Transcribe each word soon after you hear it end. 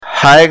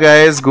Hi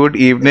guys, good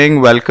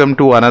evening. Welcome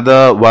to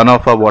another one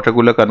of our water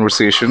cooler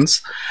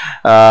conversations.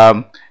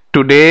 Um,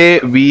 Today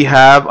we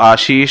have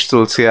Ashish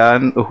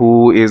Tulsian,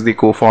 who is the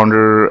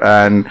co-founder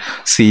and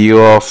CEO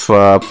of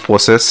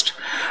POSist.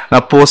 Now,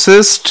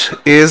 POSist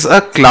is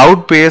a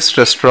cloud-based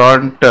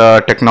restaurant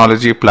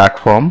technology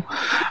platform,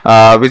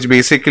 which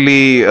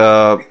basically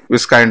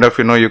is kind of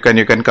you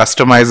can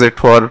customize it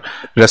for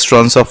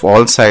restaurants of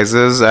all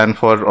sizes and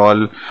for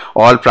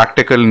all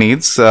practical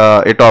needs.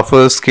 It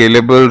offers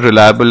scalable,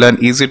 reliable, and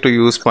easy to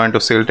use point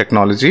of sale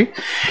technology,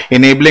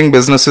 enabling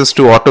businesses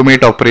to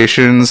automate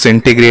operations,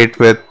 integrate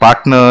with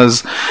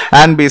partners,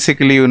 and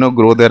basically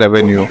grow their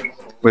revenue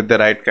with the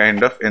right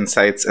kind of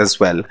insights as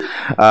well.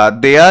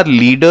 They are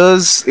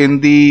leaders in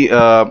the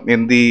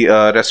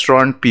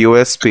restaurant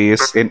POS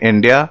space in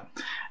India,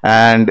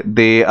 and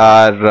they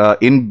are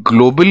in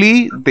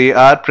globally. They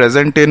are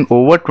present in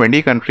over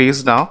 20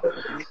 countries now,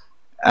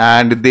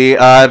 and they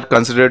are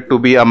considered to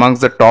be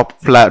amongst the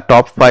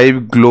top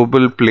five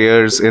global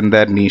players in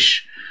their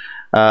niche.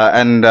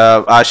 And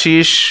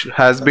Ashish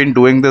has been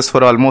doing this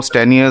for almost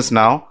 10 years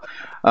now.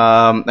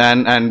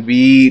 And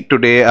we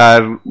today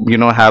are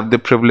have the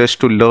privilege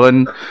to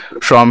learn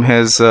from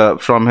his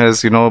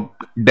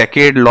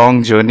decade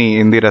long journey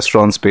in the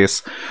restaurant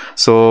space.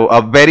 So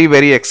a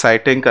very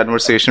exciting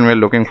conversation we're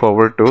looking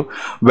forward to.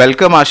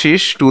 Welcome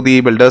Ashish to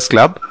the Builders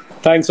Club.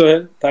 Thanks,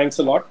 Sohail. Thanks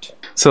a lot.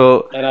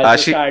 So And I'll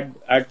just add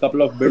a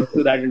couple of bits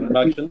to that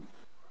introduction.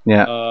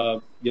 yeah.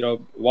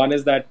 One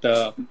is that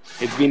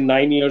it's been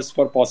 9 years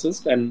for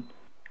POSist,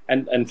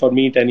 and for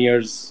me 10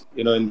 years,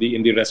 in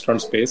the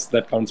restaurant space.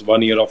 That counts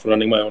 1 year of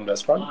running my own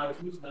restaurant.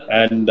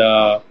 And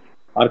our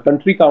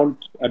country count,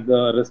 at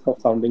the risk of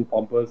sounding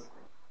pompous,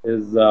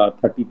 is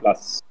 30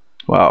 plus.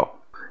 Wow.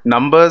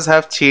 Numbers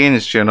have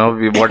changed,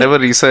 whatever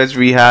research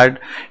we had,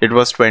 it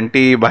was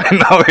 20. By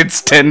now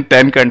it's 10.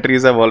 10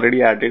 countries have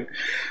already added.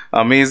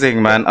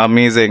 Amazing, man.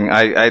 Amazing.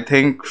 I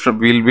think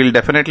we'll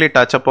definitely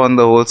touch upon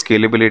the whole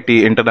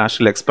scalability,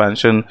 international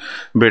expansion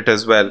bit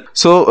as well.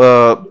 So,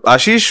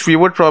 Ashish, we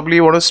would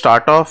probably want to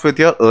start off with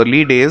your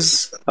early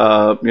days.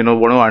 Want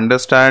to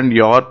understand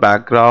your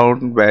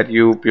background, where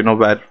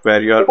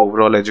where your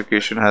overall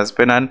education has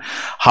been, and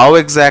how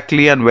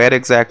exactly and where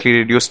exactly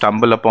did you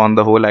stumble upon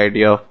the whole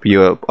idea of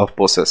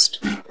POSist?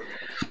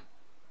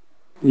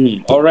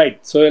 All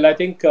right. So I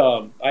think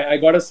I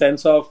got a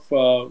sense of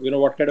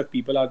what kind of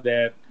people are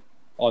there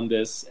on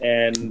this,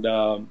 and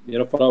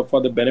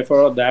for the benefit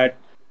of that,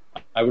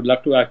 I would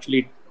love to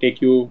actually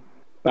take you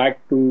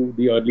back to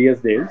the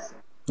earliest days.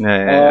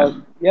 I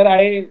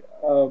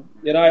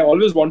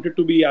always wanted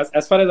to be,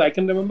 as far as I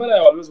can remember, I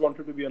always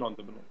wanted to be an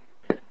entrepreneur.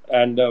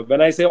 And when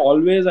I say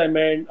always, I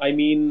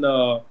mean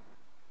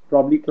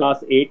probably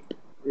class 8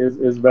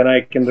 is when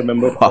I can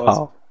remember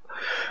Wow.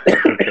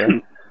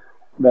 Okay.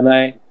 when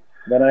I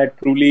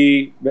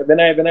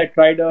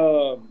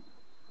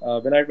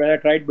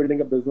tried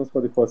building a business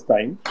for the first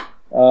time.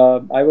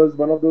 I was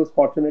one of those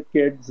fortunate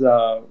kids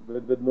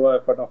with no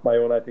effort of my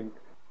own. I think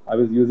I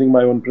was using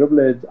my own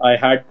privilege. I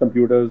had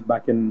computers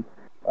back in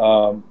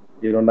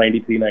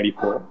 93,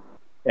 94,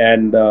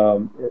 and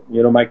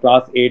my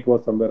class 8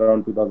 was somewhere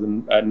around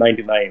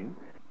 2099,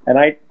 and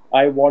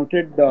I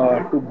wanted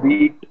to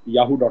beat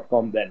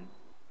Yahoo.com then.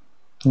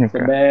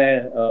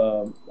 Okay.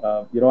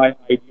 So I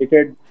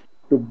ideated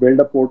to build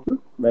a portal.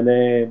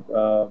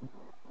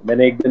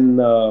 मैंने एक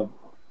दिन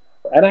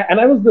and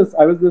I was this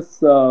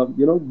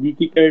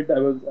geeky kid. I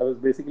was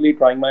basically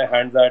trying my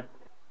hands at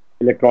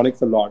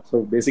electronics a lot.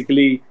 So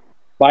basically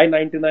by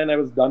 99 I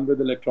was done with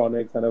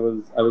electronics, and I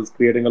was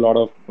creating a lot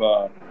of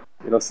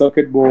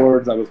circuit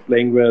boards. I was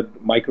playing with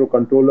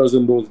microcontrollers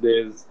in those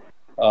days,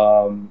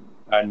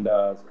 and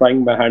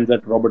trying my hands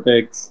at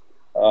robotics,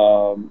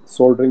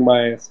 soldering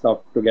my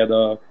stuff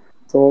together.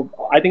 So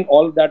I think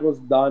all of that was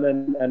done,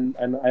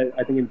 and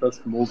I think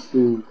interest moved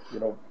to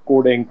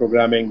coding,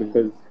 programming,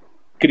 because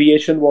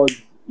creation was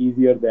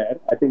easier there.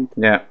 I think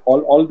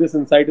all this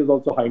insight is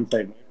also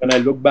hindsight. When I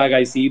look back,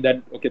 I see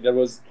that there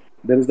is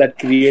that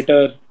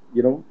creator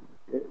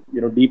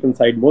deep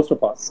inside most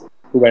of us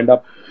who end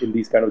up in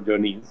these kind of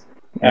journeys.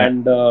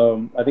 And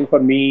I think for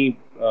me,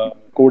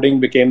 coding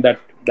became that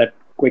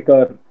quick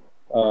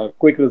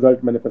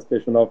result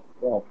manifestation of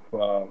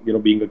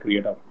being a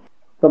creator.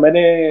 So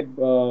मैंने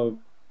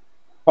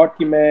thought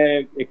कि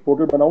मैं एक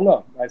portal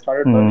बनाऊंगा. I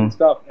started learning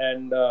stuff,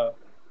 and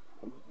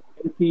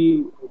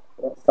कि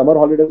summer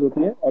holidays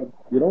होती हैं, और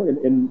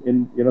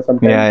in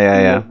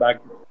sometimes back,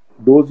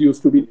 those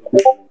used to be,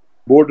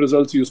 board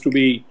results used to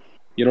be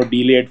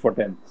delayed for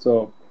 10.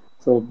 So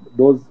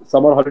those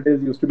summer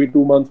holidays used to be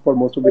 2 months for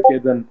most of the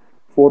kids, and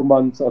 4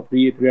 months or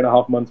three and a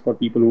half months for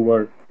people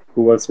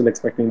who were still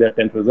expecting their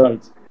 10th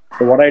results.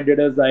 So what I did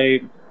is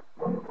I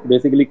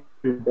basically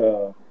did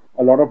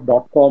a lot of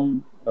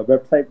 .com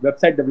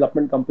website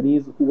development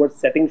companies who were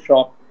setting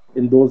shop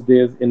in those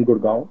days in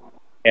Gurgaon,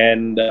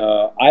 and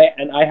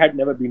I had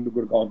never been to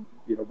Gurgaon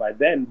by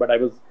then, but I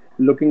was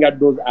looking at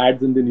those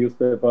ads in the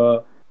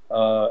newspaper.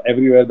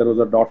 Everywhere there was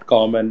a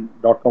 .com, and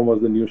 .com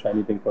was the new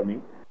shiny thing for me.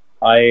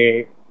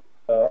 I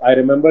I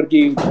remember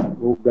कि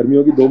वो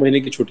गर्मियों की 2 महीने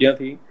की छुट्टियां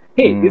थी.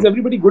 Hey, is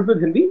everybody good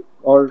with Hindi?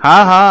 Or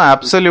हाँ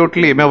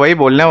absolutely. मैं वही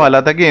बोलने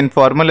वाला था कि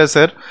इनफॉर्मल है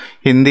सर,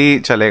 हिंदी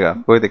चलेगा,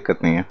 कोई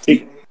दिक्कत नहीं है.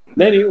 ठीक.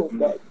 नहीं,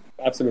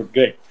 absolute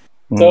great.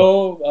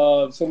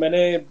 So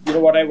मैंने,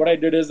 what I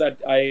did is that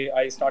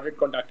I started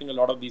contacting a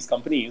lot of these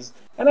companies,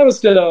 and I was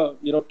still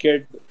a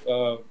kid.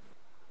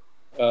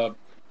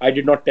 I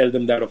did not tell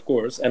them that, of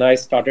course, and I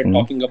started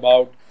talking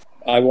about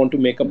I want to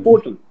make a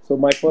portal. So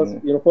my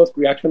first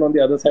reaction on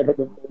the other side of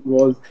the phone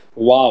was,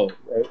 wow.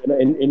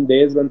 In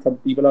days when some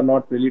people are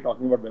not really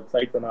talking about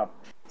websites enough,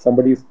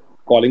 somebody is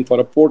calling for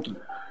a portal.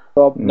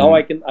 So now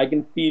I can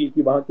feel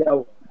कि वहाँ क्या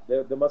हुआ.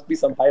 There must be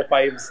some high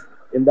fives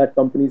in that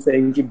company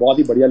saying कि बहुत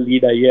ही बढ़िया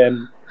lead आई है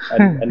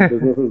and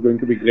business is going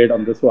to be great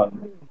on this one.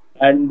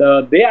 And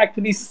they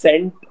actually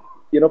sent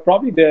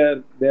probably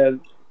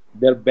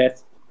their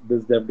best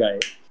biz dev guy,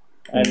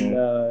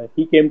 and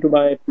he came to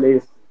my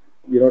place,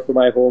 to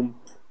my home,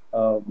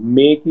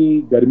 May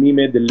की गर्मी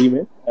में दिल्ली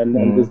में,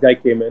 and this guy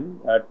came in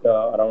at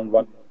around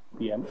 1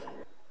 p.m.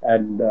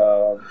 and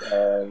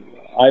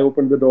I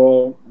opened the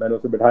door, मैंने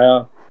उसे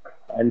बिठाया,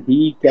 and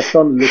he kept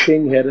on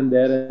looking here and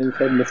there and he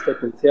said, Mr.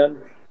 Tulsian.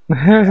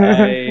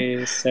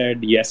 I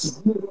said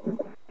yes.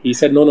 He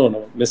said no,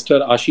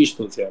 Mr. Ashish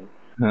Tulsian.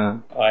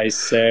 I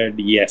said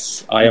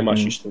yes, I am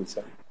Ashish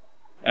Tulsian.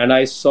 And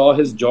I saw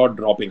his jaw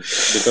dropping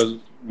because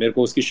मेरे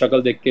को उसकी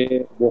शक्ल देख के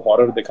वो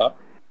horror दिखा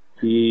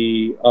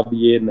कि अब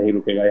ये नहीं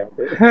रुकेगा यहाँ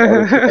पे,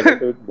 और उसकी शक्ल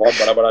पे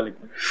बहुत बड़ा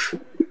लिखा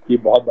कि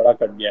बहुत बड़ा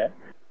कट गया है.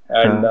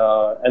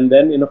 And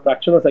then in a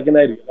fraction of a second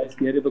I realized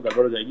कि ये तो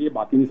गड़बड़ हो जाएगी, ये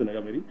बात ही नहीं सुनेगा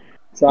मेरी.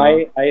 So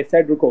I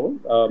said रुको,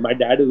 my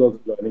dad is also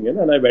joining in,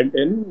 and I went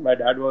in. My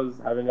dad was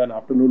having an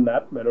afternoon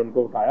nap. मैंने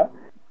उनको उठाया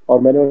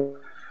और मैंने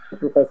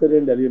professor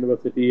in Delhi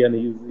University, and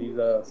he's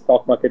a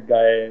stock market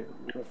guy,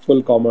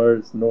 full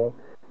commerce,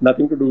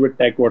 nothing to do with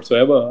tech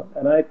whatsoever.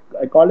 And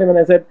I called him and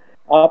I said,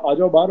 आप आ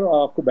जाओ बाहर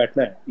और आपको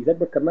बैठना है. He said,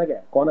 but करना क्या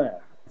है, कौन आया?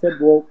 I said,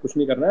 वो कुछ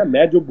नहीं करना है,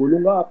 मैं जो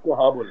बोलूंगा आपको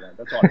हाँ बोलना है,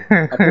 that's all.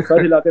 आपको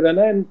सर हिलाते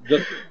रहना है and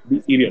just be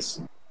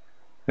serious.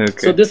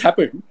 Okay. So this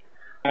happened,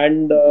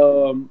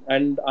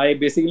 and I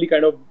basically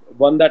kind of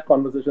won that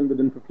conversation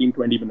within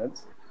 15-20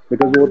 minutes,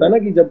 because वो होता है ना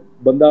कि जब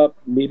बंदा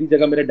मेरी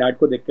जगह मेरे डैड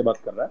को देख के बात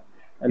कर रहा है,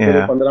 and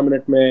फिर 15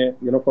 मिनट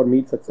में for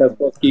me success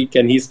was कि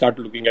can he start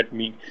looking at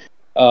me.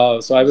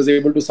 So I was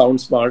able to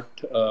sound smart,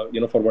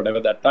 for whatever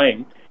that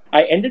time.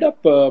 I ended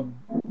up,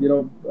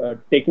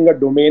 taking a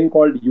domain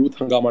called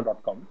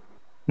youthhangama.com.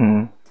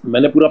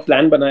 मैंने पूरा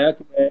plan बनाया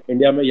कि मैं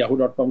India में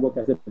yahoo.com को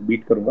कैसे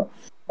beat करूंगा.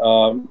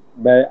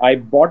 I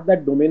bought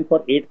that domain for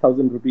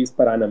 8,000 rupees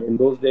per annum. In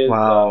those days,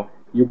 wow.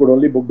 You could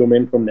only book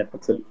domain from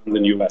network solutions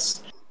in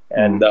US,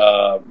 and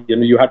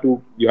you had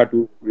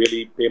to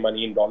really pay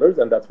money in dollars,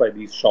 and that's why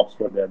these shops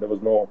were there. There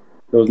was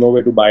no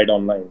way to buy it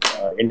online.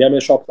 India में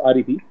shops आ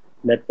रही थी,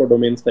 net for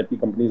domains type की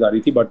companies आ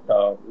रही थी, but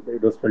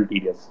it was still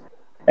tedious.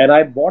 And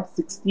I bought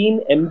 16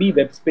 MB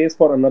web space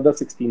for another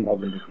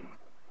 16,000 rupees.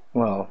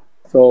 Wow.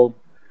 So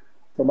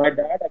my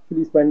dad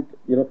actually spent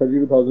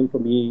 32,000 for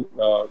me,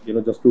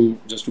 just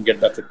to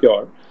get that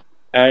secure,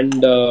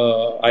 and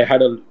I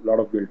had a lot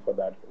of guilt for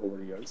that over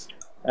the years.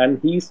 And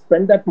he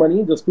spent that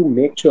money just to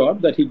make sure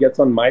that he gets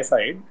on my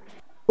side,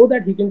 so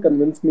that he can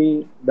convince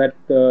me that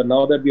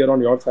now that we are on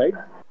your side,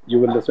 you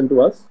will listen to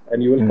us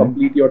and you will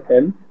complete your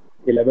 10th,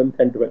 11th,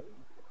 and 12th,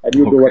 and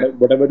you do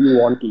whatever you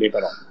want later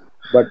on.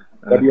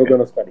 But you're going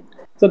to study.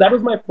 So that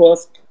was my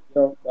first.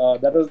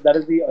 That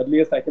is the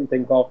earliest I can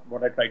think of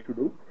what I tried to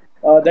do.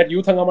 That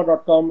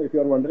youthhangama.com, if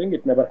you're wondering,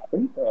 it never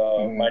happened.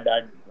 My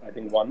dad, I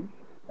think, won,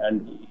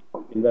 and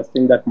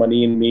investing that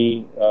money in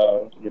me,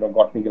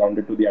 got me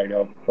grounded to the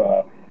idea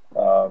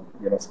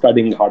of,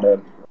 studying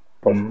harder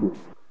for school.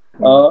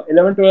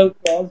 11th, 12th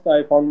passed.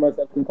 I found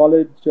myself in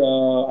college.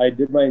 I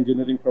did my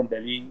engineering from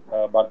Delhi,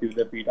 Bharati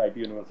Vidyapeeth IT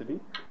University,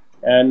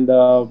 and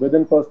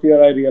within first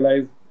year I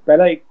realized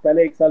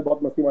पहले एक साल बहुत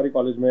मस्ती मारी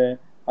college में.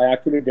 I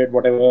actually did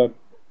whatever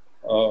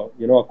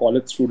a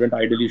college student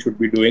ideally should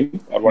be doing,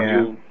 or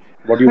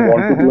what you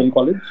want to do in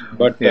college.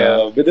 But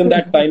within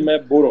that time मैं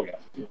bore हो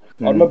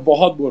गया, और मैं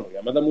बहुत बोर हो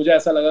गया. मतलब मुझे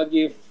ऐसा लगा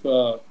कि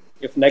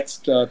if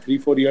next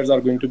 3-4 years are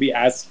going to be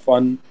as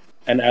fun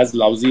and as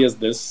lousy as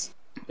this,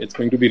 it's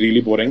going to be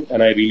really boring,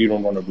 and I really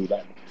don't want to do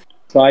that.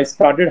 So I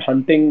started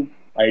hunting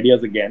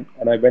ideas again,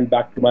 and I went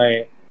back to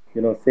my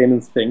same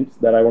instincts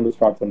that I want to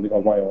start something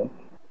of my own.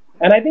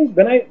 And I think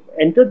when I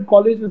entered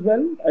college as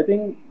well, I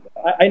think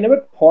I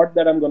never thought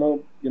that I'm gonna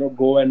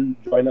go and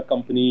join a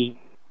company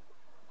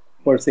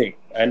per se.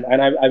 And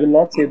I will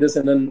not say this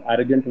in an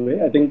arrogant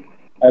way. I think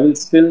I will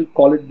still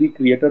call it the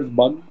creator's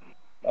bug.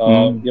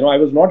 I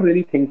was not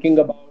really thinking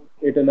about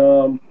it in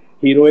a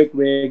heroic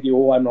way.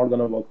 I'm not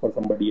gonna work for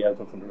somebody else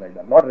or something like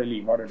that. Not really,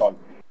 not at all.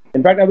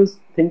 In fact, I was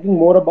thinking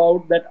more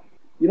about that.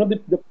 The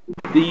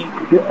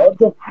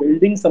urge of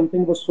building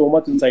something was so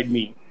much inside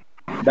me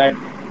that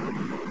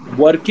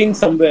working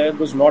somewhere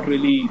was not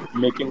really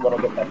making one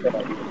of the passion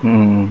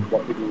ideas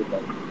what to do with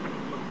that.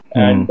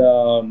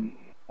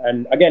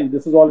 And again,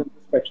 this is all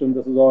introspection,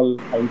 this is all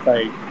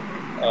hindsight,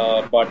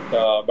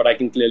 but I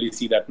can clearly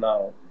see that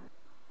now.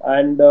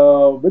 And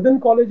within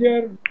college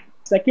year,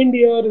 second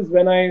year is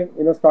when I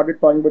started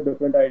toying with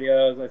different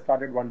ideas. I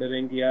started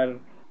wondering कि यार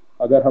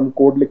अगर हम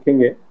code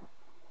लिखेंगे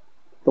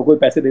तो कोई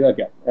पैसे देगा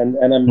क्या? And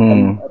I'm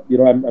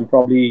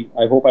probably,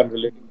 I hope I'm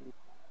relating to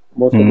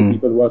most of the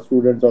people who are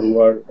students or who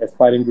are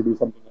aspiring to do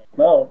something right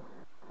now.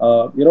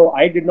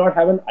 I did not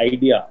have an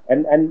idea,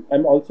 and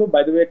I'm also,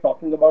 by the way,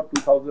 talking about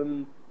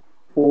 2004-5.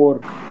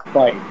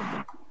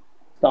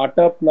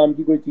 Startup नाम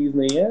की कोई चीज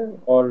नहीं है,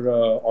 और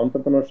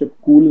entrepreneurship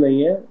cool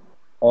नहीं है,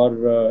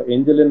 और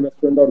एंजल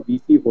इन्वेस्टमेंट और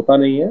वीसी होता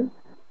नहीं है.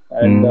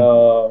 एंड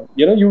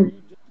देयर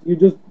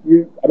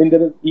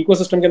इज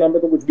इकोसिस्टम के नाम पे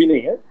तो कुछ भी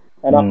नहीं है,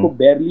 एंड आपको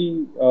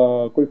बेयरली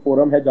कोई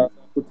फोरम है जहाँ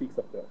से आप कुछ सीख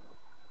सकते हो.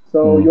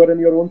 So you are in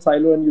your own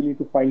silo and you need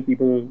to find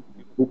people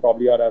who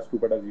probably are as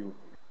stupid as you.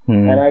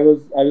 And I was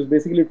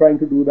basically trying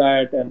to do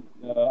that, and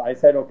I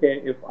said, okay,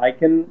 if I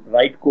can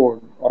write code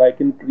or I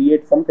can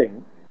create something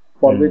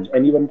for which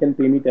anyone can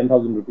pay me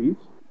 10,000 rupees,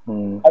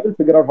 I will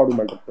figure out how to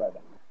multiply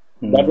that.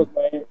 That was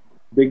my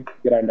big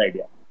grand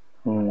idea.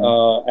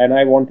 And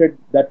I wanted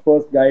that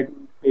first guy to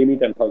pay me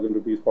 10,000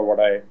 rupees for what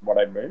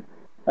I built.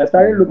 I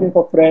started looking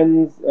for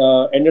friends,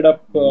 ended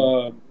up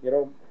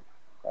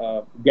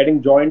getting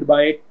joined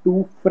by two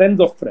friends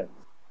of friends.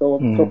 So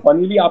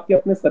funnily आपके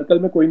अपने circle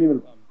में कोई नहीं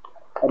मिलता,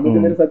 और मुझे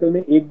मेरे circle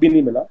में एक भी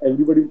नहीं मिला.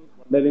 Everybody was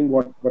wondering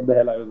what the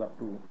hell I was up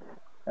to.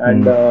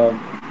 And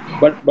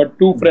but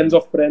two friends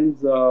of friends,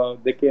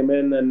 they came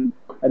in, and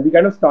we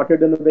kind of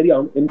started in a very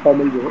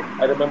informal way.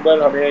 I remember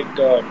हमें एक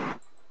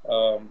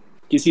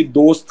किसी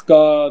दोस्त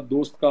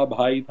का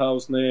भाई था,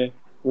 उसने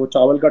वो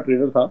चावल का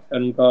ट्रेडर था,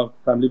 and उनका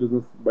फैमिली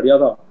बिजनेस बढ़िया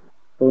था,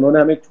 तो उन्होंने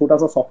हमें एक छोटा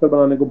सा सॉफ्टवेयर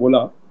बनाने को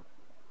बोला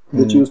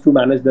which used to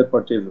manage their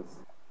purchases.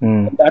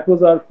 And that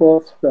was our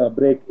first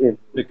break in,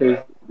 because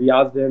we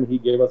asked him, he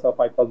gave us a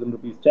 5,000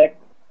 rupees check.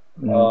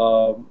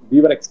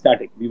 We were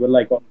ecstatic. We were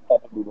like on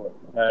top of the world.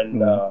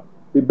 And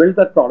we built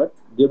that product,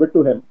 gave it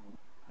to him.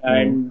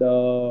 And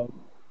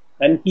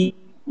he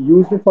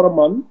used it for a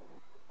month.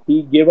 He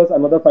gave us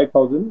another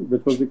 5,000,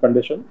 which was the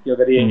condition. कि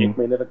अगर ये एक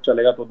महीने तक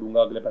चलेगा तो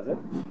दूंगा अगले पैसे.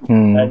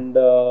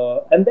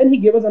 And then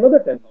he gave us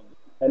another 10,000.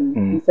 And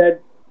he said,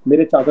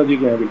 मेरे चाचा जी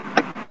के हैं अभी.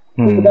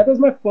 So that was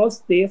my first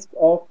taste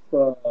of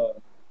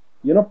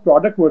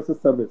product versus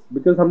service,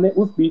 because हमने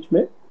उस बीच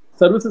में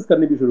सर्विसेज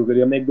करनी भी शुरू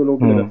करी. हमने एक दो लोगों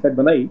के लिए वेबसाइट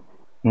बनाई,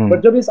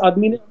 बट जब इस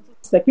आदमी ने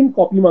सेकंड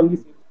कॉपी मांगी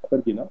ऑफर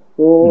की ना,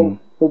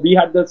 तो we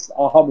had this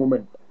aha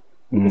moment.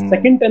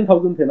 Second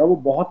 10,000 थे ना, वो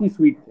बहुत ही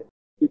स्वीट थे,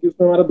 क्योंकि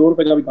उसमें हमारा 2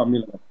 रुपए का भी काम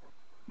नहीं लगा.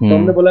 तो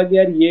हमने बोला कि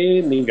यार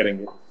ये नहीं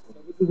करेंगे,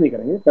 सर्विसेज नहीं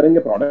करेंगे, करेंगे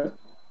प्रोडक्ट.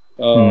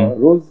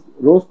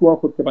 रोज कुआं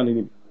खुद के पानी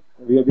नहीं.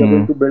 We are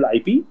going to build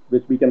IP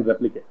which we can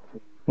replicate.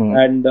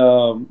 And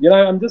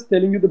I'm just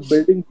telling you the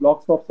building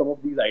blocks of some of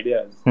these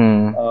ideas.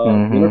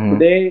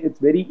 Today it's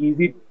very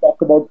easy to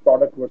talk about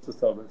product versus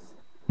service.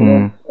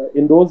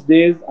 In those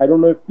days, I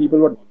don't know if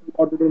people were talking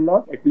about it or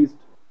not. At least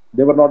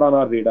they were not on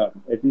our radar.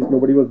 At least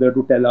nobody was there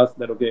to tell us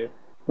that okay,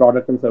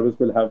 product and service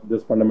will have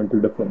this fundamental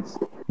difference.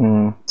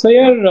 So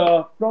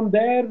from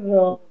there,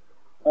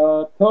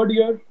 third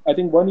year, I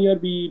think 1 year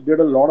we did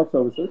a lot of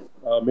services,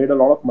 made a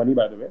lot of money,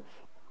 by the way.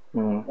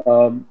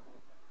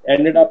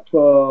 Ended up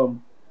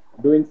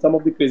doing some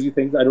of the crazy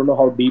things. I don't know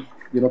how deep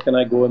can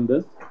I go in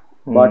this,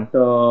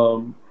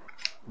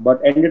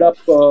 but ended up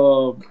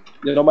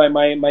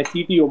my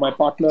CTO, my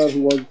partner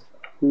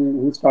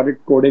who started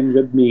coding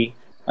with me.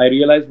 I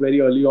realized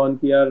very early on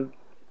here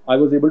I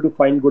was able to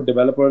find good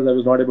developers. I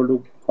was not able to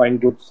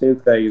find good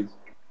sales guys.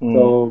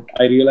 So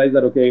I realized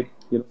that okay,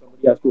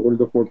 somebody has to hold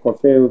the fort for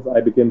sales.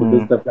 I became the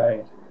business guy.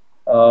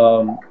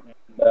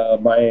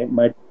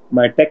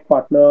 My tech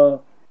partner,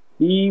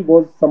 he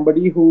was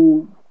somebody who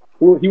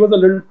he was a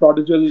little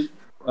prodigal,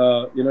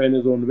 in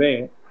his own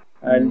way,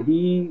 and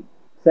he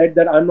said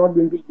that I'm not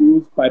going to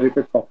use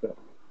pirated software.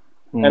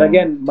 And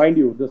again, mind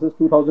you, this is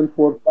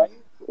 2004-5.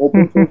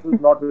 Open source is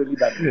not really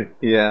that big.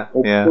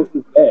 Open source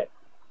is there.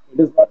 It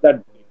is not that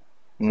big.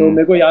 So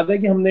मेरे को याद है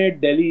कि हमने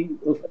दिल्ली,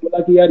 उसने बोला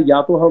कि यार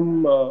या तो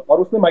हम,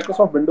 और उसने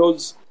माइक्रोसॉफ्ट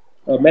विंडोज,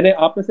 मैंने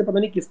आप में से पता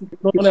नहीं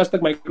कितनों ने आज तक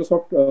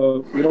माइक्रोसॉफ्ट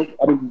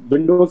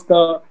विंडोज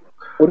का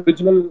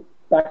ओरिजिनल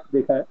पैक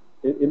देखा है.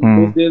 In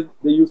those days,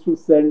 they used to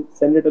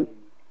send it,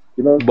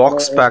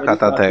 box pack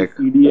आता था एक.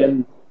 CD and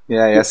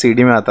CD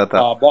में आता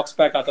था. box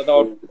pack आता था,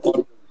 और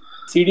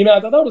CD में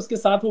आता था, और उसके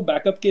साथ वो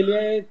बैकअप के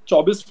लिए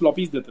 24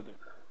 फ्लॉपीज देते थे.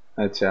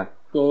 अच्छा.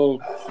 तो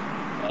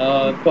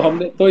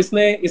हमने, तो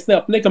इसने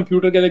अपने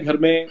कंप्यूटर के लिए घर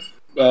में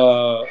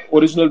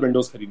ओरिजिनल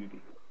विंडोज खरीदी थी.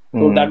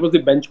 So that was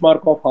the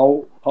benchmark of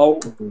how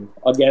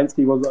against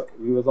he was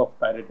of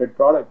pirated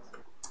products.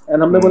 And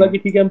हमने बोला कि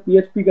ठीक है, हम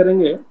PHP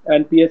करेंगे,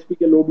 and PHP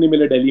के लोग नहीं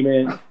मिले दिल्ली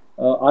में.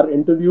 Our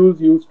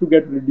interviews used to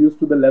get reduced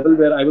to the level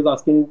where I was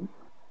asking,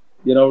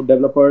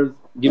 developers,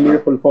 give me the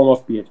full form of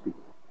PHP.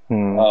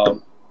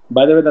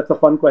 By the way, that's a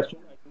fun question.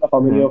 I don't know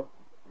how many of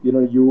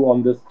you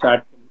on this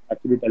chat can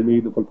actually tell me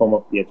the full form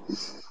of PHP.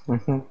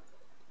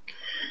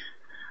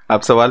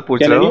 आप सवाल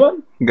पूछ रहे हो?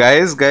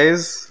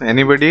 Guys,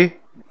 anybody?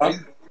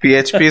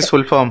 PHP is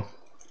full form.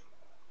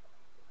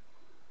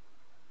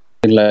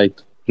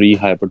 Like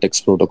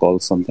pre-hypertext protocol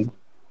something.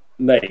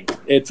 nahi.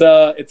 It's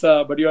a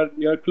but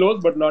you're close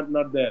but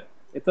not there.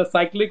 It's a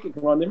cyclic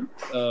acronym.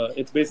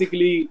 It's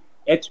basically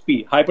HP,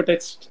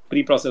 hypertext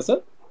preprocessor,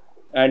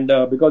 and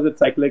because it's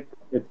cyclic,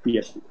 it's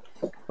PHP.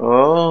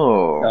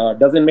 Oh.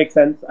 Doesn't make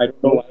sense. I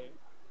don't know why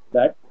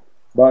that,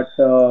 but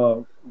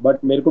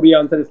मेरे को भी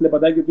answer इसलिए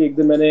पता है क्योंकि एक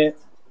दिन मैंने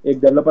एक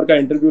डेवलपर का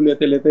इंटरव्यू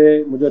लेते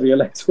लेते मुझे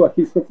रियलाइज हुआ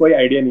कि इसको कोई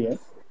आइडिया नहीं है,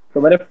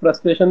 तो मैंने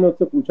फ्रस्ट्रेशन में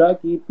उससे पूछा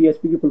कि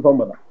पीएचपी की फुल फॉर्म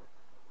बता।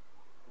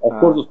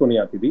 ऑफ कोर्स उसको नहीं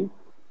आती थी,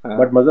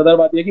 बट मजेदार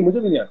बात यह कि मुझे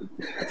भी नहीं आती थी।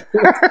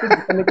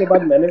 करने के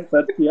बाद मैंने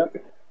सर्च किया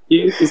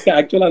कि इसका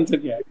एक्चुअल आंसर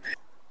क्या है,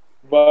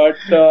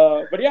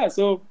 but yeah,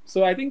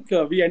 so I think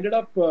we ended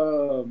up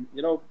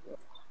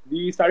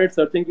we started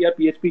searching कि यार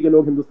पीएचपी के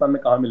लोग हिंदुस्तान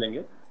में कहाँ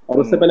मिलेंगे, और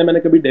उससे पहले मैंने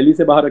कभी दिल्ली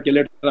से बाहर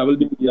अकेले ट्रैवल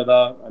भी नहीं किया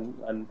था,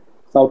 and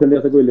साउथ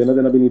इंडिया से कोई लेना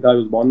देना भी नहीं था। I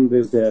was born and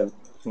raised there,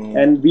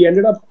 and we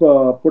ended up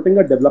putting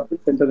a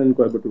development center in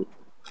Coimbatore,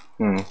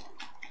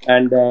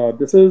 and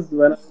this is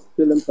when I was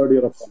still in third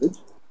year of college.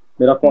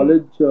 मेरा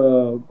college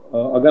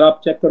अगर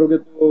आप चेक करोगे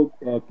तो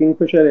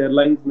किंगफिशर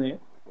एयरलाइंस ने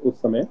उस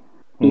समय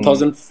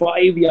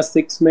 2005 या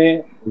 6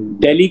 में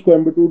दिल्ली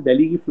कोयम्बटूर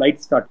दिल्ली की फ्लाइट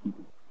स्टार्ट की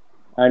थी,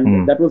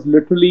 and that was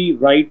literally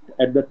right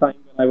at the time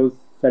when I was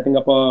setting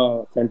up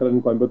a centre in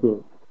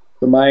Coimbatore.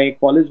 So my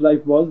college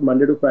life was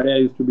Monday to Friday I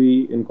used to be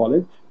in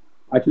college.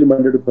 Actually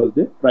Monday to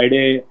Thursday.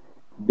 Friday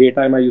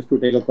daytime I used to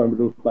take a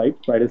Coimbatore flight.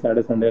 Friday,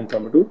 Saturday, Sunday in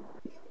Coimbatore.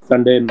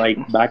 Sunday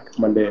night back.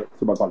 Monday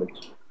subah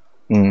college.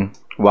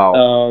 Wow.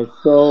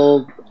 So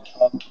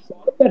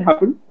all that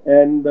happened,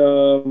 and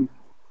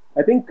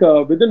I think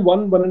within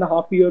one and a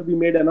half year we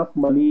made enough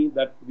money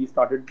that we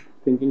started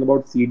thinking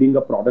about seeding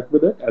a product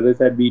with it. As I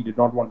said, we did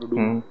not want to do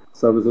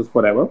services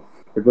forever.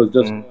 It was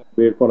just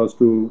a way for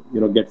us to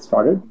get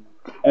started.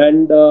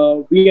 And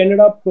we ended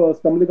up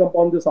stumbling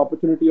upon this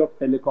opportunity of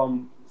telecom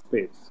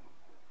space.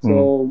 So,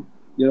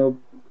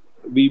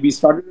 we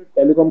started a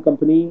telecom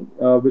company,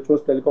 which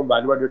was telecom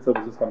value-added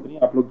services company.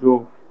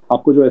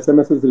 आपको जो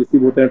SMSs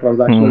receive होते हैं,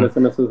 transactional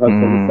SMSs हर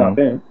service से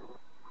आते हैं.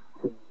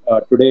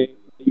 Today,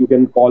 you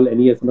can call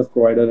any SMS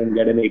provider and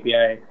get an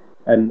API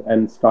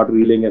and start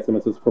relaying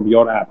SMSs from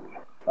your app.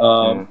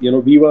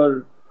 We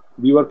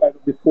were kind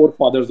of the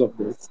forefathers of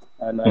this,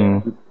 and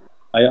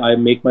I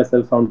make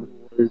myself sound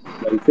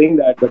by saying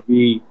that, but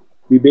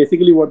we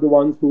basically were the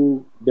ones who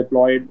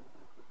deployed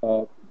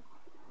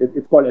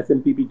it's called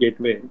SMPP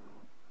gateway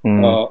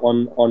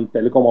on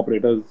telecom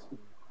operators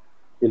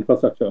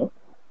infrastructure,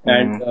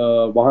 and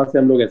वहाँ से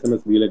हम लोग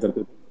SMS relay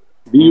करते थे.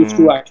 We used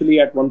to actually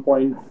at one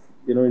point,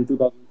 in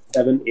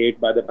 2007-8,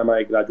 by the time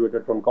I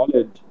graduated from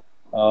college,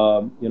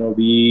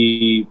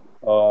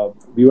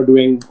 we were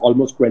doing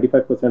almost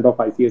 25% of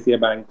ICICI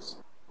Bank's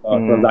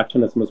transaction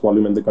SMS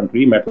volume in the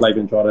country. MetLife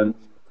Insurance,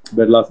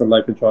 Birla Sun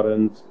Life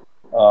Insurance,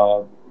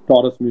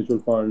 Taurus Mutual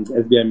Funds,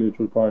 SBI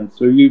Mutual Funds.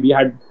 So we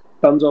had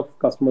tons of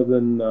customers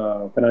in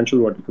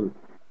financial vertical,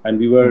 and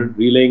we were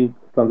relaying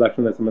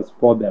transaction SMS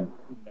for them.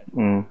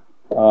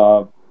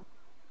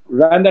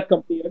 Ran that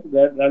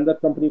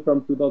company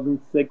from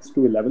 2006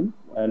 to 11,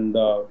 and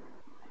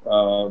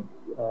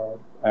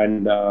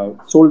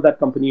sold that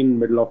company in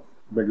middle of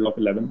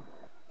 11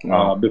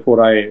 before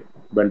I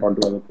went on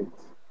to other things.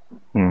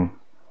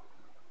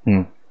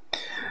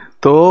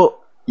 तो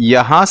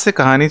यहाँ से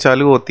कहानी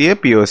चालू होती है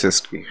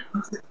POSist की.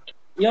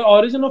 Yeah,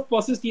 origin of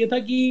POSist ये था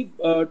कि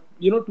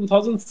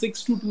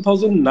 2006 to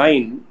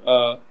 2009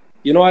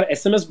 our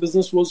SMS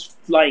business was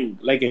flying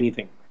like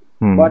anything.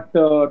 But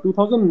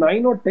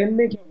 2009 और 10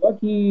 में क्या हुआ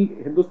कि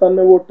हिंदुस्तान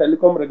में वो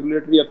telecom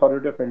regulatory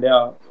authority of India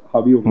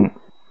हावी हो गई,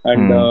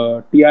 एंड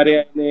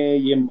TRAI ने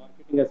ये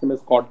मार्केटिंग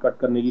SMS कॉर्ड कट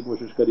करने की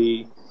कोशिश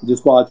करी,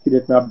 जिसको आज की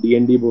डेट में आप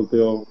DND बोलते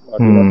हो,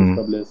 do not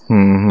disturb list.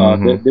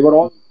 They were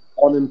all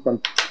on in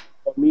front.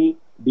 For me,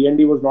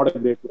 DND was not a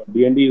great word.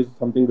 DND is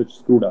something which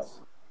screwed us.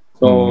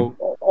 So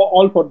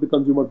all for the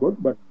consumer good,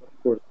 but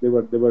of course they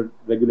were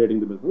regulating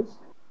the business.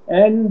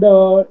 And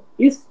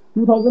इस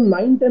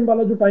 2009-10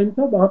 वाला जो time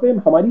था, वहाँ पे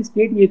हमारी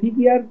state ये थी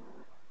कि यार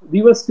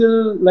we were still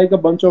like a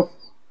bunch of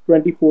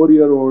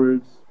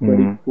 24-year-olds,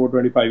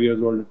 24-25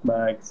 years old at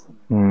max,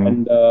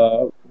 and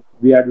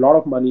we had a lot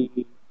of money,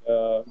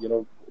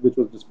 which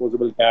was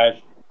disposable cash.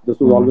 This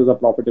was always a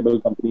profitable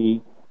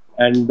company,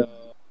 and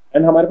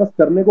हमारे पास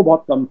करने को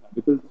बहुत कम था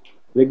because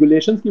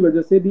regulations की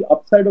वजह से the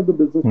upside of the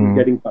business was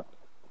getting cut.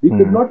 We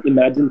could not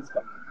imagine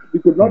stuff. We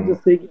could not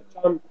just say कि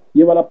अच्छा हम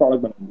ये वाला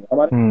प्रोडक्ट बनाएंगे.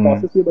 हमारे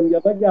प्रोसेस ये बन गया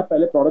था कि आप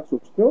पहले प्रोडक्ट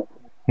सोचते हो,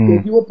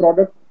 क्योंकि वो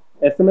प्रोडक्ट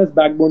SMS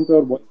बैकबोन पे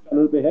और वॉइस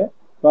चैनल पे है,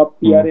 तो आप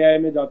TRAI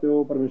में जाते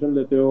हो, परमिशन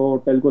लेते हो,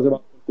 टेलको से बात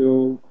करते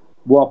हो,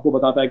 वो आपको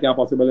बताता है क्या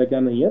पॉसिबल है क्या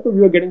नहीं है. तो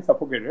we are getting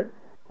suffocated,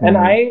 and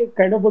I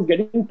kind of was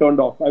getting turned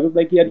off. I was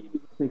like यार ये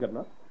बिजनेस नहीं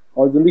करना,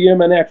 और जिंदगी में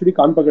मैंने एक्चुअली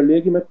कान पकड़ लिया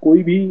कि मैं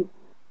कोई भी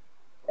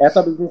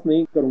ऐसा बिजनेस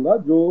नहीं करूंगा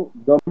जो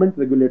गवर्नमेंट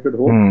रेगुलेटेड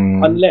हो,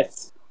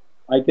 unless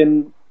I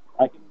can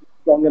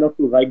strong enough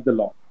to write the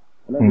law.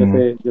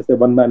 जैसे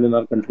one man in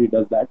our country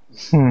does that.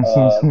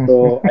 So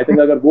I think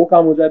अगर वो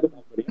काम हो जाए तो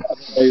बहुत बढ़िया,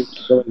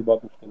 otherwise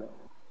बहुत मुश्किल है.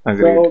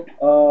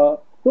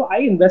 So I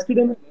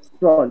invested in a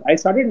restaurant. I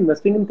started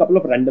investing in a couple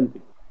of random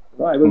things.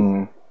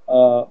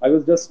 I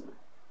was just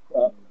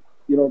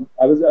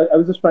I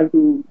was just trying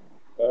to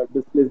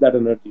displace that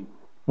energy.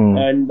 Hmm.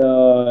 And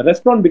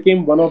restaurant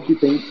became one of the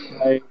things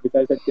which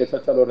I said कि अच्छा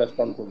चलो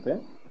restaurant खोलते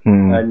हैं.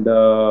 Hmm. And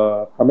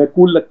हमें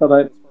cool लगता था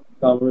restaurant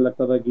का, हमें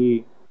लगता था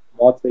कि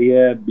बहुत सही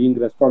है. Being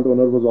restaurant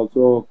owner was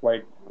also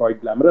quite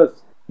glamorous.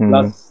 Hmm.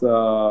 Plus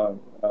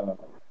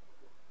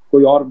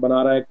कोई और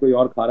बना रहा है, कोई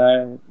और खा रहा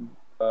है.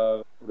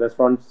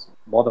 रेस्टोरेंट्स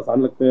बहुत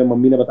आसान लगते हैं.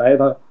 मम्मी ने बताया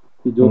था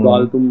कि जो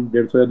दाल तुम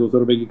 150 या 200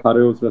 रुपए की खा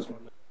रहे हो उस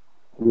रेस्टोरेंट में,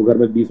 वो घर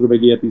में 20 रुपए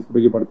की या 30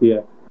 रुपए की पड़ती है.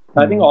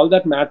 I think all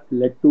that math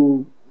led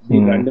to be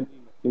randomly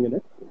investing in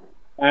it.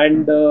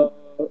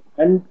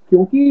 And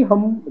क्योंकि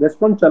हम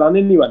रेस्टोरेंट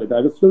चलाने नहीं वाले थे,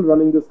 I was still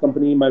running this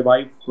company. My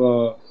wife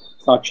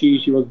Sakshi,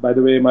 she was by the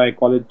way my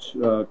college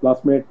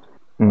classmate.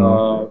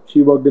 She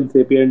worked in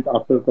Sapient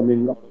after coming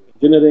out of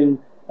engineering,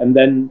 and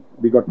then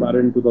we got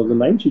married in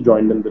 2009. She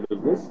joined in the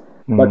business,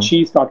 but she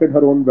started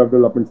her own web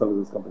development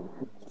services company.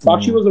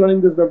 Sakshi was running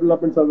this web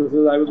development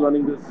services. I was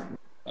running this,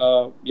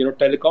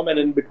 telecom, and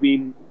in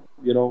between,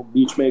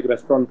 beach mein ek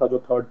restaurant tha jo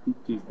third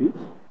cheez thi,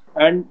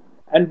 and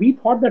we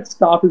thought that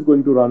staff is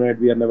going to run it.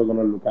 We are never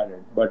going to look at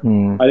it, but I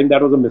think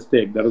that was a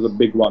mistake. That was a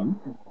big one,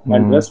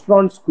 and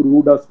restaurants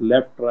screwed us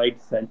left, right,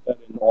 center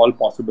in all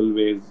possible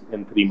ways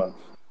in 3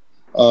 months.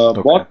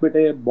 बहुत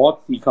बेटे बहुत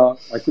सीखा.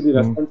 Actually,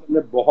 restaurants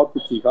हमने बहुत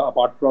कुछ सीखा.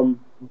 Apart from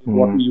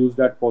what we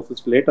used at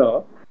POSist later,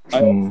 I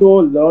also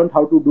learned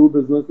how to do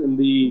business in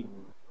the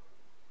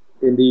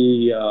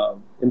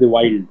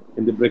wild,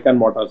 in the brick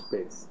and mortar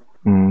space.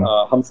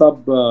 हम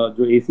सब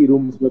जो AC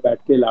rooms में बैठ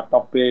के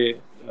लैपटॉप पे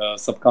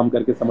सब काम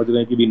करके समझ रहे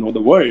हैं कि we know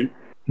the world.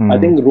 I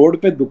think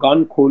road पे दुकान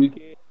खोल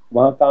के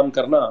वहाँ काम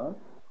करना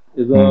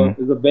is a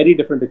very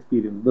different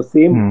experience. The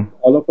same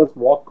all of us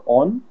walk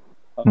on.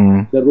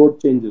 The road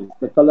changes,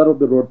 the color of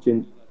the road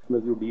changes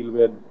as you deal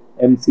with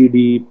MCD,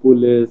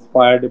 police,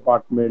 fire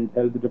department,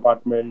 health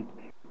department,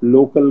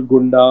 local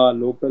gunda,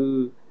 local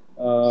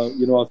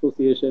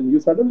association.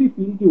 You suddenly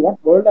feel कि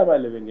what world am I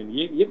living in?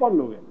 ये कौन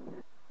लोग हैं?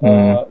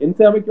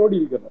 इनसे हमें क्यों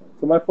deal करना है?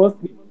 So my first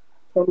 3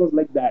 months was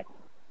like that.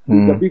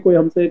 जब भी कोई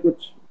हमसे कुछ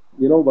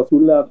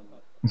वसूलना,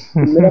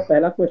 मेरा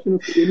पहला क्वेश्चन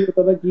उसको ये नहीं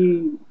होता था कि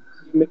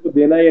मेरे को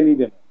देना है या नहीं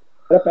देना.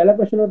 मेरा पहला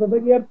क्वेश्चन होता था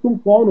कि यार तुम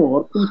कौन हो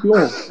और तुम क्यों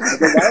हो?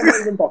 Why am I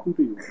even talking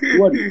to you? Who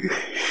are you?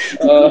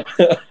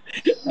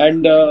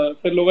 And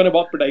फिर लोगों ने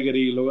बहुत पिटाई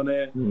करी. लोगों ने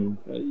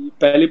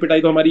पहली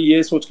पिटाई तो हमारी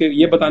ये सोच के,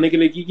 ये बताने के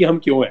लिए की कि हम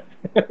क्यों हैं.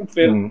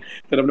 फिर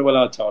हमने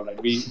बोला अच्छा, all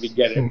right, we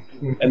get it,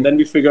 and then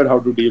we figured how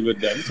to deal with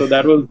them. So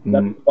that was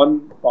one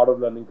part of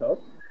learning curve.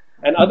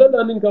 And other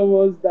learning curve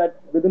was that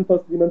within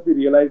first 3 months we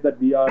realized that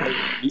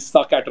we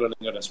suck at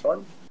running a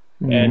restaurant,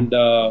 and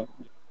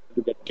to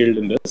get killed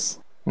in this.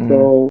 So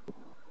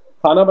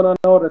खाना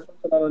बनाना और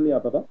restaurant चलाना नहीं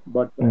आता था,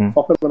 but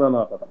software बनाना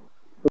आता था.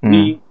 So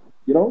we,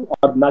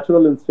 our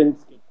natural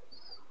instincts,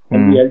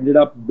 and we ended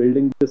up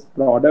building this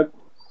product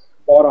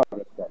for our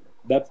restaurant.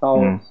 That's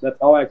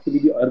how actually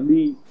the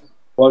early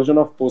version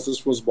of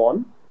POSist was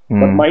born.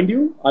 But mind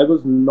you, I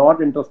was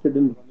not interested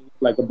in running it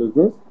like a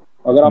business.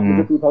 अगर आप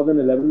मुझे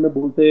 2011 में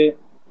बोलते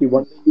कि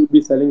one day you'll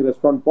be selling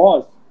restaurant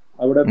POS,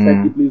 I would have said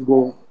please go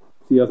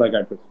see a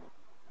psychiatrist.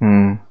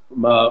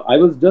 I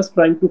was just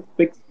trying to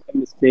fix a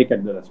mistake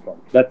at the restaurant.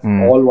 That's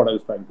all what I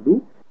was trying to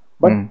do.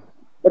 But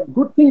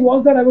good thing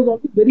was that I was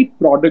always very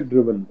product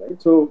driven,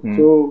 right? So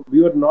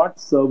we were not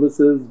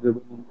services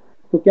driven.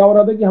 तो क्या हो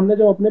रहा था कि हमने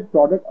जब अपने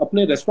product,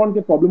 अपने रेस्टोरेंट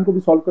के प्रॉब्लम को भी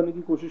सॉल्व करने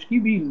की कोशिश की,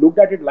 we looked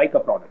at it like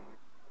a product.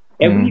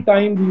 Every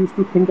time we used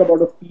to think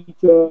about a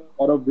feature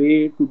or a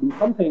way to do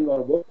something or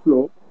a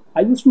workflow,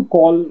 I used to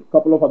call a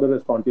couple of other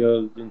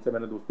restaurateurs जिनसे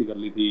मैंने दोस्ती कर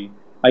ली थी.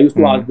 I used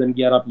to ask them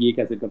कि यार आप ये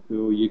कैसे करते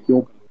हो, ये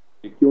क्यों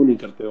नहीं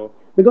करते हो?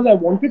 Because I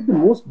wanted the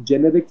most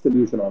generic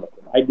solution out of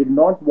it. I did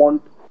not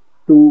want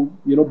to,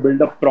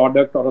 build a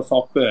product or a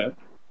software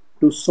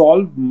to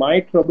solve my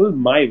trouble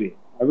my way.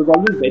 I was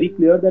always very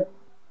clear that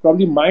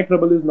probably my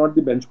trouble is not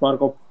the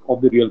benchmark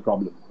of the real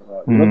problem.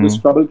 This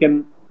trouble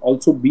can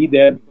also be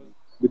there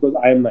because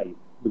I am naive,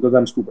 because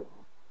I'm stupid.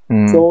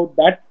 So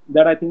that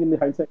I think in the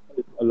hindsight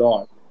is a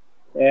lot.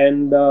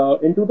 And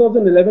in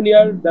 2011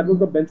 year, that was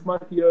the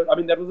benchmark year. I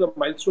mean, that was a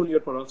milestone year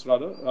for us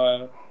rather.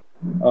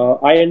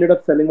 I ended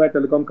up selling my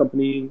telecom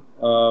company.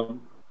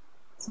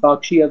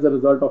 Sakshi, as a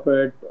result of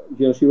it,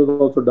 she was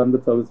also done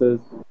with services.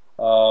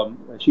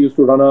 She used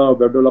to run a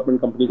web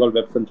development company called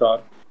Web Sanchar.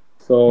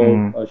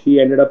 So she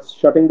ended up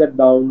shutting that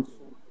down,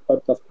 her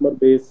customer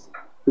base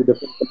to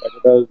different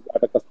competitors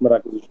at a customer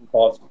acquisition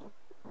cost.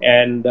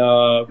 And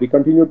we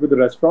continued with the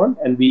restaurant,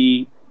 and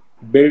we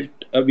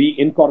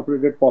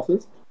incorporated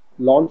POSist,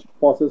 launched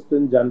POSist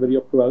in January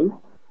of 12.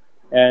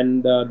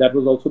 And that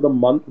was also the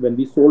month when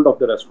we sold off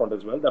the restaurant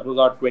as well. That was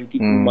our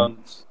 22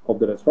 months of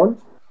the restaurant.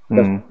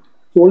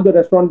 Sold the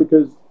restaurant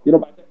because, by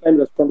that time,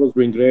 restaurant was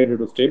doing great, it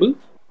was stable.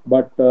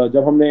 But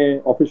जब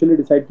हमने officially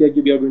decide किया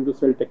कि we are going to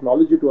sell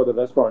technology to other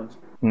restaurants,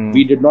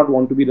 we did not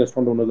want to be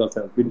restaurant owners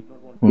ourselves. We did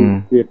not want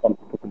to create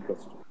conflict of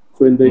interest.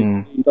 So in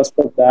the interest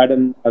of that,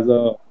 and as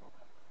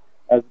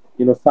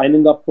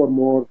signing up for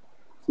more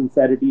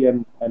sincerity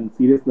and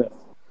seriousness,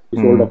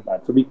 we sold off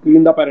that. So we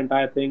cleaned up our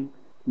entire thing.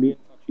 Me and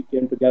Sakshi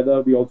came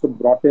together. We also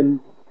brought in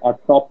are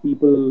top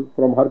people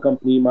from her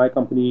company, my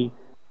company,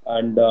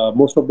 and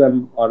most of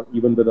them are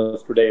even with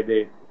us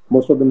today.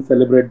 Most of them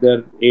celebrate their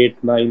 8th,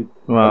 9th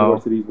Wow.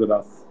 anniversaries with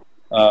us.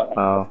 Uh,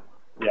 Wow.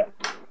 yeah.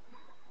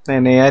 नहीं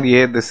नहीं यार,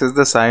 ये this is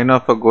the sign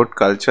of a good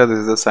culture. This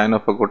is the sign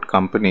of a good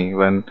company.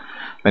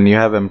 When you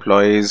have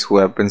employees who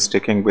have been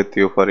sticking with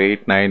you for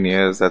 8 9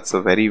 years, that's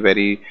a very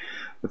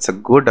it's a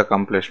good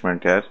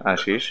accomplishment, yeah,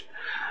 Ashish.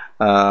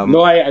 No, Um,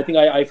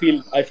 I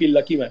feel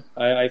lucky, man.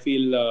 I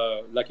feel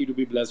lucky to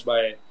be blessed by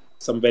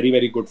some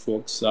very good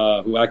folks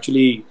who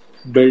actually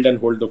build and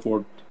hold the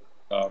fort.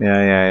 Uh,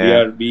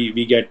 yeah.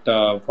 we get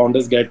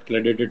founders get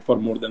credited for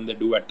more than they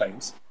do at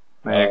times.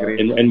 I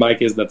agree. In my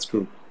case, that's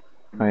true.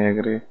 I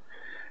agree.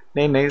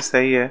 नहीं नहीं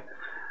सही है.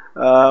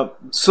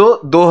 So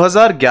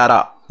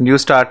 2011 you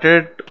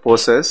started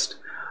POSist.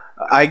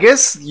 I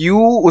guess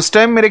you उस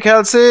time मेरे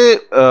ख्याल से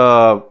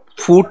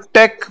food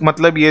take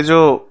मतलब ये जो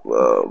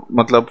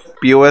मतलब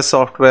POS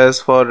सॉफ्टवेयर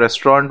फॉर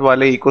रेस्टोरेंट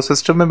वाले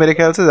इकोसिस्टम में मेरे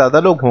ख्याल से ज्यादा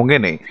लोग होंगे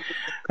नहीं.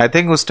 आई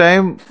थिंक उस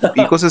टाइम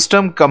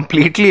इकोसिस्टम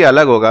कंप्लीटली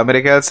अलग होगा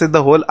मेरे ख्याल से. The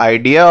whole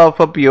idea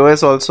of a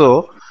POS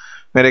also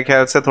मेरे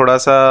ख्याल से थोड़ा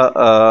सा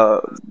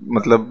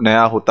मतलब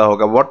नया होता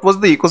होगा. What was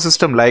the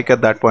ecosystem like at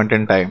that point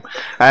in time?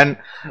 And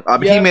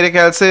अभी Yeah, मेरे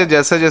ख्याल से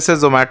जैसे जैसे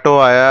जोमेटो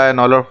आया and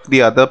all of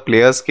the other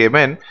players केम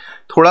इन,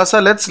 थोड़ा सा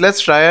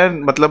लेट्स ट्राई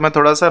एंड मतलब मैं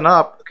थोड़ा सा ना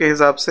आपके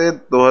हिसाब से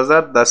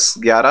 2010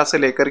 11 से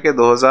लेकर के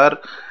 2000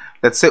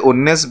 लेट्स से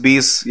 19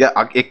 20 या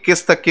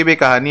 21 तक की भी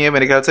कहानी है.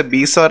 मेरे ख्याल से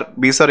 20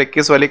 और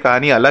 21 वाली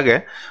कहानी अलग है.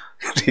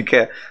 ठीक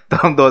है, तो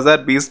हम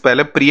 2020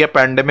 पहले प्री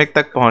पैंडेमिक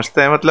तक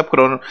पहुंचते हैं. मतलब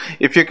corona,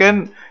 if you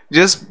can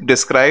just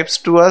describes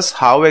to us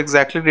how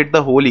exactly did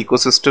the whole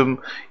ecosystem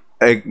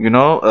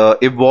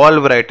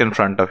evolve right in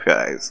front of your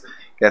eyes.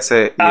 कैसे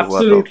ये हुआ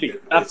तो?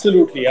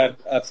 absolutely, यार,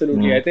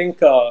 absolutely. I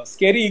think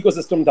scary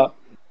ecosystem था.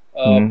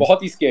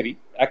 बहुत ही scary.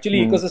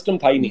 Actually, ecosystem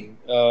था ही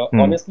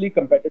नहीं. Honestly,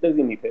 competitors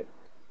ही नहीं थे.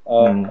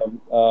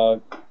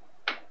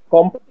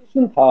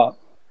 Competition था,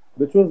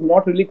 which was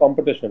not really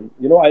competition.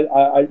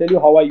 I'll tell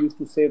you how I used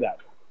to say that.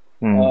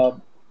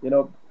 You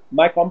know,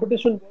 my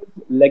competition was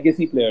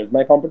legacy players.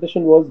 My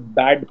competition was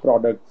bad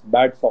products,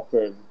 bad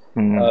softwares.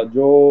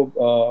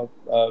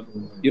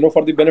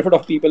 For the benefit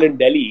of people in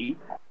Delhi,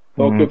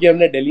 तो क्योंकि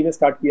हमने दिल्ली में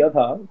start किया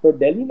था, तो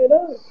दिल्ली में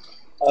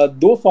ना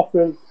 2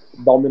 software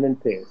dominant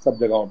थे सब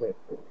जगहों पे.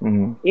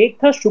 एक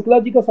था शुक्ला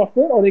जी का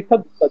सॉफ्टवेयर और एक था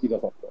गुप्ता जी का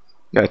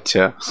सॉफ्टवेयर.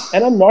 अच्छा.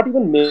 And I am not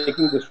even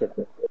making this shit.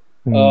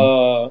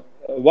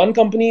 One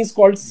company is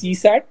called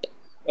CSAT,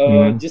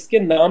 जिसके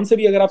नाम से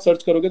भी अगर आप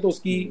सर्च करोगे तो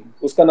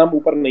उसका नाम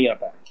ऊपर नहीं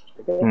आता है.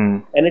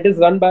 And it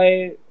is run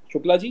by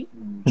Shukla ji.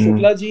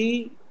 Shukla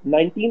जी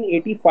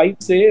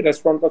 1985 से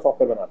रेस्टोरेंट का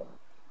सॉफ्टवेयर बना रहे हैं.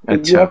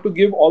 You have to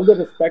give all the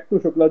respect to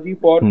Shukla ji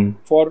for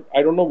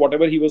I don't know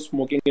whatever he was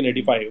smoking in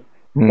 85.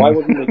 Why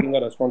was he making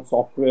a restaurant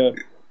software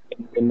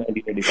in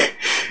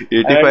 1985?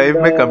 85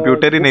 में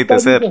computer ही नहीं थे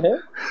sir.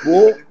 वो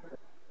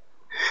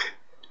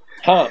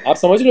हाँ, आप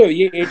समझ रहे हो,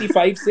 ये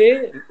 85 से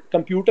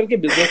कंप्यूटर के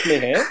बिजनेस में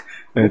है.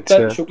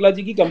 अच्छा. शुक्ला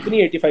जी की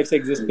कंपनी 85 से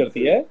एग्जिस्ट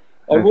करती है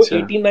और वो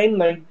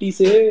 89-90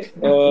 से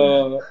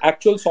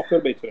एक्चुअल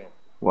सॉफ्टवेयर बेच रहे हैं,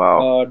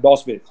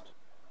 DOS based.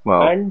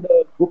 And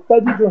Gupta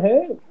ji जो है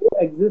वो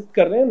एग्जिस्ट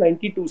कर रहे हैं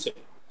 92 से.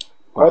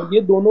 और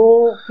ये दोनों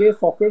के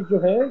सॉफ्टवेयर जो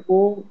हैं वो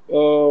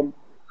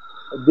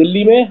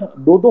दिल्ली में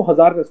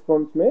 2,000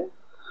 रेस्टोरेंट्स में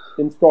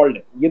इंस्टॉल्ड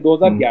है. ये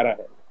 2011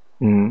 है.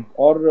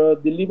 और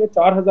दिल्ली में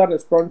 4,000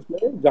 रेस्टोरेंट्स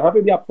में जहां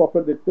पे भी आप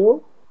सॉफ्टवेयर देखते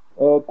हो,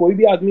 कोई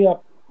भी आदमी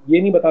आप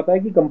ये नहीं बताता है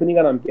कि कंपनी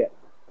का नाम क्या है.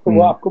 तो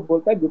वो आपको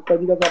बोलता है गुप्ता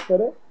जी का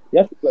सॉफ्टवेयर है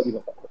या शुक्ला जी का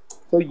सॉफ्टवेयर.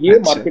 तो ये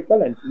मार्केट का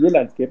ये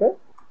लैंडस्केप है.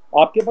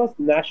 आपके पास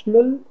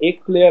नेशनल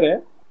एक प्लेयर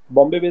है,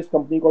 Bombay based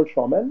company called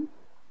showman,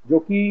 जो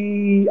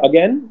कि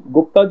अगेन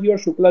गुप्ता जी और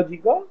शुक्ला जी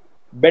का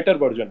बेटर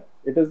वर्जन है.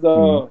 It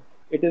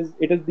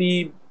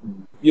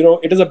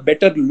is a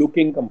better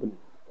looking company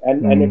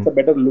and it's a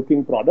better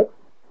looking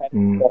product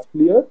and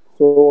costlier,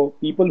 so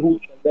people who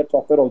sell that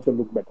software also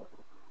look better.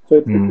 So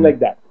it's like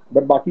that,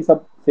 but बाकी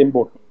सब same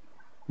boat.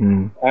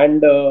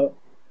 And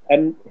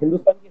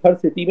Hindustan की हर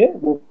city में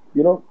वो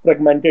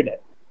fragmented है.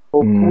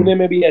 तो पुणे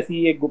में भी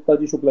ऐसी एक गुप्ता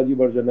जी शुक्ला जी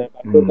वर्जन है,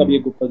 बैंगलोर का भी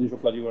एक गुप्ता जी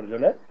शुक्ला जी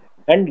वर्जन है.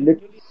 एंड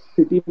लिटरली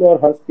सिटी में और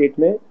हर स्टेट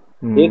में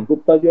एक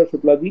गुप्ता जी और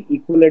शुक्ला जी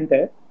इक्विवेलेंट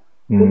है.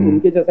 तो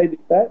उनके जैसा ही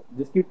दिखता है,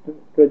 जिसकी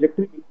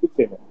ट्रेजेक्टरी बिल्कुल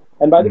सेम है.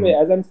 And by the way,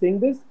 as I am saying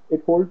this,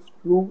 it holds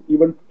true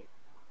even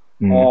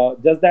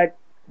just that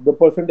the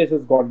percentage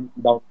has gone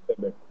down a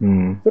bit.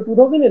 So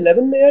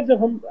 2011 में यार,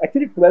 जब हम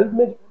एक्चुअली 12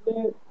 में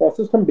जब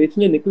POSist हम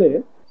बेचने निकले,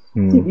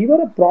 see, we were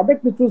a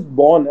product which was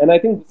born, and I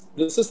think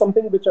this is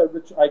something which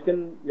I can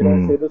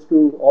say this to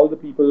all the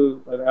people.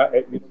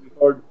 We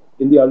heard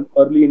in the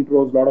early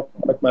intros, a lot of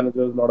product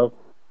managers, a lot of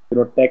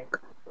tech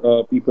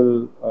people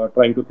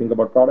trying to think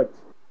about products.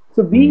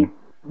 So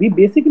we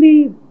basically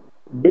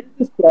built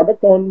this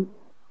product on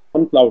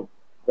cloud,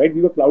 right?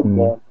 We were cloud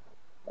born.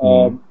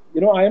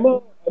 I'm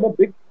a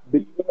big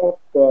believer of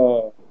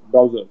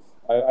browsers.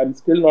 I'm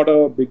still not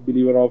a big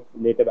believer of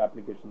native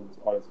applications,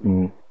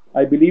 honestly.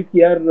 I believe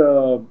कि यार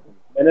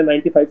मैंने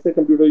 95 से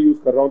computer use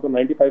कर रहा हूँ, तो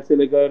 95 से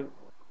लेकर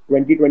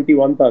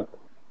 2021 तक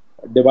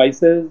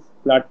devices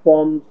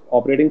platforms,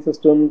 operating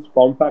systems,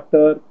 form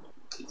factor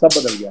सब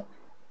बदल गया,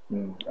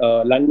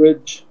 लैंग्वेज,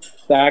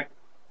 स्टैक,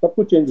 सब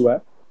कुछ चेंज हुआ है.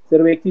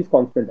 सिर्फ एक चीज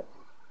कांस्टेंट है,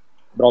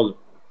 browser.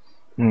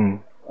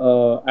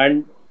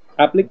 And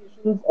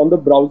applications on the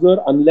browser,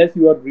 unless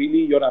your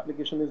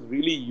application is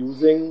really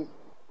using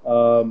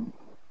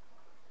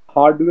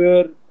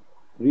hardware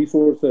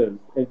resources,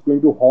 it's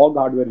going to hog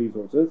hardware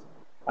resources.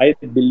 I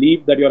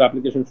believe that your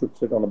application should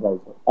sit on a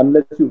browser,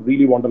 unless you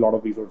really want a lot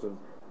of resources.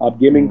 आप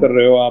gaming कर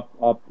रहे हो,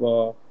 आप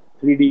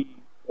 3D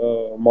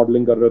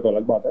modeling कर रहे हो तो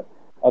अलग बात है.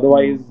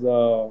 Otherwise,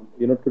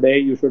 today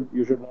you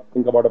should not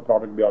think about a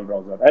product beyond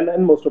browser,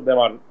 and most of them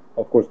are,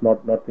 of course,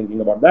 not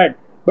thinking about that.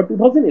 But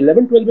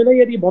 2011-12 में ना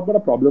यार ये बहुत बड़ा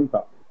प्रॉब्लम था.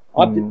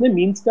 आप जितने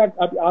मीन स्टैक,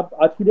 आप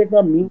आज की डेट में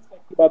आप मीन स्टैक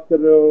की बात कर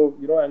रहे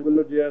हो,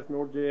 एंगुलर JS,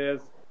 नोड JS,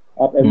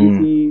 आप MVC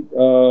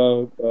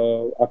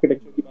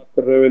आर्किटेक्चर की बात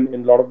कर रहे हो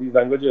in lot of these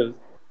languages.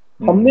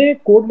 हमने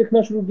कोड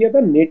लिखना शुरू किया था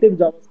नेटिव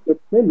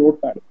जावास्क्रिप्ट में,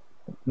 नोटपैड,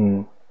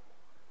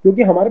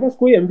 क्योंकि हमारे पास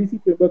कोई MVC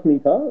फ्रेमवर्क नहीं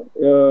था.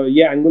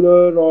 ये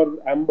एंगुलर और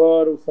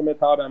एम्बर उस समय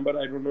था. Ember,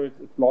 I don't know,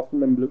 it's lost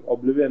in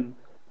oblivion.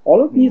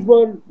 All of these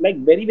were like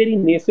very very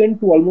nascent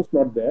to almost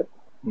not there.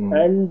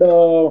 And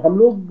हम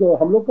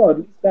लोग का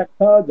अर्ली स्टैक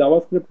था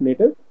JavaScript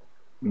native,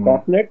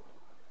 .NET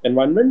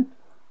environment,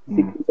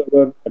 SQL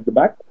server at the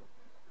back,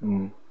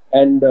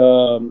 and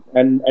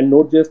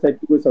Node.js type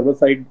की कोई server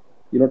side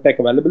tech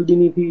available भी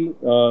नहीं थी.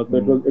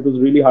 So it was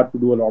really hard to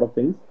do a lot of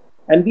things,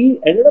 and we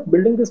ended up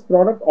building this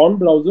product on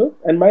browser.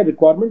 And my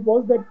requirement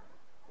was that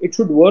it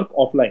should work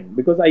offline,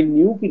 because I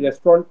knew कि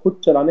restaurant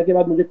खुद चलाने के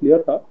बाद मुझे clear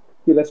था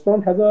कि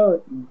restaurant has a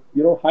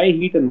high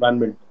heat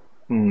environment.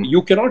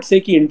 You cannot say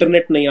कि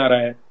internet नहीं आ रहा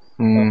है,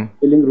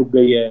 बिलिंग रुक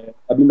गई है,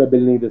 अभी मैं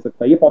बिल नहीं दे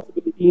सकता, ये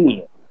पॉसिबिलिटी ही नहीं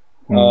है.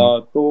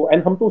 तो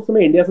एंड हम तो उस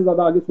समय इंडिया से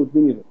ज्यादा आगे सोच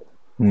भी नहीं रहे थे.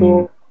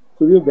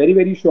 So we are very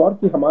very sure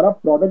कि हमारा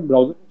प्रोडक्ट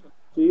ब्राउजर में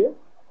चलना चाहिए,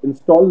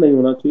 इंस्टॉल नहीं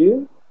होना चाहिए,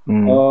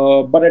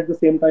 but at the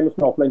same time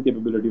उसमें ऑफलाइन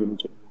कैपेबिलिटी होनी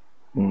चाहिए.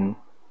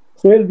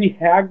 So we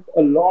hacked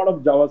a lot of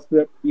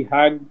JavaScript. We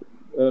hacked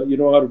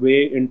our way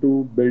into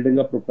building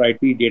a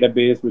proprietary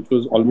database, which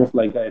was almost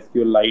like a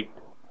SQLite,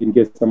 in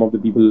case some of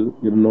the people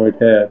know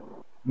it here.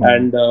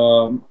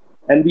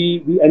 And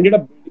we ended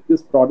up building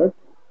this product.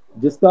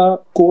 जिसका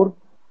core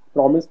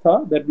promise था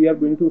that we are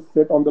going to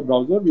sit on the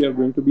browser, we are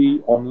going to be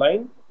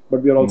online,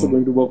 but we are also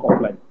going to work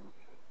offline.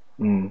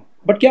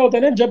 But क्या होता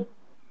है ना, जब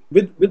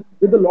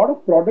with a lot of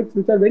products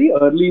which are very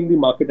early in the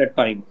market at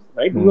times,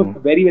 right? We were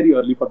very very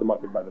early for the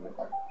market, by the way.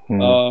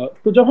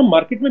 तो जब हम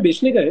market में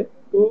बेचने गए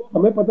तो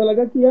हमें पता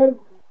लगा कि यार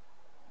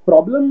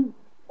प्रॉब्लम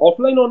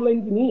ऑफलाइन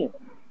ऑनलाइन की नहीं है.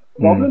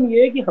 प्रॉब्लम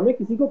ये है कि हमें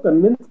किसी को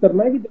कन्विंस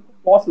करना है कि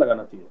देखो पॉस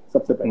लगाना चाहिए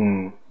सबसे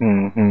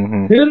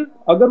पहले. फिर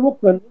अगर वो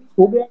कन्विंस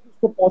हो गया कि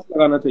उसको पॉस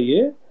लगाना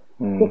चाहिए,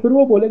 तो फिर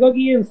वो बोलेगा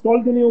कि ये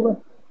इंस्टॉल क्यों नहीं होगा,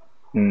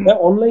 मैं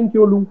ऑनलाइन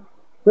क्यों लूं.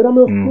 फिर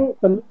हमें उसको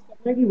कन्विंस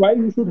करना है कि why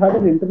you should have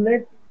an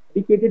internet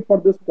dedicated for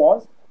this pause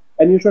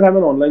and you should have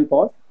an online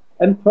pause.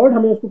 And third,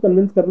 हमें उसको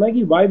convince करना है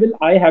कि why will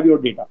I have your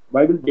data,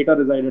 why will data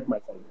reside at my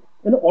side.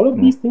 And all of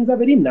these things are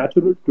very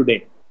natural today.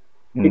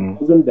 It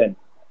wasn't then.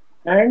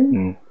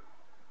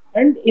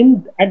 And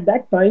at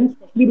that time,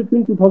 especially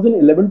between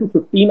 2011 to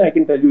 15, I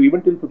can tell you,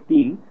 even till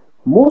 15,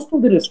 most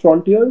of the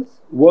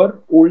restaurateurs were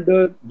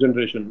older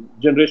generation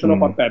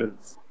of our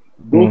parents.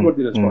 Those were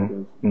the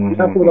restaurateurs. मैं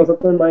आपको बता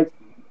सकता हूँ, my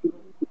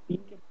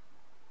experience,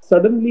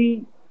 suddenly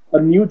a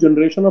new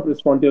generation of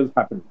restaurateurs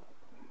happened.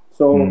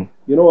 So,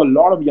 a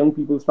lot of young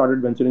people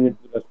started venturing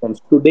into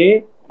restaurants.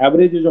 Today,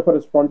 average age of a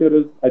restaurateur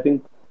is, I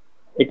think,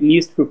 at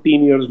least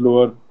 15 years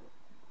lower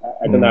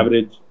at an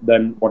average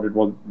than what it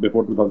was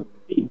before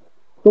 2015.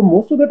 So,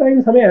 most of the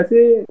times, हमें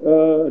ऐसे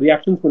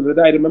reactions मिल रहे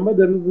थे. I remember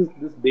there was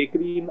this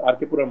bakery in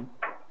RK-पुरम.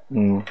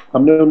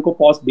 हमने उनको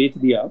POS बेच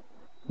दिया.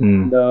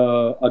 And,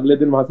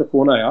 अगले दिन वहाँ से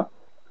फोन आया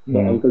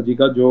अंकल जी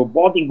का, जो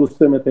बहुत ही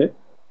गुस्से में थे.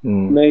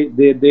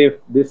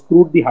 They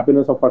screwed the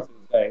happiness of our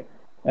sales guy,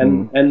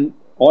 and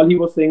all he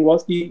was saying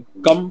was कि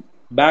come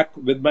back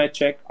with my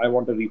check, I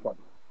want a refund.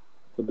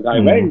 So the guy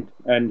went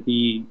and he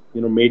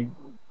made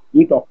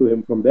me talk to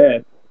him from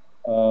there.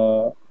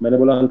 मैंने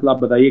बोला uncle आप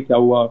बताइए क्या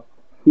हुआ.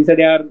 He said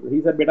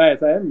बेटा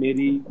ऐसा है,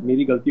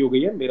 मेरी गलती हो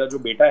गई है, मेरा जो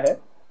बेटा है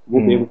वो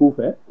बेवकूफ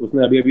है,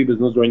 उसने अभी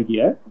बिजनेस ज्वाइन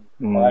किया है,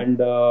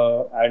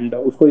 एंड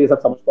उसको ये सब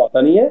समझ तो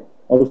आता नहीं है,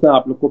 और उसने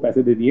आप लोग को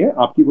पैसे दे दिए,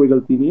 आपकी कोई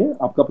गलती नहीं है,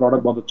 आपका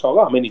प्रोडक्ट बहुत अच्छा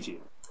होगा, हमें नहीं चाहिए.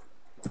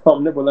 तो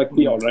हमने बोला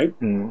कि all right.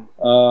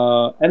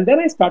 And then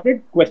I started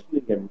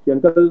questioning him कि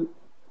अंकल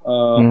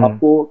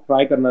आपको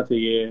ट्राई करना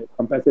चाहिए,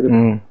 हम पैसे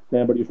देते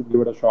हैं but you should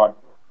give it a shot.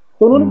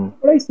 तो उन्होंने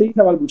बड़ा ही सही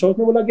सवाल पूछा.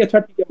 उसने बोला कि अच्छा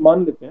ठीक है,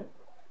 मान लेते हैं,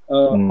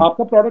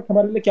 आपका प्रोडक्ट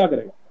हमारे लिए क्या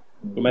करेगा.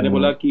 तो मैंने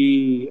बोला कि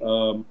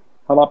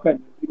हम आपका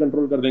इन्वेंटरी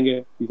कंट्रोल कर देंगे.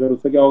 सर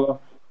उससे क्या होगा.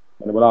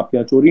 मैंने बोला आपके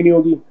यहाँ चोरी नहीं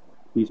होगी.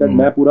 सर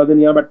मैं पूरा दिन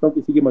यहाँ बैठता हूँ,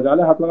 किसी की मजाल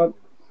है हाथ लगा.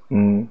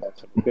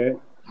 ठीक है.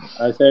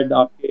 I said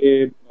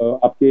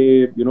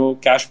आपके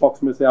कैश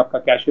बॉक्स में से आपका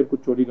कैशियर कुछ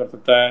चोरी कर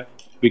सकता है,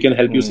 we can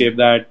help you save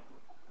that.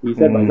 He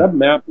said भाई साहब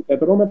मैं आपको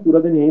कहता रहा हूँ, मैं पूरा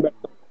दिन यहीं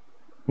बैठता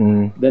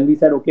हूँ. Then we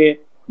said okay,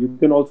 you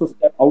can also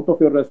step out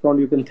of your restaurant,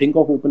 you can think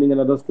of opening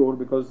another store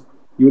because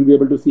you will be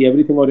able to see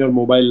everything on your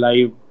mobile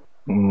live.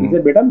 He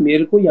said, बेटा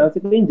मेरे को यहाँ से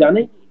कहीं जाना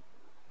ही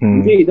नहीं,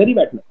 मुझे इधर ही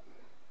बैठना।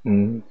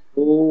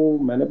 तो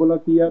मैंने बोला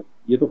कि यार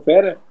ये तो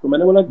फेयर है। तो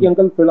मैंने बोला कि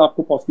अंकल फिर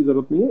आपको पॉस की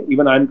जरूरत नहीं है,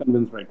 even I am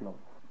convinced right now,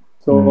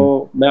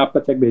 so मैं आपका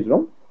चेक भेज रहा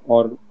हूँ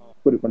और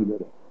आपको रिफंड दे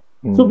रहा हूँ।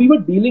 So we were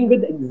dealing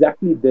with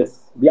exactly this.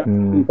 We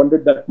actually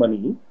refunded that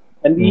money,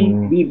 and we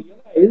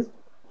realized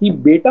कि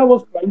beta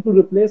was trying to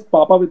replace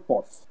papa with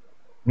POS.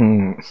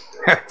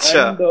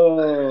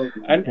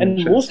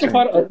 And most of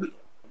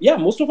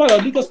our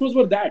early customers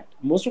were that.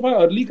 Most of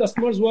our early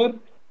customers were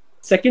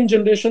second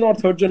generation or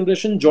third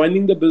generation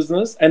joining the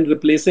business and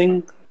replacing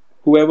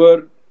whoever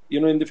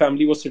in the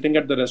family was sitting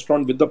at the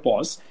restaurant with the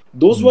POS.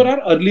 Those were our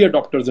early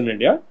adopters in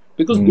India,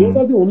 because those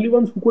are the only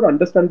ones who could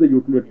understand the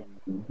utility.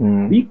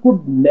 We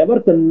could never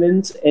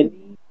convince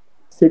any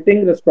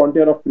sitting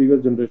restaurateur of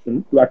previous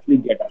generation to actually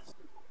get us.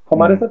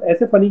 हमारे साथ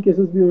ऐसे funny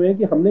cases भी हुए हैं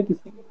कि हमने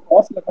किसी को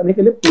POS लगाने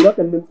के लिए पूरा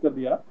कन्विंस कर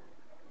दिया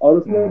और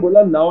उसने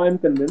बोला now I am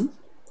convinced,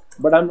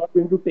 but I am not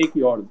going to take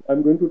yours, I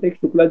am going to take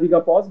Shukla ji का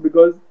POS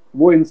बिकॉज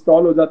वो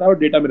इंस्टॉल हो जाता है और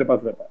डेटा मेरे पास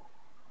रहता है।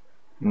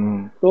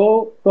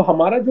 तो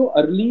हमारा जो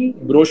अर्ली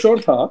ब्रोशर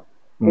था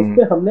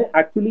उसपे हमने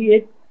एक्चुअली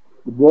एक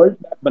वर्ल्ड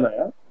मैप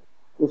बनाया।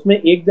 उसमें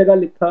एक जगह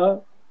लिखा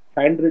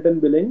हैंड रिटन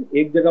बिलिंग,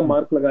 एक जगह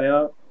मार्क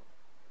लगाया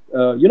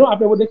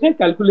आपने वो देखा है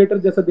कैलकुलेटर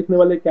जैसा दिखने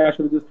वाले कैश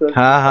रजिस्टर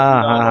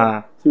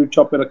स्वीट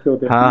शॉप पे रखे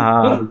होते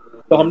हैं,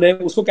 तो हमने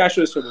उसको कैश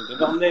रजिस्टर बोलते हैं।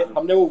 तो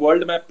हमने वो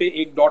वर्ल्ड मैप पे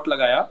एक डॉट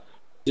लगाया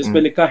जिसपे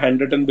लिखा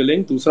हैंड रिटन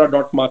बिलिंग, दूसरा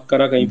डॉट मार्क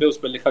करा कहीं पे, उस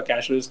पे लिखा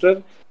कैश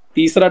रजिस्टर,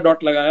 तीसरा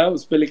डॉट लगाया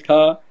उस पे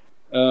लिखा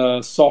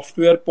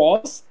सॉफ्टवेयर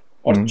पॉस,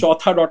 और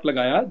चौथा डॉट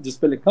लगाया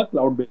जिसपे लिखा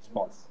क्लाउड बेस्ड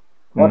पॉस।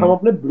 और हम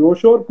अपने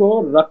ब्रोशर को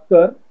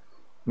रखकर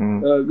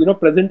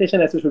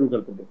प्रेजेंटेशन ऐसे शुरू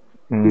करते थे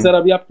कि सर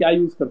अभी आप क्या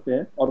यूज करते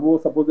हैं, और वो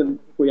सपोज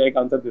कोई एक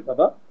आंसर देता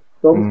था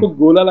तो हम उसको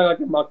गोला लगा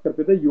के मार्क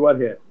करते थे यू आर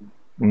हियर।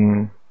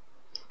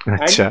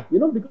 अच्छा,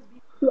 because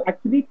to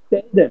actually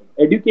tell them,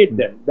 educate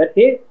them that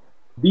hey,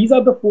 these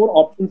are the 4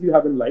 options you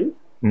have in life,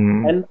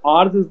 and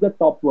ours is the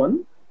top one.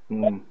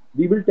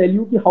 We will tell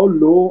you कि how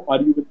low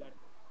are you with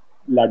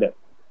that ladder,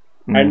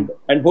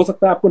 and हो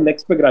सकता है आपको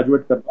next पे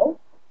graduate करना हो,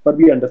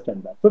 but we understand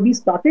that. So we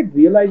started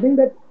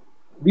realizing that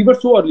we were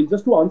so early.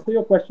 Just to answer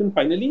your question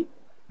finally,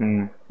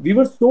 we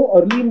were so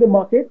early in the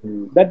market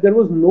that there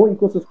was no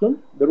ecosystem,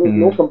 there was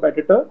no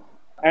competitor,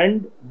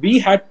 and we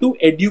had to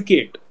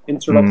educate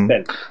instead of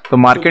sell. तो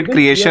market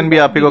creation भी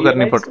आप ही को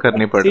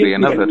करनी पड़ रही है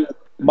ना फिर?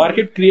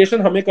 मार्केट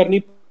क्रिएशन हमें करनी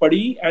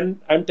पड़ी, and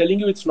I am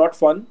telling you it's not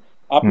fun.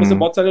 आप में से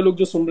बहुत सारे लोग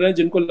जो सुन रहे हैं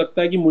जिनको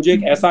लगता है कि मुझे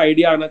एक ऐसा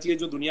आइडिया आना चाहिए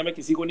जो दुनिया में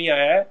किसी को नहीं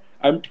आया है,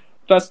 I am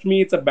trust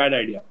me it's a bad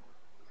idea.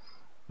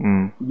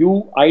 You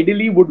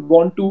ideally would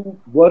want to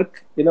work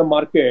in a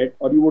market,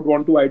 or you would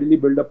want to ideally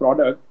build a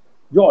product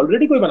जो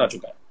ऑलरेडी कोई बना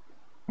चुका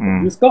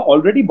है, जिसका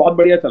ऑलरेडी बहुत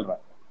बढ़िया चल रहा है,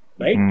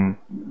 राइट?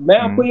 मैं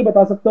आपको ये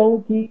बता सकता हूँ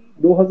कि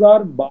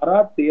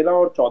 2012, 13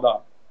 और 14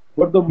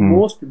 were the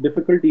most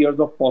difficult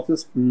years of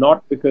POSist,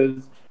 not because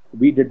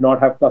we did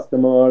not have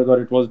customers or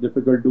it was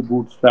difficult to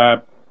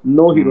bootstrap.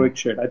 No heroic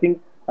shit. I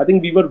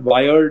think we were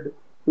wired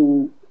to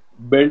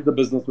build the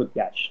business with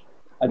cash.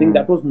 I think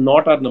that was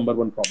not our number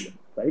one problem,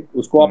 right?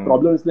 उसको आप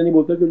problem इसलिए नहीं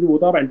बोलते क्योंकि वो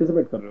तो आप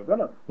anticipate कर रहे होते हैं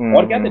ना।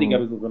 और क्या तरीका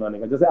है बिजनेस बनाने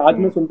का? जैसे आज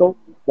मैं सुनता हूँ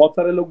बहुत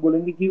सारे लोग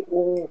बोलेंगे कि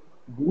ओ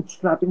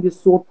bootstrapping is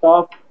so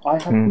tough, I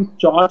have to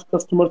charge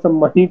customers some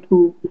money to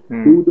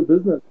do the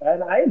business,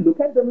 and I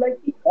look at them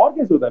like और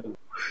कैसे होता है?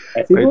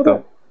 ऐसे ही होता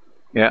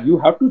है। You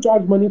have to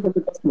charge money from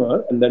the customer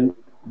and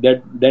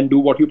then do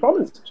what you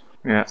promised.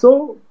 So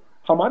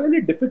हमारे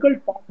लिए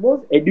difficult part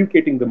was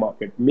educating the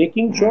market,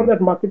 making sure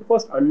that market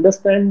first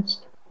understands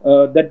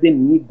that they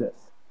need this.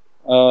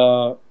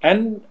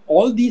 And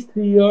all these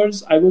 3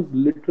 years, I was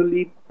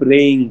literally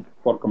praying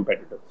for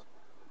competitors.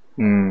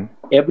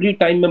 Every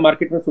time मैं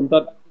market में सुनता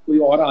था कोई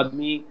और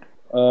आदमी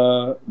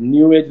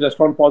new age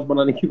restaurant pause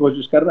बनाने की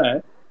कोशिश कर रहा है,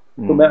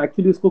 तो मैं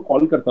एक्चुअली उसको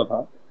कॉल करता था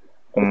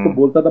और उसको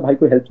बोलता था भाई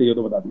कोई हेल्प चाहिए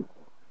तो बता दियो,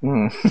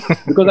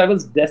 because I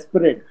was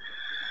desperate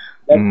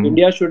that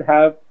India should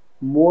have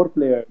more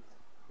players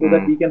so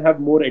that we can have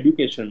more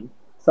education.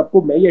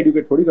 सबको मैं ही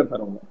एजुकेट थोड़ी करता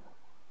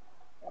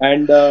रहूंगा।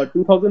 एंड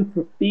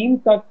 2015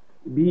 तक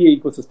भी ये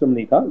इकोसिस्टम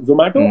नहीं था।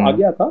 जोमैटो आ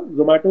गया था।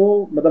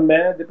 जोमैटो मतलब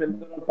मैं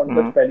दीपेंद्र और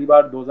पंकज पहली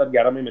बार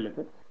 2011 में मिले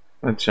थे।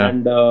 अच्छा।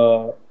 And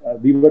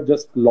we were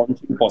just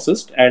launching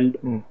POSist, and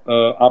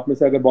आप में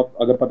से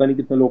अगर पता नहीं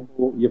कितने लोग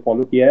को ये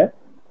फॉलो किया है,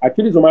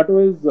 actually Zomato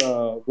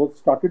was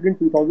started in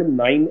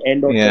 2009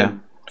 end or 10.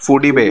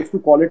 Foodie Bay. To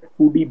call it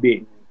Foodie Bay.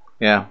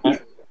 Yeah.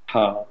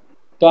 हाँ,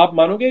 तो आप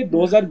मानोगे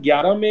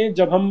 2011 में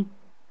जब हम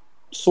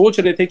सोच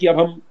रहे थे कि अब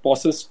हम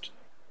POSist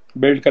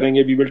बिल्ड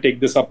करेंगे, we will take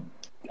this up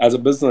as a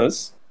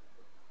business,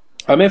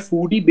 हमें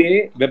फूडी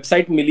बे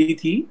वेबसाइट मिली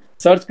थी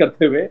सर्च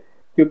करते हुए,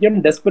 क्योंकि हम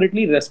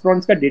डेस्परेटली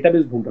रेस्टोरेंट्स का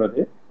डेटाबेस ढूंढ रहे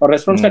थे और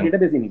रेस्टोरेंट्स का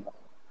डेटाबेस ही नहीं था।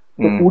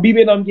 तो फूडी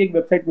बे नाम की एक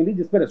वेबसाइट मिली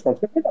जिसपे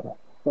रेस्टोरेंट्स का डेटा था।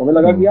 तो हमें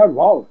लगा कि यार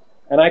wow,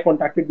 and I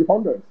contacted the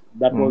founders,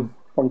 that was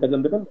Pankaj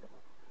and Dipendra.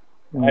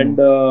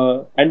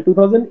 And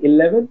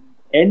 2011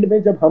 and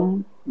में जब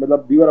हम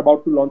मतलब we were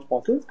about to launch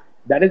POSist,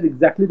 that is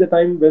exactly the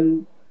time when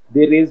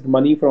they raised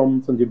money from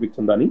Sanjeev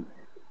Bikhchandani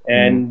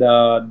and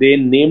they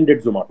named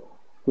it Zomato.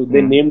 So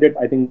they named it,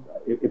 I think,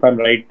 if I'm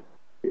right,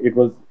 it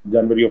was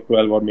January of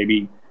 12 or maybe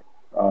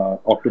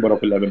October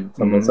of 11,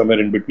 somewhere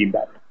in between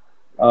that.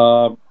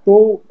 तो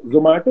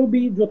Zomato भी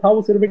जो था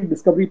वो सिर्फ एक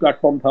discovery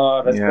platform था.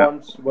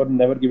 Restaurants were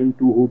never giving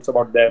two hoots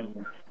about them.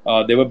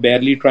 They were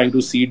barely trying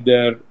to seed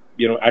their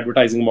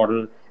advertising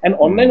model, and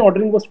online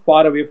ordering was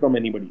far away from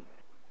anybody.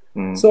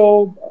 So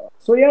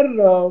यार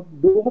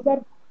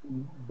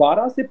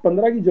 2012 से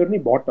 15 की जर्नी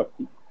बहुत टफ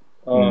थी.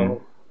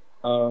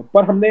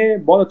 पर हमने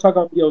बहुत अच्छा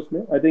काम किया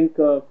उसमें. I think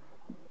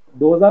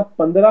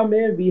 2015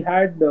 में we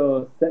had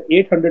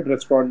 800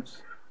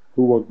 restaurants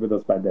who worked with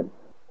us by then.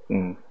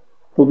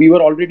 So we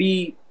were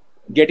already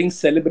getting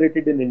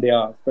celebrated in India,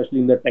 especially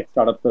in the tech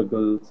startup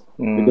circles,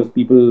 because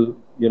people,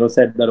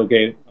 said that,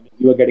 okay,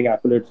 you were getting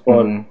accolades for,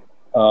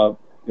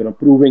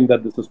 proving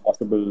that this is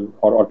possible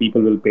or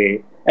people will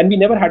pay. And we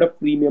never had a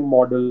freemium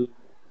model.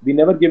 We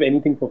never give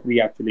anything for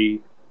free,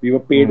 actually. We were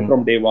paid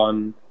from day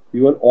one.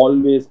 We were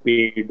always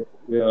paid.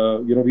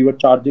 We were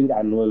charging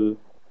annual.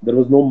 There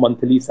was no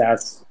monthly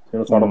SaaS,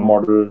 sort of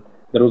model.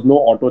 There was no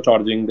auto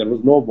charging. There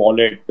was no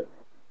wallet.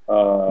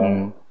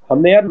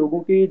 हमने यार लोगों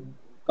की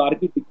car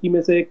की टिक्की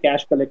में से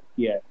cash collect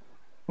किया है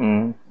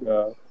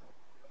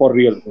for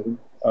real.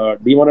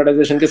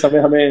 Demonetisation के समय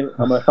हमें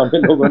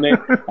लोगों ने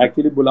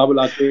एक्चुअली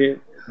बुला के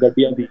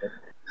गड्डियां दी है.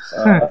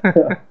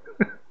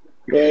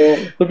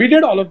 तो we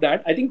did all of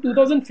that. I think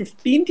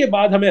 2015 के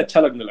बाद हमें अच्छा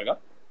लगने लगा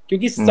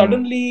क्योंकि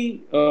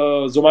सडनली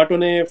जोमेटो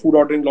ने फूड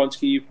ऑर्डरिंग लॉन्च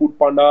की. फूड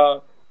पांडा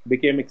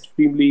बिकेम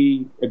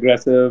एक्सट्रीमली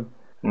एग्रेसिव.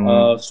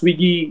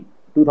 स्विगी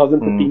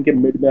 2015 के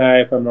मिड में आया,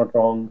 if I am not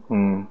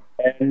wrong.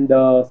 And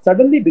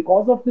suddenly,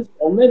 because of this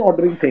online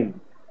ordering thing,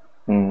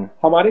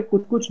 हमारे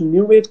कुछ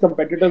new age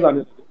competitors आने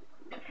लगे,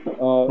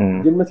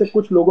 जिनमें से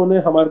कुछ लोगों ने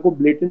हमारे को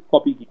blatant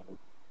copy किया.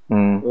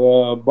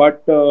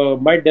 But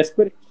my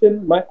desperation,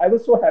 I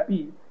was so happy.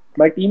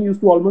 My team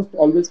used to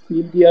always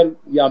feel कि यार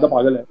ये आधा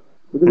पागल है,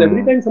 because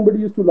every time somebody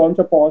used to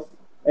launch a POS,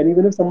 and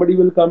even if somebody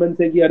will come and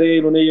say कि अरे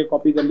इन्होंने ये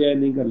copy कर लिया है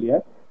नहीं कर लिया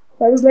है,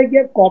 I was like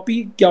यार copy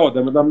क्या होता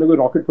है? मतलब हमने कोई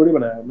rocket थोड़ी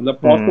बनाया है.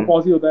 मतलब POS तो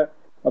POS ही होता है.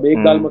 अब एक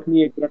दाल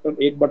मखनी,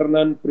 एक बटर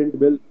नान, प्रिंट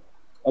बिल,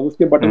 अब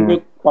उसके बटन को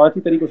 5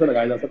 ही तरीकों से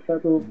लगाया जा सकता है.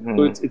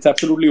 तो it's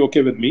absolutely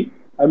okay with me.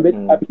 I am very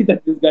happy that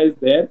this guy is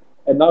there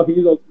and now he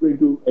is also going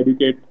to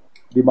educate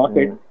the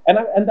market.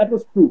 And that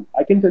was true.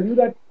 I can tell you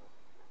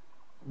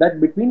that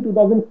between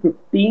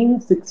 2015,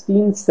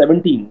 16,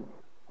 17,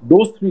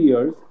 those 3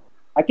 years,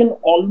 I can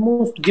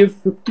almost give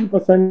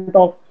 50%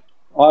 of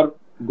our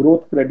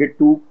growth credit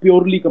to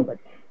purely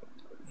competitors.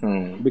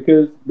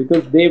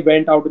 Because they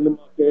went out in the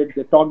market,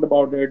 they talked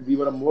about it, we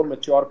were a more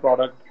mature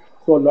product.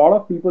 So a lot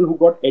of people who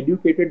got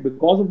educated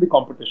because of the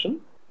competition,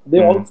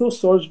 they also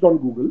searched on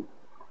Google,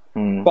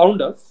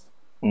 found us,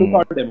 took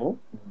our demo,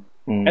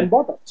 and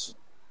bought us.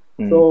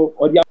 So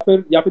और या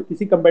फिर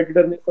किसी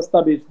competitor ने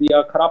सस्ता बेच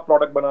दिया, खराब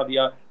product बना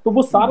दिया, तो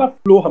वो सारा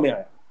flow हमें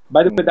आया.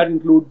 By the way, that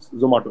includes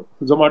Zomato.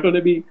 Zomato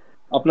ने भी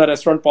अपना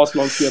restaurant POS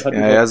launch किया था.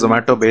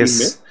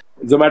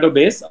 Zomato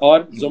base.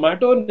 और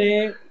Zomato ने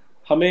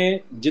हमें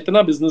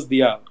जितना बिजनेस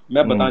दिया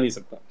मैं बता नहीं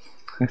सकता.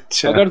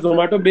 अच्छा. अगर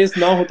जोमेटो बेस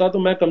ना होता तो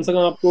मैं कम से कम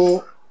आपको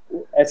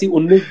ऐसी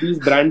 19-20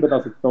 ब्रांड बता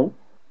सकता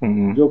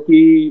हूँ जो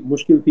कि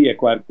मुश्किल थी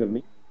एक्वायर करनी.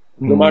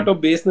 जोमेटो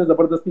बेस ने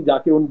जबरदस्ती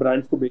जाके उन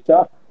ब्रांड्स को बेचा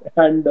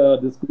and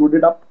they screwed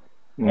it up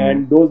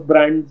and those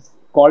brands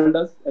called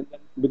us.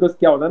 Because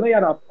क्या होता है ना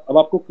यार, अब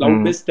आपको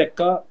क्लाउड बेस्ड टेक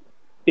का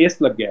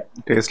टेस्ट लग गया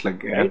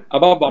है.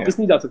 अब आप वापस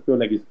नहीं जा सकते हो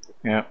लेगेसी.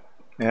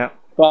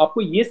 तो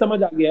आपको ये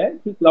समझ आ गया है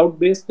कि cloud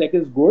based tech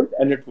is good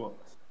and it works.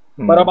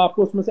 पर अब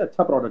आपको उसमें से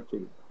अच्छा प्रोडक्ट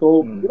चाहिए. तो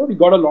we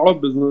got a lot of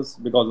business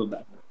because of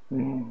that.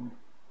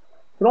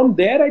 From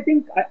there, I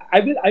think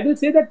I will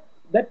say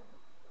that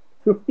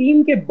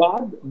 15 के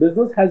बाद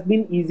business has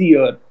been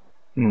easier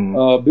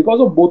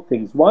because of both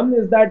things. One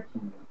is that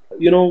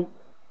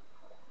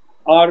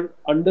our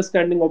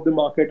understanding of the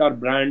market, our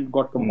brand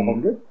got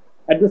compounded.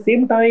 At the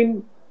same time,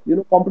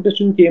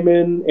 competition came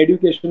in,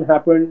 education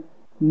happened,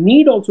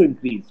 need also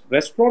increased.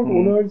 Restaurant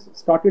owners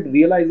started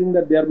realizing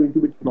that they are going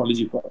to be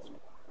technology first.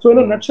 So in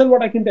a nutshell,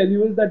 what I can tell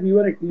you is that we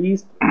were at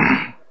least,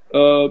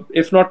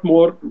 if not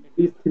more, at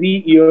least 3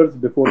 years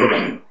before the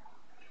time.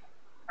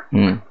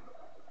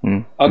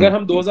 अगर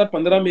हम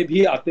 2015 में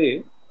भी आते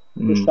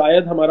तो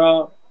शायद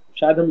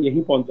हम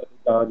यहीं पहुंच जाते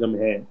जहाँ हम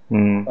हैं.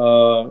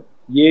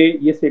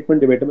 ये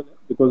स्टेटमेंट डिबेटेबल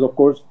है because of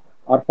course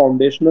our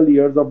foundational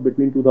years of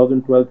between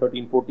 2012,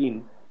 13,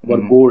 14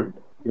 were gold.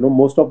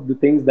 Most of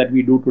the things that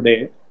we do today,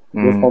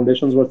 those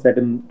foundations were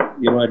set in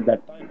at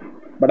that time.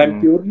 But I'm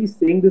purely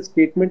saying this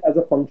statement as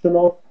a function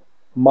of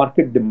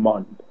market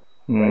demand.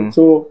 Right?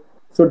 So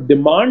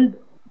demand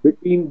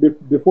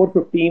before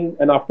 15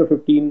 and after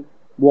 15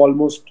 वो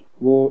almost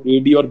वो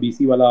AD और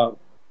BC वाला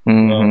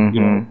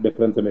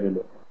difference है मेरे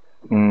लिए.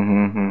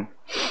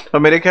 और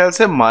मेरे ख्याल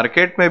से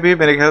मार्केट में भी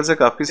मेरे ख्याल से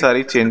काफी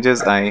सारी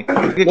चेंजेस आई.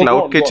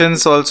 Cloud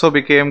kitchens also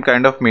became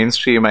kind of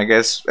mainstream, I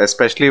guess,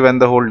 especially when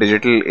the whole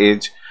digital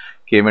age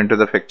came into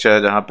the picture,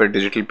 जहाँ पे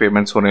digital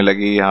payments होने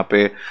लगी,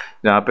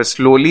 जहाँ पे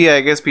slowly I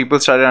guess people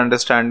started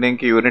understanding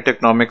कि unit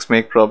economics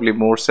make probably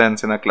more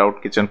sense in a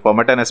cloud kitchen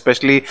format, and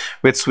especially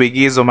with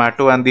Swiggy,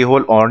 Zomato and the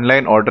whole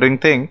online ordering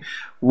thing,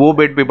 वो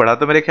bit भी बढ़ा.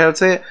 तो मेरे ख्याल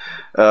से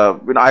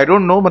आई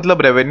डोंट नो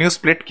मतलब revenue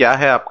split क्या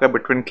है आपका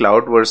between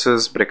cloud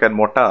versus brick and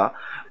mortar,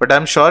 but I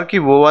am sure कि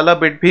वो वाला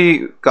बिट भी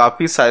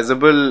काफी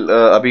साइजेबल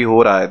अभी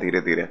हो रहा है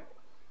धीरे धीरे.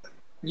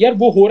 यार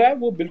वो हो रहा है,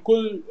 वो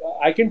बिल्कुल.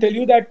 I can tell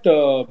you that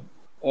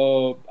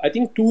I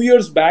think 2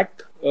 years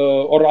back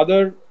और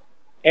rather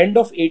end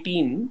of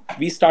 18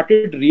 we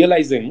started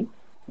realizing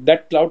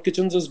that cloud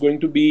kitchens is going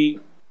to be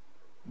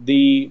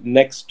the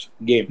next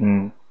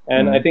game.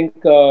 And I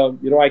think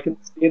I can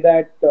say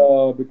that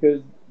because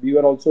we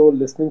were also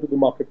listening to the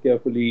market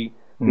carefully.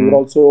 We were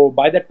also,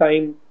 by that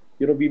time,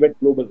 we went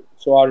global.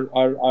 So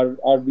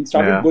we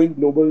started going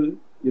global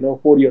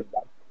 4 years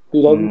back.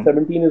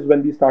 2017 is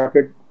when we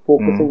started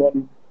focusing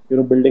on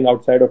building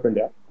outside of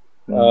India.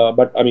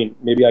 But I mean,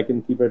 maybe I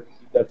can keep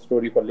that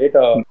story for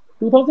later.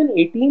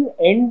 2018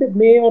 end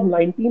May or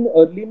 19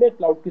 early May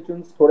cloud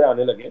kitchens थोड़े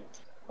आने लगे,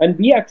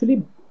 and we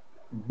actually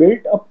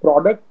built a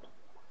product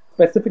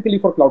specifically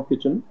for cloud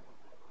kitchen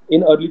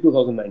in early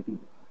 2019.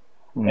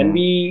 And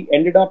we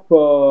ended up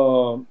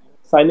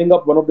signing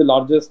up one of the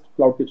largest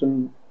cloud kitchen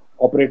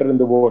operator in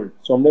the world.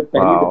 So हमने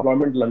पहली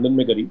deployment London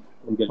में करी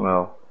उनके लिए.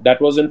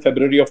 That was in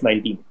February of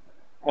 19.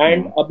 And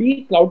अभी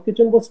cloud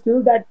kitchen was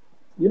still that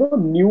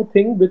new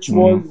thing which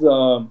was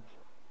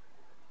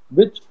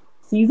which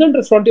seasoned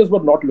restaurateurs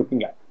were not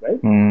looking at,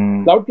 right?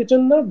 Cloud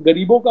kitchen ना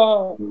गरीबों का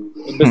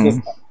business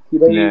था कि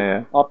भाई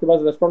आपके पास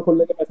रेस्टोरेंट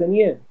खोलने के पैसे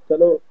नहीं है,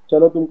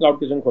 चलो तुम क्लाउड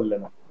किचन खोल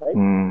लेना, right?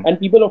 And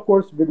people of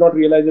course did not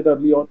realize it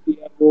early on कि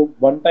यार वो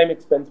one time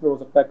expense में हो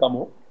सकता है कम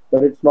हो,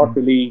 but it's not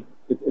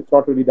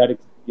really that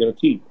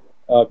cheap.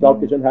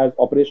 Cloud kitchen has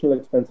operational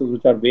expenses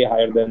which are way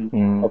higher than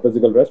a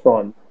physical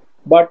restaurant.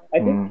 But I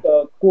think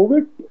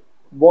COVID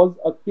was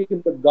a kick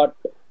in the gut,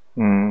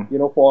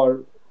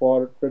 for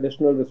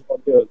traditional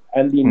restaurateurs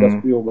and the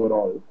industry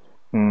overall.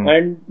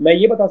 And मैं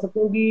ये बता सकता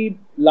हूँ कि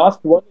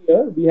last 1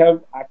 year we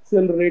have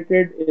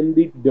accelerated in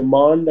the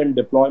demand and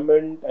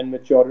deployment and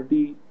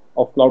maturity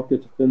of cloud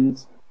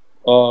kitchens,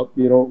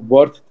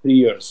 worth 3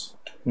 years.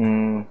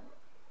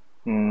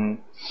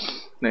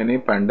 नहीं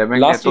pandemic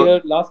last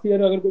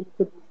year अगर कोई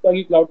मुझसे पूछता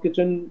कि cloud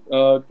kitchen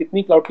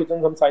कितनी cloud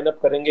kitchens हम sign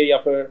up करेंगे या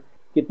फिर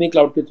कितनी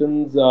cloud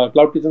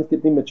kitchens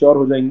कितनी mature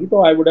हो जाएंगी, तो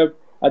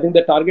I think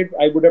the target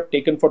I would have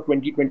taken for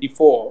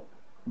 2024,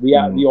 we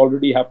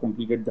already have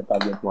completed the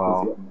target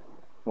this year.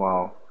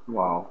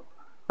 Wow.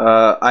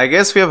 I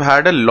guess we have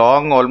had a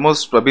long,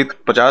 almost अभी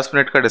 50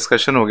 minute का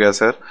discussion हो गया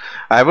sir.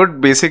 I would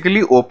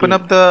basically open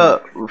up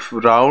the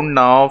round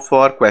now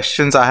for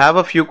questions. I have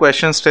a few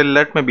questions still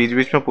left. मैं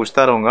बीच में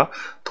पूछता रहूँगा.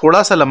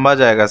 थोड़ा सा लंबा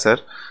जाएगा sir.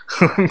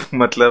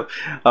 मतलब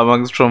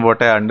amongst from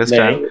what I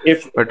understand.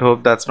 But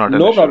hope that's not an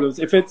issue. No problems.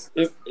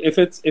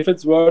 If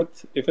it's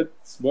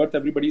worth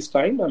everybody's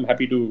time, I'm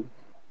happy to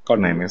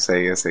continue. नहीं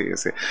सही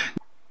है.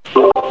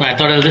 I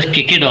thought I'll just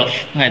kick it off.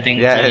 I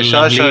think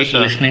sure.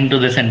 Listening to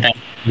this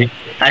entire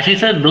actually,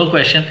 sir, no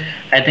question.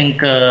 I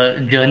think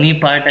journey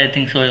part, I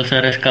think Soil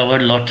sir has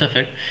covered lots of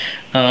it.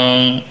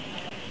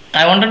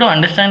 I wanted to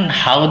understand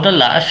how the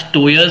last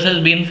 2 years has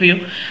been for you,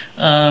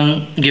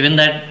 given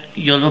that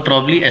you all were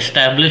probably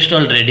established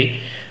already.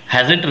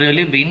 Has it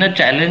really been a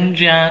challenge?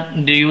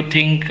 Do you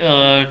think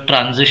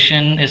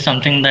transition is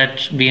something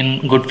that's been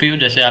good for you?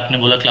 जैसे आपने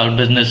बोला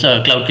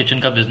cloud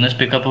kitchen का business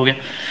pickup हो गया,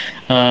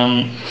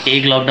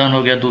 एक lockdown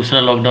हो गया, दूसरा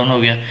lockdown हो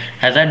गया.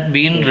 Has that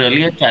been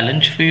really a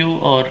challenge for you,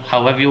 or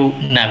how have you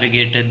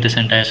navigated this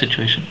entire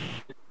situation?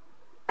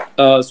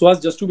 So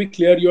as just to be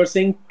clear, you are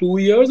saying 2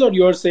 years, or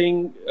you are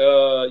saying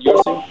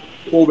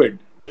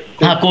COVID?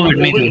 COVID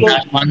में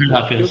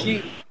 1.5 years.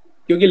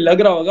 क्योंकि लग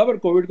रहा होगा पर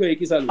Covid को 1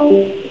 ही साल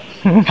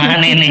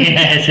नहीं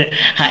ऐसे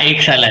 1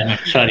 साल है.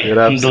 Sorry,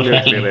 you're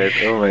absolutely right.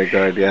 Oh my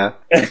god, yeah.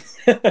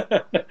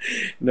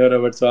 No,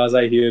 but so as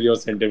I hear your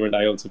sentiment,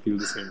 I also feel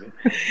the same way.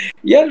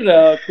 Yeah,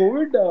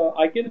 COVID.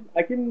 I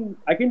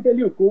can tell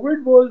you,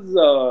 COVID was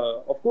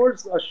of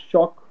course a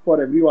shock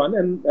for everyone,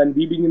 and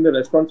we being in the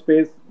restaurant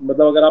space.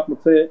 मतलब अगर आप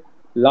मुझसे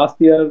last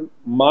year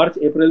March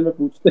April में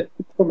पूछते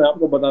तो मैं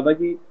आपको बताता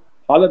कि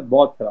हालत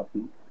बहुत खराब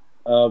थी.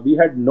 We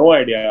had no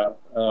idea,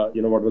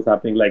 what was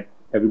happening like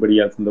everybody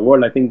else in the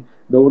world. I think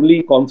the only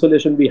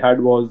consolation we had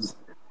was,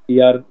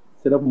 यार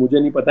सिर्फ मुझे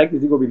नहीं पता है,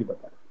 किसी को भी नहीं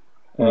पता.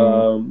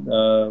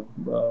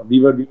 We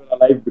were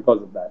alive because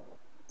of that.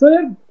 So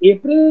yeah,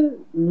 April,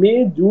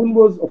 May, June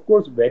was of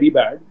course very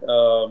bad.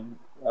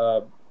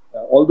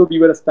 Although we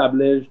were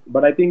established,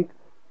 but I think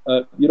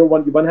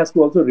one has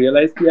to also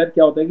realize कि यार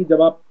क्या होता है कि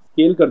जब आप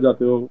scale कर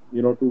जाते हो,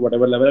 to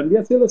whatever level, and we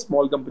are still a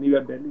small company, we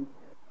are barely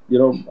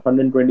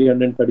 120,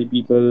 130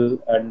 people,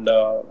 and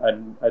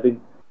I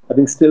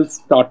think still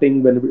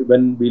starting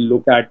when we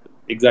look at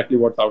exactly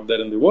what's out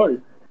there in the world.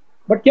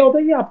 But क्या होता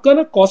है कि आपका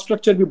ना cost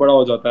structure भी बड़ा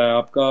हो जाता है.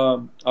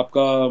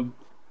 आपका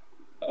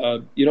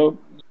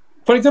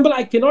for example,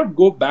 I cannot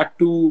go back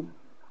to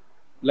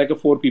like a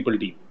 4 people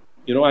team.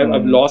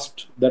 I've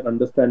lost that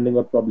understanding,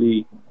 or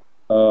probably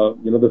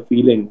the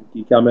feeling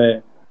कि क्या मैं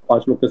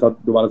 5 लोग के साथ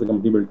दोबारा से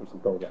कंपनी बिल्ड कर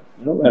सकता हूँ क्या,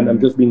 and I'm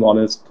just being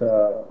honest,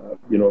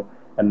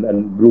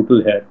 and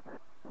brutal here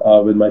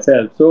with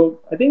myself. So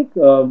I think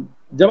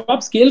जब आप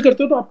स्केल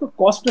करते हो तो आपका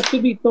कॉस्ट स्ट्रक्चर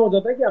भी इतना हो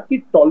जाता है कि आपकी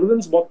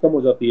टॉलरेंस बहुत कम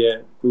हो जाती है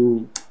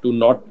to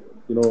not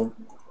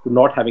to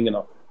not having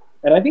enough.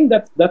 And I think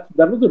that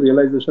was the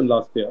realization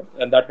last year,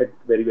 and that hit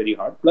very, very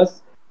hard.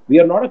 Plus, we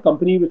are not a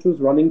company which was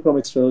running from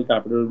external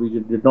capital. We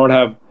did not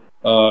have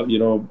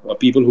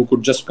people who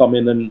could just come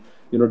in and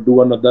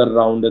do another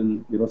round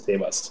and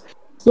save us.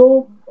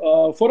 So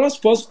for us,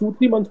 first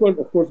 2-3 months were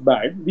of course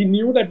bad. We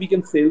knew that we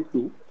can sail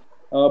through,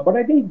 but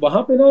I think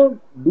वहाँ पे ना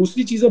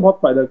दूसरी चीजें बहुत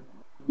फायदा,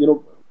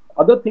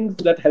 other things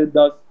that helped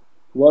us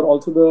were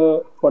also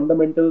the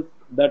fundamentals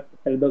that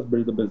helped us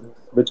build the business,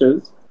 which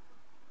is,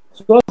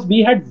 so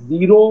we had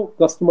zero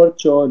customer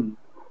churn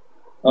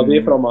away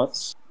from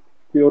us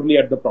purely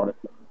at the product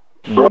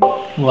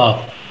level. Wow.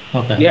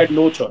 Okay. We had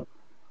no churn.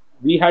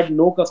 We had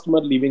no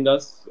customer leaving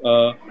us.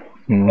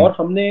 और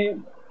हमने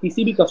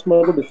किसी भी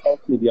customer को discount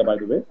नहीं दिया, bye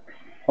the वे.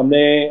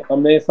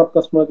 हमने सब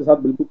customer के साथ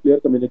बिल्कुल क्लियर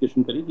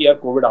कम्युनिकेशन करी कि यार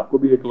कोविड आपको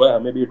भी हिट हुआ है,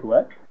 हमें भी हिट हुआ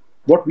है.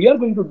 What we are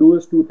going to do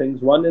is two things.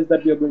 One is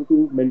that we are going to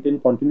maintain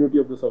continuity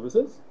of the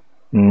services,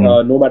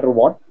 no matter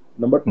what.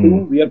 Number two,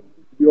 we are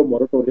going to do a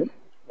moratorium,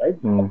 right?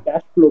 A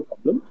cash flow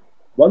problem.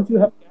 Once you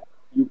have cash,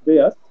 you pay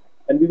us,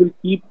 and we will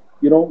keep,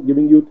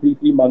 giving you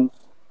 3 months.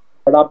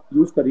 But आप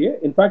use करिए.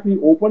 In fact, we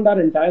opened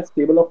our entire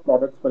stable of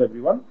products for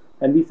everyone,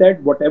 and we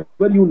said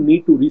whatever you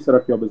need to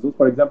resurrect your business.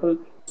 For example,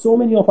 so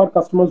many of our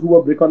customers who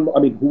were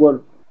who were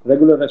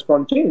regular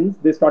restaurant chains,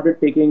 they started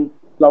taking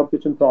cloud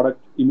kitchen product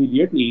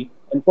immediately,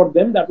 and for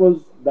them that was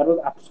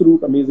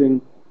absolute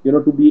amazing,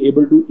 to be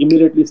able to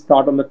immediately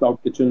start on the cloud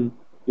kitchen,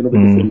 with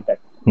the same tech.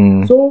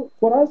 So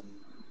for us,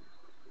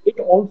 it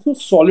also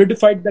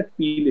solidified that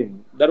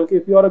feeling that okay,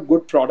 if you are a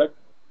good product,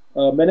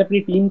 मैंने अपनी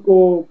team को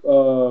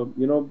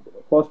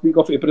first week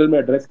of April में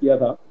address किया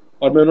था,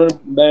 और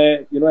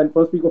and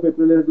first week of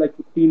April is like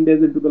 15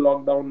 days into the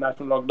lockdown,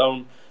 national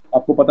lockdown.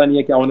 आपको पता नहीं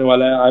है क्या होने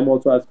वाला है. I am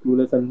also as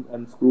clueless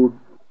and screwed,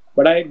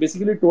 but I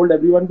basically told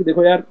everyone कि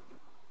देखो यार,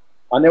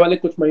 आने वाले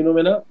कुछ महीनों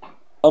में ना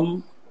हम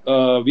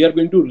we are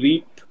going to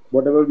reap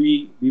whatever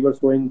we were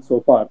sowing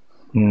सो फार.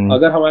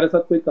 अगर हमारे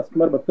साथ कोई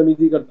कस्टमर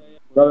बदतमीजी करता है,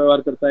 बुरा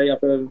व्यवहार करता है,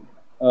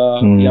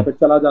 या फिर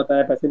चला जाता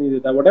है, पैसे नहीं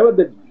देता है,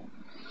 whatever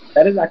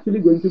that is actually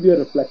going to be a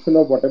reflection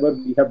of whatever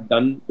we have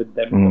done with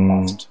them in the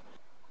past.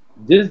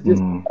 जिस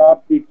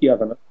आप ट्रीट किया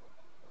था ना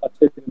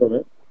अच्छे दिनों में,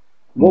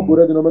 वो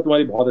बुरे दिनों में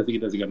तुम्हारी बहुत ऐसी की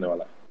तैसी करने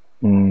वाला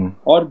है.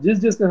 और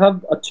जिसके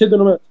साथ अच्छे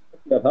दिनों में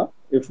किया था,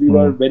 if we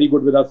were very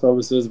good with our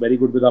services, very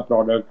good with our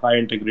product, high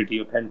integrity,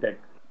 authentic,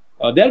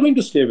 they are going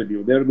to stay with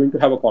you. They are going to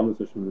have a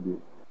conversation with you.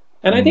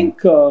 And I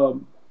think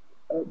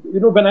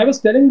when I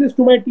was telling this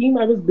to my team,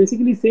 I was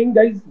basically saying,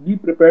 guys, be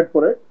prepared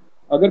for it.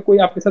 अगर कोई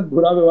आपके साथ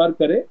बुरा व्यवहार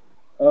करे,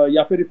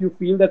 या फिर if you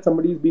feel that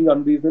somebody is being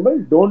unreasonable,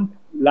 don't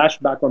lash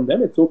back on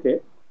them. It's okay.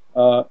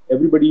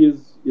 Everybody is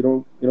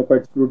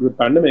quite screwed with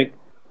pandemic,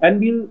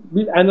 and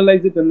we'll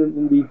analyze it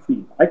and we'll see.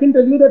 I can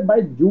tell you that by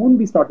June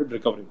we started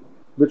recovering,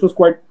 which was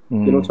quite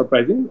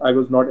surprising. I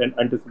was not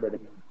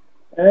anticipating it.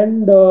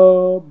 And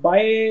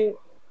by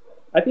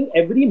I think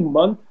every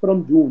month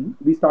from June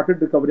we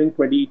started recovering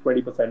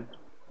 20%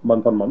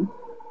 month on month.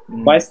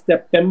 By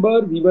September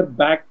we were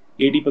back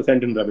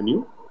 80% in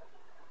revenue.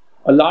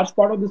 A large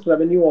part of this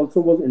revenue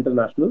also was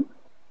international,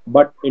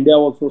 but India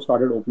also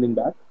started opening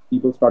back.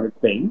 People started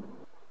paying.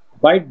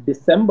 By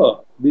December,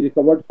 we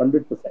recovered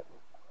 100%,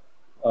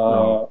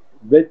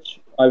 which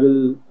I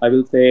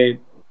will say,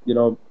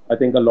 I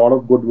think a lot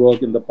of good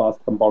work in the past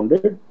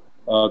compounded.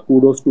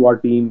 Kudos to our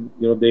team.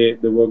 They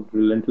worked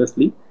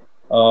relentlessly.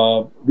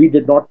 We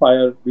did not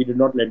fire. We did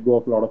not let go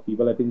of a lot of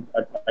people. I think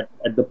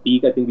at the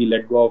peak, I think we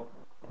let go of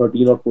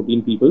 13 or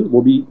 14 people.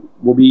 Wo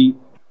bhi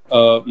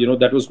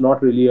that was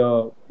not really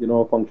a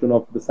function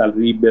of the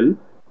salary bill.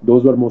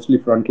 Those were mostly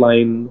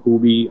frontline who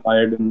we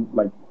hired in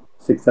like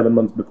 6-7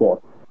 months before.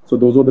 So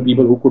those were the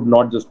people who could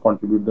not just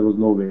contribute. There was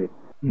no way.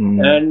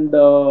 And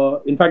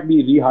in fact,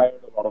 we rehired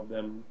a lot of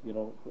them,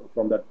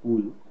 from that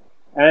pool.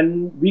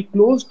 And we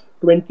closed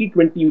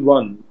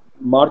 2021,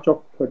 March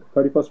of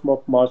 31st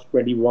of March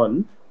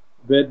 21,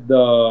 with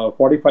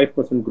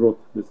 45% growth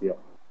this year.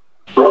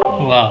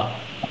 Wow.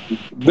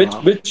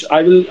 Which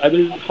I will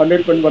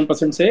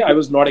 101% say I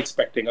was not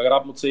expecting. अगर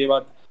आप मुझसे ये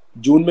बात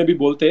जून में भी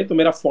बोलते तो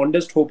मेरा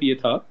fondest hope ये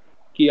था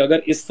कि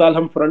अगर इस साल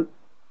हम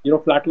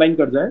flat line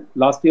कर जाएं,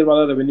 last year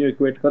वाला revenue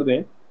equate कर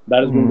दें,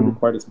 that is going to be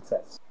quite a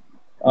success.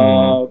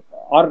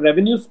 Our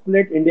revenue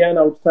split India and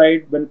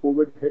outside when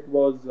COVID hit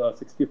was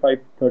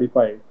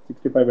 65-35,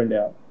 65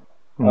 India.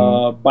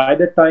 By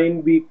the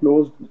time we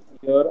closed this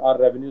year, our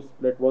revenue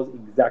split was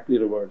exactly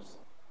reverse.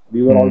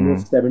 We were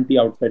almost 70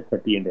 outside,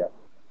 30 India.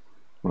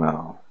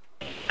 Wow.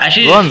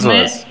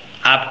 Ashish,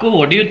 आपको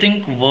what do you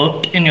think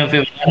worked in your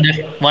favor?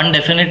 One,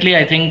 definitely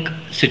I think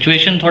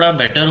situation थोड़ा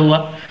better हुआ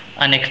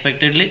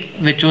unexpectedly,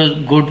 which was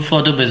good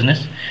for the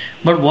business.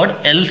 But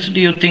what else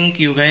do you think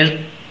you guys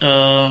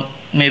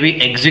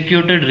maybe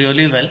executed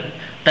really well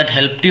that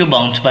helped you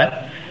bounce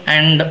back?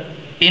 And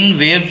in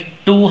wave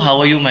Two, how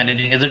are you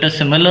managing? Is it a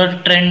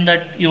similar trend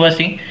that you are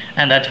seeing,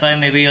 and that's why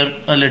maybe you're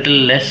a little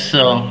less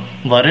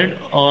worried,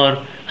 or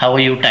how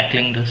are you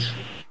tackling this?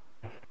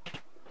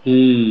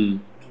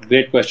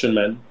 Great question,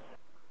 man.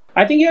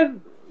 I think, yeah,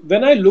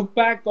 when I look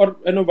back, or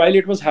while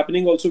it was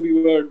happening, also we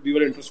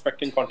were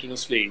introspecting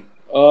continuously.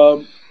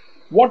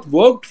 What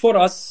worked for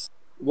us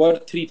were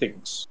three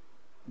things.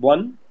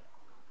 One,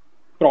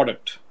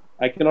 product.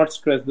 I cannot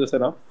stress this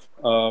enough.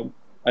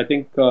 I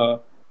think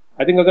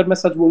अगर मैं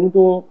सच बोलूँ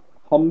तो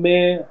हम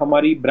में,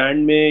 हमारी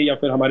brand में या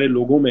फिर हमारे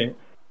लोगों में,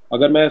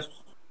 अगर मैं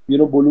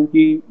बोलूँ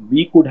कि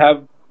we could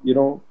have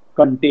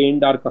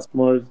contained our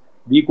customers,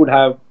 we could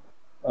have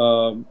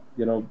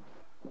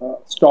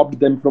stopped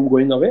them from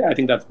going away, I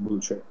think that's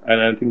bullshit.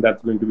 And I think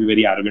that's going to be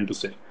very arrogant to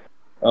say.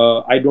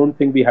 I don't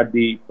think we had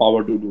the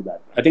power to do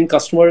that. I think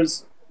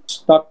customers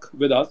stuck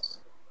with us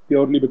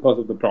purely because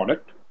of the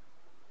product.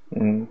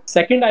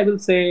 Second, I will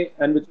say,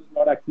 and which is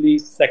not actually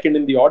second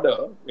in the order,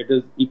 it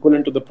is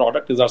equivalent to the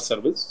product, is our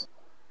service.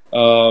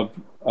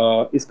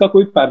 इसका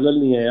कोई parallel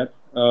नहीं है यार.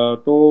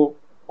 तो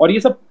और ये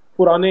सब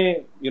पुराने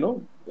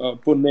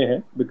पुण्य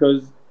हैं, बिकॉज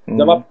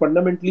जब आप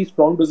फंडामेंटली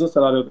स्ट्रॉन्ग बिजनेस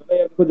चला रहे होते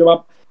हैं, तो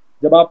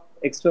जब आप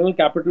एक्सटर्नल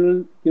कैपिटल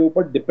के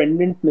ऊपर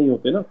डिपेंडेंट नहीं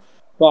होते ना,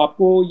 तो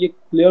आपको ये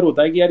क्लियर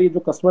होता है कि यार ये जो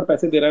कस्टमर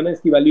पैसे दे रहा है ना,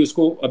 इसकी वैल्यू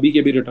इसको अभी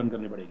के भी रिटर्न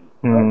करनी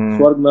पड़ेगी.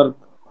 स्वर्ग नर्क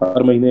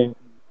हर महीने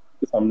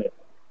के सामने.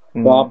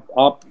 तो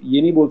आप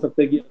ये नहीं बोल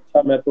सकते कि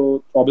अच्छा मैं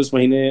तो 24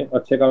 महीने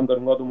अच्छे काम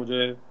करूंगा तो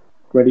मुझे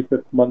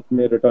 25th मंथ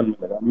में रिटर्न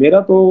मिलेगा. मेरा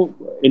तो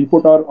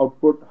इनपुट और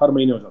आउटपुट हर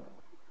महीने हो जाता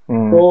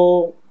है.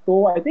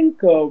 तो I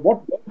think what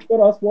worked for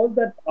us was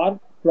that our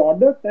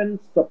product and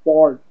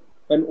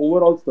support and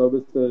overall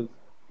services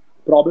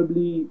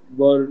probably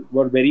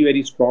were very,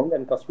 very strong,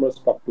 and customers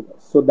stuck to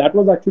us. So that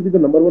was actually the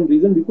number one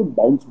reason we could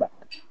bounce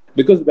back,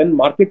 because when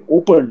market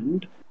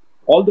opened,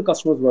 all the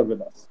customers were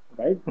with us,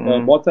 right?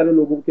 बहुत सारे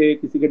लोगों के,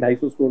 किसी के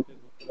 250 store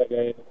थे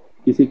गए,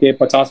 किसी के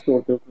 50 स्टोर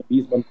थे, उसने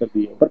 20 बंद कर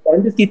दिए, पर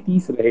पॉइंट इसकी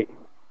 30 रहे.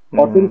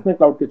 और फिर उसने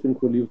क्लाउड किचन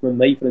खोली, उसने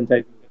नई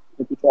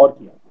फ्रेंचाइजी कुछ और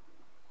किया.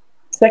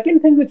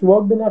 Second thing which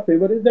worked in our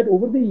favor is that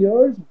over the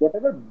years,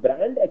 whatever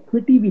brand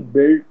equity we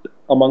built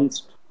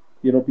amongst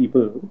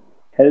people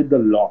helped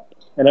a lot.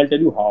 And I'll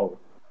tell you how.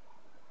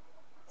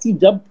 See,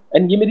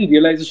 and ये मेरी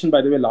realization by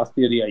the way last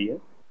year ही आई है,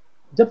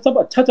 जब सब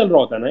अच्छा चल रहा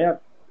होता है ना यार,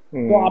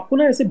 तो आपको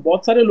ना ऐसे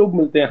बहुत सारे लोग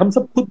मिलते हैं. हम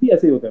सब खुद भी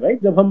ऐसे ही होते हैं,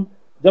 राइट?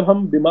 जब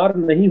हम बीमार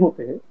नहीं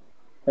होते हैं,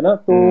 है ना,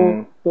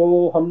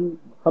 तो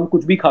हम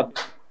कुछ भी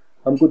खाते हैं,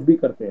 हम कुछ भी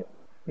करते हैं.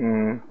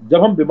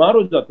 जब हम बीमार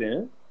हो जाते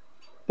हैं,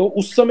 तो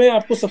उस समय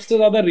आपको सबसे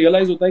ज्यादा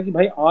रियलाइज होता है कि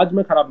भाई आज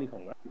मैं खराब नहीं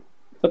खाऊंगा.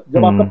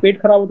 जब आपका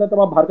पेट खराब होता है तब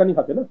आप बाहर का नहीं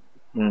खाते ना.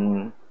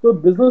 तो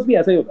बिजनेस भी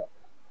ऐसा ही होता है.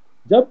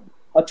 जब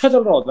अच्छा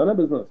चल रहा होता है ना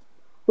बिजनेस,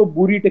 तो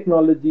बुरी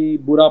टेक्नोलॉजी,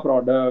 बुरा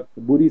प्रोडक्ट,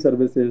 बुरी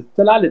सर्विसेज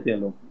चला लेते हैं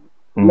लोग,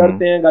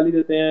 लड़ते हैं, गाली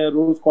देते हैं,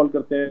 रोज कॉल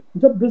करते हैं.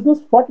 जब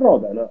बिजनेस फट रहा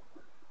होता है ना,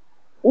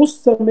 उस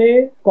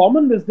समय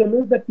common wisdom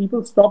is that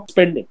people stop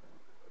spending.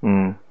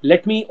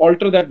 Let me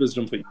alter that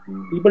wisdom for you.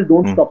 People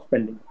don't stop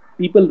spending,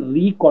 people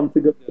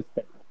reconfigure there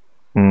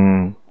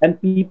spending, and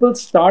people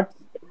start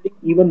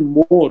spending even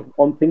more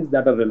on things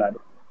that are reliable.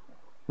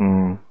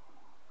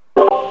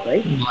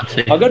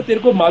 Right? अगर तेरे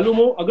को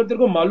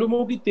मालूम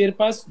हो कि तेरे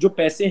पास जो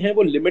पैसे हैं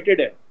वो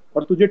लिमिटेड है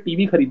और तुझे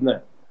टीवी खरीदना है,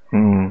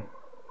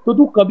 तो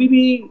तू कभी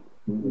भी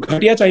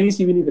घटिया चाइनीज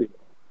टीवी नहीं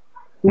खरीदेगा.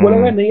 तू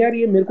बोलेगा नहीं यार,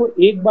 ये मेरे को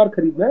एक बार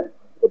खरीदना है,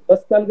 तो 10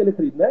 साल के लिए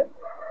खरीदना है.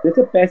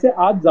 जैसे पैसे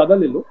आज ज्यादा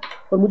ले लो,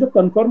 पर मुझे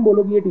कंफर्म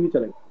बोलो कि ये टीवी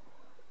चलेगा.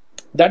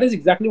 That is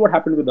exactly what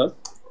happened with us,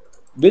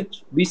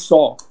 which we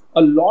saw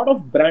a lot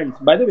of brands.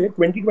 By the way,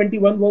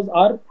 2021 was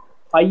our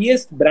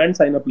highest brand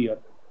sign up year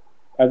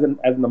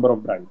as number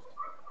of brands.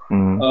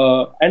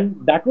 And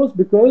that was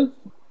because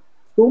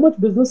so much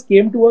business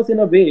came to us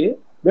in a way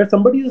where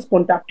somebody just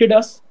contacted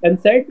us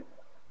and said,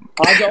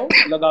 "Aa jao,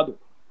 laga do."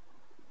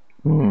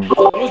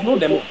 So there was no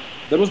demo,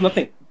 there was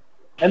nothing.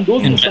 And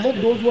some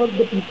of those were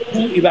the people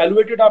who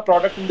evaluated our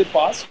product in the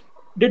past,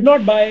 did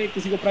not buy.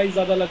 किसी को price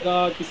ज़्यादा लगा,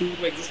 किसी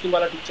को existing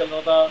वाला ठीक चल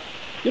रहा था.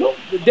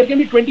 There can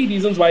be 20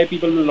 reasons why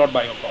people will not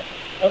buy your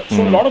product.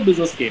 So a lot of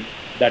business came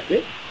that way.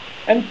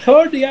 And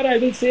third, यार, I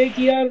will say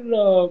कि यार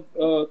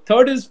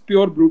third is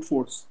pure brute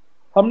force.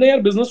 हमने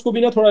यार बिजनेस को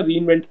भी ना थोड़ा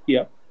रीइन्वेंट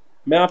किया.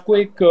 मैं आपको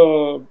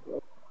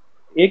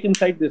एक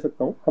इनसाइट दे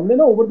सकता हूँ. हमने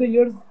ना ओवर द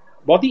इयर्स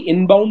बहुत ही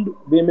इनबाउंड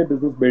वे में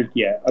बिजनेस बिल्ड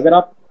किया है. अगर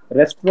आप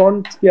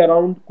रेस्टोरेंट्स के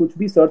अराउंड कुछ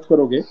भी सर्च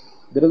करोगे,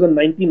 there is a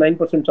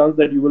 99% chance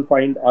that you will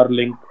find our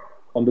link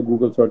on the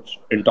Google search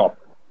in top.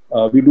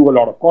 We do a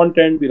lot of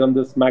content. We run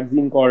this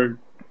magazine called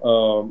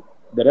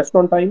the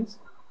restaurant times.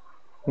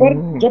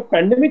 पर जब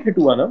pandemic hit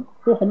हुआ ना,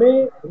 तो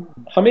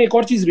हमें एक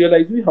और चीज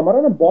realise हुई.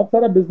 हमारा ना बहुत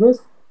सारा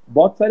बिजनेस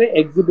बहुत सारे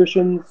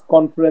एग्जीबिशंस,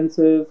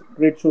 कॉन्फ्रेंसेस,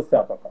 ट्रेड शो से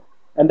आता था.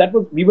 And that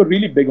was, we were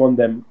really big on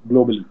them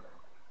globally.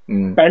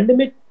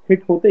 Pandemic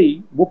hit होते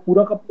ही वो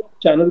पूरा का पूरा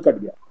चैनल कट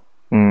गया.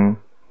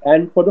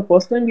 And for the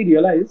first time we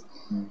realise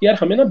यार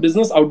हमें ना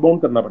बिजनेस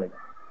आउटबाउंड करना पड़ेगा,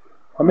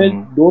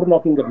 हमें डोर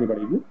नॉकिंग करनी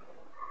पड़ेगी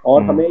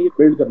और हमें ये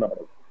बिल्ड करना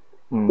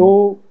पड़ेगा.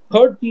 तो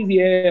थर्ड चीज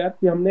ये है यार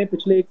कि हमने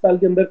पिछले 1 साल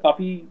के अंदर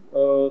काफी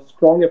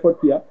स्ट्रॉन्ग एफर्ट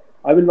किया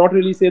I will not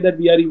really say that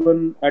we are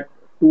even at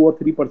 2 or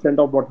 3%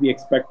 of what we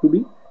expect to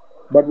be.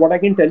 But what I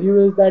can tell you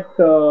is that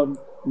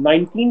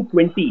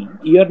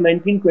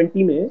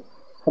 1920 में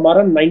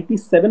हमारा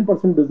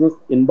 97% business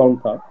inbound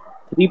था,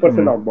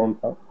 3% outbound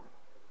था.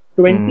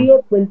 20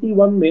 और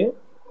 21 में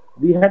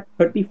we had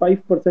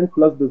 35%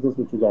 plus business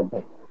which was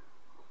outbound.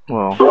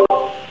 Wow.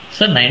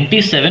 So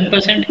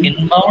 97%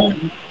 inbound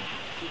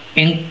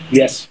in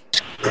Yes.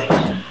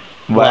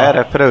 Via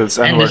referrals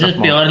and this word is of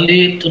mouth.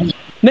 purely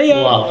No,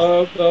 yeah.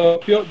 Wow.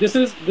 Pure. This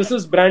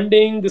is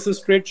branding. This is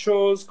trade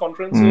shows,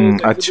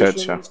 conferences,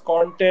 exhibitions,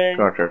 content.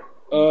 Got it.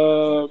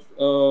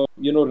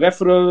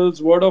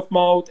 Referrals, word of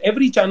mouth,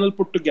 every channel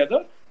put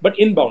together, but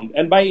inbound.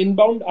 And by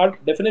inbound, our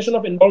definition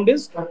of inbound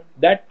is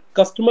that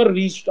customer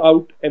reached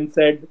out and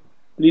said,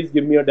 "Please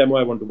give me a demo.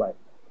 I want to buy."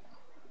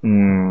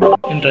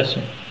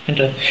 Interesting.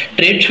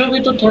 Trade show भी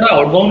तो थोड़ा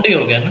outbound ही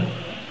हो गया ना?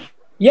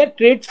 Yeah,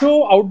 trade show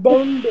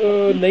outbound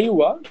नहीं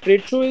हुआ.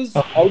 Trade show is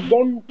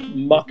outbound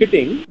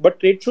marketing, but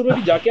trade show में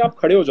भी जाके आप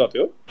खड़े हो जाते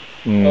हो.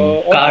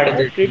 और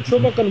trade show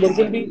का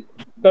conversion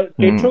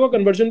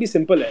भी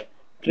simple है.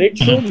 Trade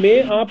show में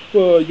आप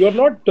you are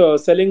not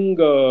selling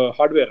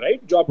hardware, right?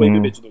 जो आप वहीं पे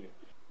बेच दोगे.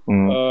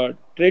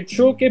 Trade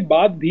show के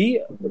बाद भी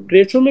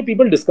trade show में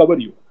people discover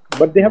you,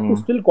 but they have to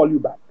still call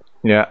you back.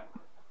 Yeah.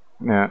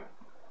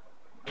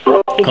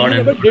 So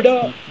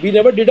we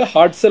never did a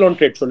hard sell on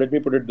trade show. Let me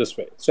put it this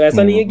way. So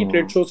ऐसा नहीं है कि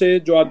trade show से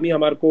जो आदमी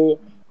हमारे को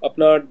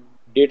अपना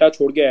डेटा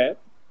छोड़ गया है,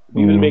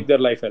 we will make their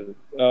life hell.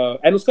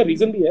 And उसका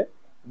reason भी है,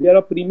 we are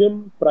a premium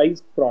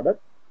priced product.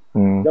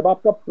 जब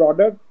आपका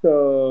product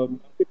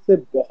market से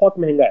बहुत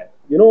महंगा है,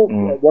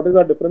 what is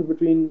our difference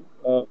between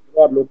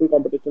our local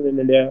competition in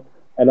India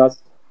and us?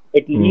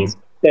 At least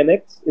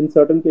 10x, in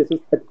certain cases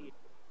 30x.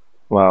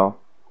 Wow.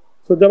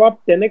 So जब आप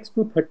 10x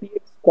to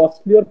 30x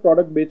costlier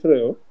product बेच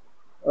रहे हो,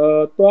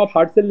 तो आप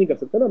हार्ड सेल नहीं कर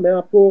सकते ना. मैं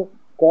आपको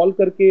कॉल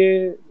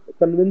करके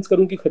कन्विंस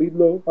करूं कि खरीद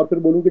लो और फिर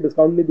बोलूं कि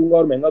डिस्काउंट नहीं दूंगा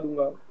और महंगा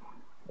दूंगा.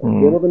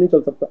 दोनों तो नहीं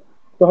चल सकता.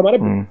 तो हमारे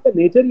बिजनेस का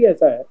नेचर ही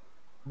ऐसा है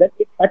that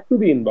it had to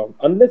be inbound.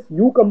 Unless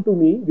you come to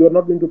me, you are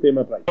not going to pay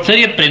my price. Sir,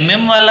 ये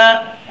premium वाला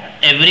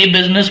every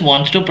business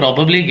wants to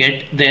probably get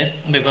there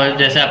because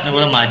जैसे आपने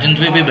बोला margins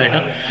will be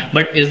better.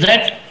 But is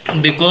that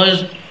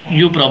because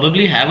you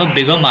probably have a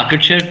bigger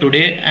market share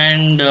today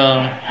and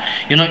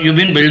you've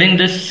been building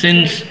this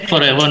since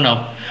forever now?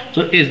 So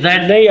is that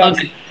नहीं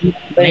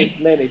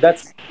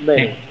that's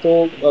नहीं. So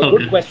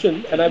good question,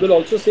 and I will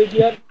also say कि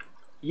यार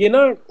ये ना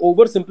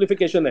over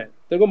simplification है.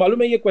 तेरे को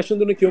मालूम है ये क्वेश्चन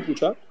तूने क्यों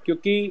पूछा?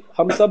 क्योंकि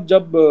हम सब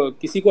जब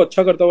किसी को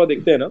अच्छा करता हुआ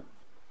देखते हैं ना,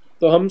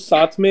 तो हम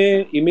साथ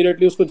में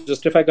इमीडिएटली उसको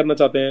जस्टिफाई करना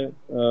चाहते हैं.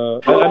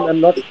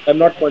 I'm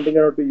not pointing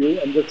it out to you.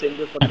 I'm just saying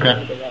this.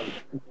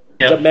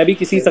 जब मैं भी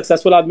किसी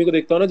सक्सेसफुल आदमी को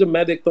देखता हूँ ना, जब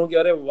मैं देखता हूँ कि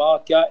अरे वाह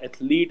क्या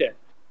एथलीट है,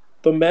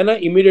 तो मैं ना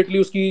इमीडिएटली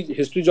उसकी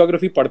हिस्ट्री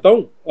ज्योग्राफी पढ़ता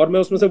हूँ और मैं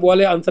उसमें से वो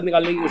वाले आंसर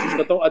निकालने की कोशिश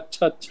करता हूँ.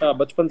 अच्छा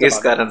बचपन से इस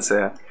कारण से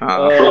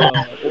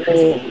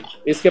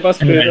इसके पास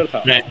ट्रेनर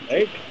था,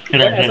 राइट?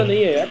 ऐसा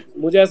नहीं है यार.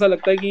 मुझे ऐसा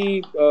लगता है कि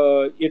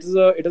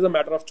it is a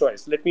matter of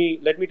choice. Let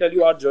me tell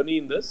you our journey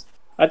in this.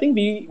 I think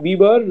we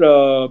were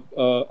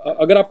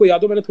अगर आपको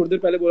याद हो, मैंने थोड़ी देर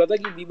पहले बोला था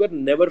कि we were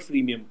never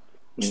freemium,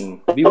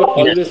 we were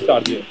always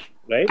charger,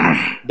 right?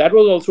 That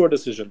was also a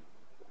decision.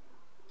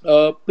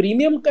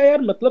 Premium का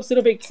यार मतलब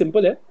सिर्फ एक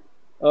सिंपल है.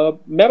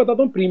 मैं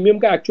बताता हूँ प्रीमियम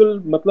का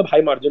एक्चुअल मतलब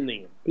हाई मार्जिन नहीं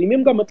है.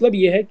 प्रीमियम का मतलब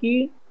ये है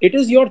कि it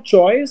is your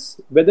choice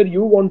whether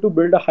you want to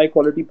build a high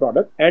quality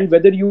product and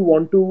whether you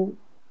want to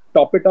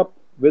top it up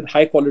with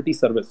high quality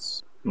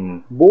service.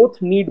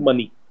 Both need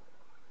money,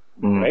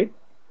 right?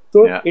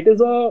 So it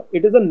is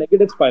a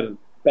negative spiral.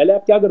 पहले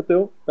आप क्या करते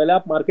हो? पहले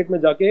आप market में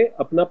जाके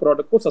अपना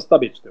प्रोडक्ट को सस्ता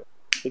बेचते हो,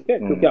 ठीक है,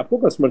 क्योंकि आपको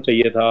कस्टमर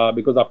चाहिए था,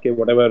 बिकॉज आपके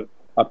व्हाटएवर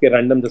आपके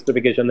रैंडम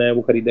जस्टिफिकेशन है,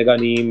 वो खरीदेगा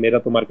नहीं, मेरा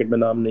तो मार्केट में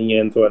नाम नहीं है,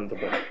 एंड सो ऑन.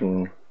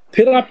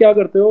 फिर आप क्या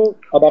करते हो?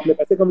 अब आपने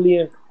पैसे कम लिए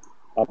हैं,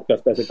 आपके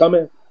पास पैसे कम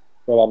है,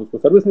 तो आप उसको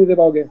सर्विस नहीं दे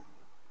पाओगे.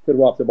 फिर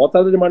वो आपसे बहुत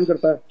ज्यादा डिमांड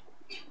करता है.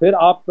 फिर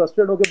आप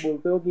फ्रस्ट्रेट होकर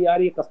बोलते हो कि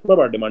यार ये कस्टमर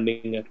बड़ा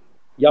डिमांडिंग है,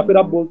 या फिर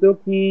आप बोलते हो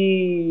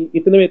कि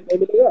इतने में इतना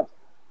मिलेगा,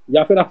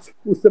 या फिर आप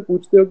उससे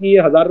पूछते हो कि ये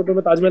 1000 रुपए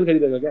में ताजमहल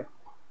खरीदेगा क्या?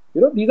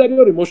 दीज आर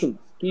योर इमोशंस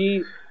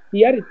कि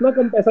यार इतना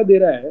कम पैसा दे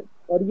रहा है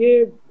और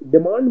ये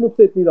डिमांड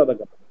मुझसे इतनी ज्यादा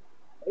कर रहा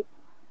है.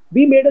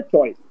 We made a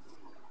choice.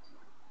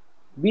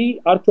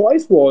 Our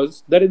choice was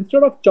that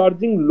instead of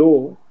charging low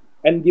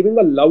and giving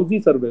a lousy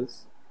service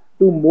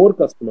to more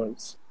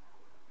customers,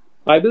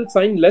 I will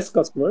sign less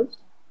customers,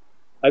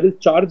 I will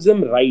charge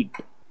them right,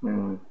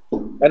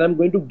 and I'm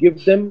going to give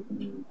them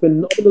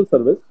phenomenal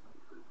service,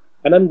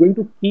 and I'm going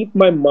to keep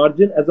my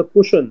margin as a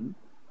cushion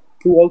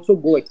to also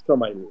go extra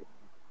mile.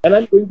 And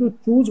I'm going to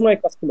choose my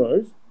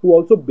customers who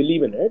also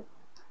believe in it.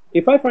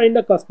 If I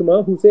find a customer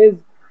who says,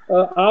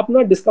 "आप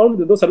ना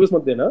discount दे दो, service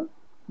मत देना,"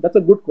 that's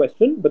a good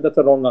question, but that's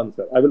a wrong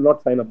answer. I will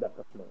not sign up that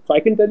customer. So I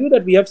can tell you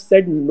that we have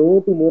said no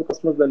to more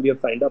customers than we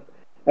have signed up.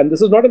 And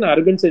this is not an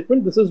arrogant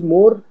statement. This is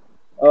more,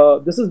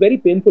 this is very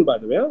painful, by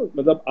the way.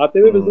 मतलब आते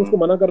हुए business को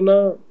मना करना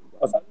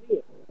आसान नहीं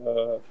है.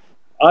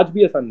 आज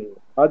भी आसान नहीं है.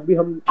 आज भी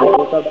हम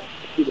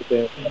देते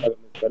हैं मना करने से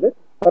पहले,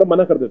 पर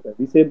मना कर देते हैं.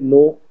 We say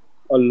no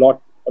a lot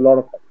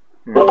of times.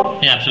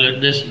 Absolutely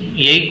this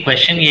यही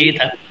क्वेश्चन यही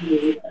था.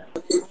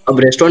 अब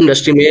रेस्टोरेंट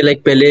इंडस्ट्री में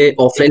लाइक पहले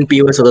ऑफलाइन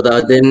पीओएस होता था,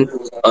 देन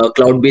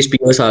क्लाउड बेस्ड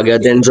पीओएस आ गया,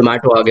 देन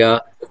जोमेटो आ गया,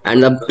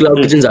 एंड अब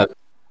क्लाउड किचन आ गया.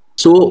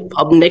 सो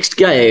अब नेक्स्ट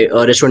क्या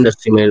है रेस्टोरेंट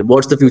इंडस्ट्री में?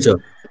 What's the future?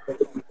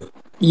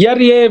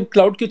 यार ये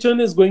cloud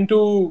kitchen is going to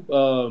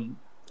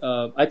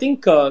I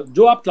think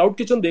जो आप क्लाउड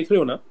किचन देख रहे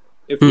हो ना,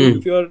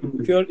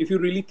 if you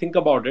really think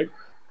about it,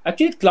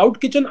 actually cloud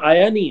kitchen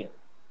आया नहीं है.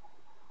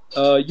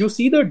 You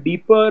see the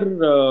deeper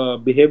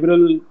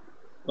behavioral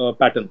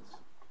patterns.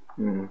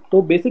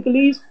 तो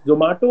बेसिकली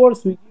जोमेटो और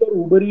स्विगी और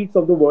उबर ईट्स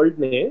ऑफ द वर्ल्ड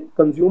ने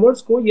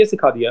कंज्यूमर्स को ये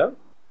सिखा दिया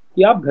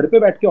कि आप घर पे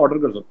बैठ के ऑर्डर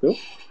कर सकते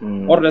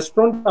हो और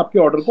रेस्टोरेंट आपके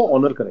ऑर्डर को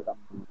ऑनर करेगा.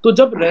 तो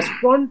जब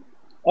रेस्टोरेंट,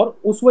 और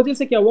उस वजह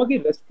से क्या हुआ कि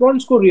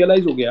रेस्टोरेंट्स को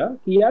रियलाइज हो गया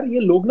कि यार ये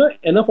लोग ना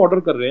एनफ ऑर्डर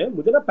कर रहे हैं,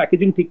 मुझे ना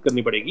पैकेजिंग ठीक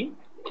करनी पड़ेगी,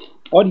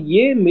 और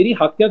ये मेरी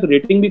हाथ के हाथ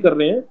रेटिंग भी कर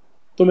रहे हैं,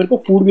 तो मेरे को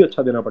फूड भी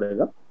अच्छा देना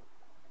पड़ेगा.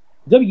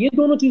 जब ये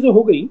दोनों चीजें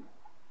हो गई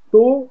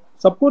तो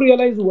सबको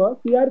रियलाइज हुआ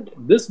कि यार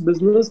this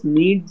business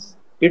needs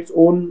its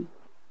own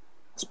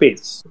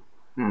space,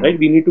 right?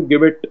 We need to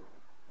give it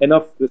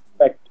enough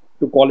respect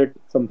to call it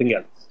something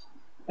else,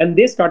 and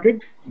they started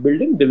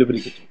building delivery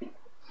kitchen,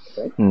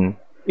 right?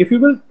 If you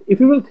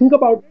will think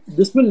about it,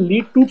 this will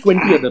lead to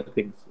 20 other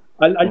things.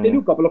 I'll tell you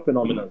a couple of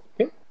phenomena.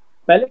 Okay?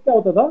 पहले क्या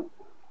होता था,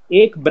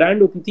 एक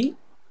brand होती थी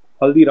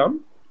हल्दीराम,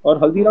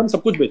 और हल्दीराम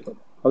सब कुछ बेचता था.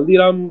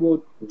 हल्दीराम वो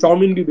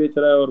चाउमीन भी बेच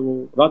रहा है, और वो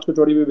राज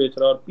कचौड़ी भी बेच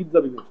रहा है, और पिज्जा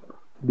भी बेच रहा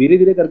है. धीरे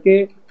धीरे करके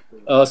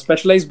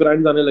स्पेशलाइज्ड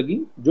ब्रांड्स आने लगी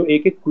जो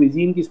एक एक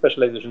क्विजीन की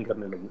स्पेशलाइजेशन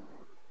करने लगी.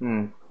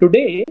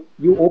 टुडे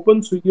यू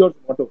ओपन स्विगी और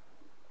Zomato,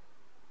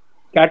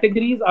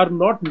 categories are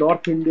not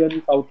North Indian,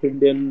 South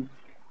Indian,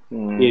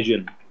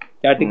 Asian.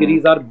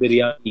 Categories are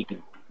biryani,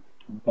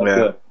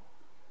 burger,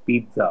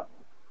 pizza,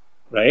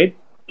 right?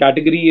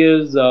 Category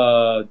is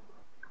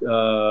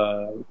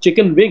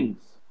chicken wings.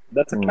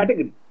 That's a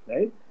category,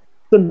 right?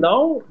 So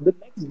now the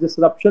next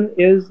disruption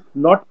is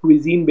not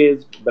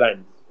cuisine-based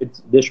brands;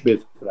 it's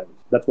dish-based brands.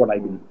 That's what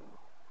I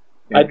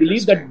believe. I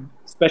believe that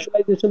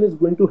specialization is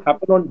going to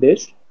happen on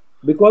dish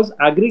because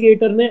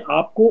aggregator ने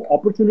आपको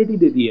opportunity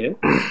दे दी है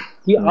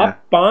कि आप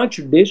 5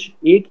 dish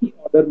एक ही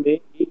order में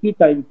एक ही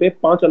time पे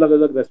 5 अलग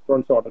अलग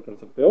रेस्टोरेंट से ऑर्डर कर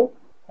सकते हो,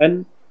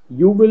 and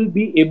you will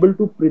be able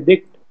to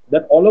predict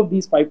that all of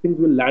these 5 things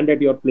will land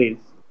at your place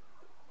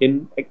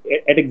in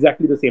at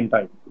exactly the same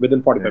time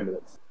within 45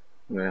 minutes.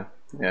 Right?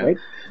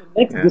 So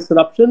next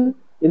disruption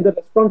in the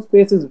restaurant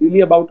space is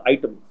really about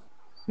items.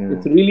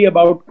 It's really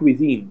about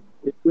cuisine.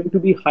 It's going to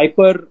be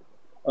hyper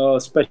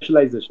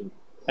specialization,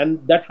 and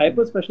that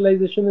hyper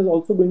specialization is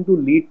also going to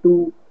lead to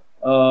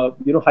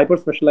hyper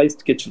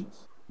specialized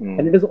kitchens,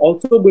 and it is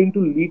also going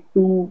to lead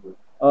to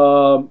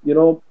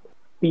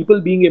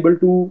people being able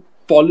to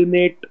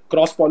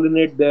cross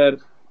pollinate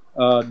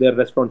their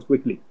restaurants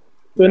quickly.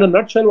 So in a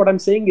nutshell, what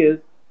I'm saying is,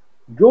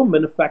 जो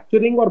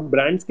manufacturing और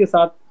brands के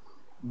साथ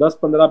 10,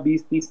 15,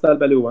 20, 30 साल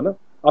पहले हुआ ना,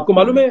 आपको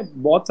मालूम है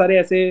बहुत सारे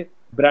ऐसे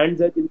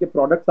ब्रांड्स हैं जिनके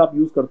प्रोडक्ट्स आप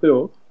यूज करते हो,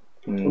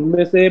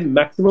 उनमें से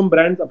मैक्सिमम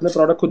ब्रांड्स अपने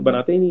प्रोडक्ट खुद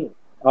बनाते ही नहीं है.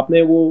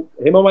 आपने वो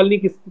हेमा मालिनी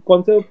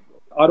कौन से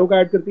आरओ का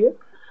ऐड करती है?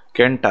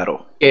 केंटारो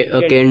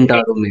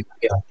में.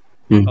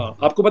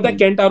 आपको पता है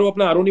केंट आरओ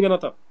अपना आरओ नहीं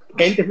बनाता.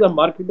 Kent is a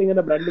marketing and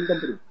a branding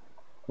company.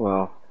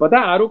 पता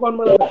है आरओ कौन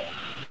बनाता है?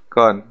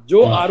 कौन?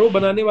 जो आरओ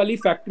बनाने वाली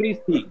फैक्ट्रीज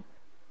थी,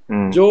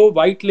 जो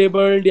व्हाइट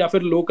लेबल्ड या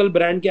फिर लोकल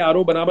ब्रांड के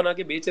आरओ बना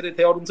के बेच रहे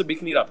थे और उनसे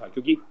बिक नहीं रहा था,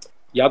 क्योंकि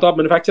या तो आप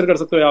मैन्युफैक्चर कर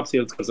सकते हो, या आप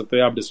सेल्स कर सकते हो,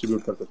 या आप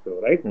डिस्ट्रीब्यूट कर सकते हो,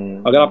 राइट?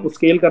 अगर आपको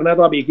स्केल करना है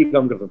तो आप एक ही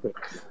काम कर सकते हो.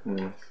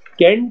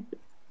 केंट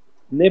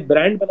ने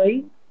ब्रांड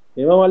बनाई,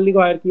 हेमा मालिनी को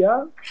हायर किया,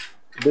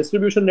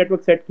 डिस्ट्रीब्यूशन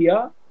नेटवर्क सेट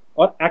किया,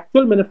 और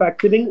एक्चुअल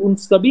मैन्युफैक्चरिंग उन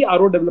सभी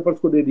आरओ डेवलपर्स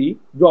को दे दी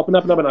जो अपना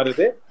अपना बना रहे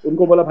थे.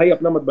 उनको बोला भाई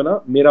अपना मत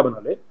बना, मेरा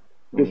बना ले,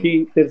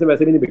 क्योंकि तेरे से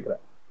वैसे भी नहीं बिक रहा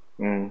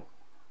है.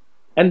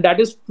 And that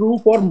is true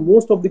for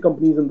most of the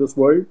companies in this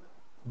world.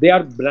 They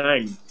are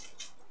brands.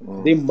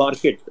 They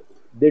market.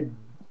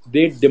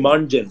 They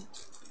demand gen.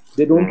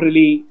 They don't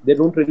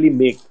really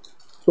make.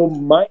 So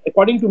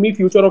according to me,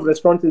 future of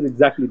restaurants is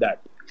exactly that.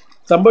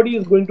 Somebody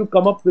is going to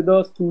come up with a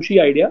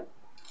sushi idea.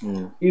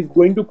 He's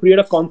going to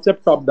create a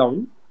concept top down.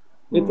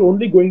 It's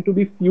only going to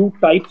be few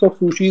types of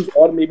sushis,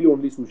 or maybe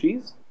only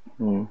sushis.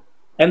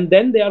 And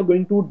then they are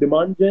going to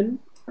demand gen.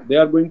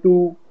 They are going to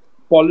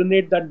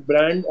pollinate that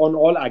brand on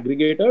all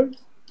aggregators,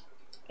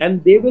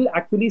 and they will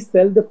actually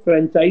sell the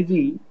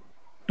franchisee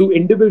to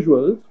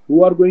individuals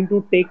who are going to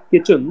take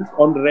kitchens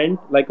on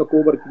rent like a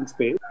co-working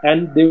space,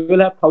 and they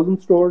will have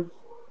 1,000 stores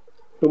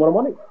tomorrow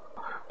morning.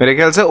 मेरे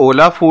ख्याल से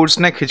ओला foods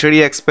ने खिचड़ी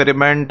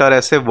experiment और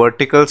ऐसे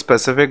vertical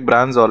specific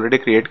brands already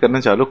create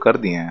करने चालू कर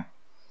दिए हैं.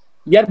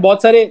 यार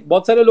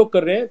बहुत सारे लोग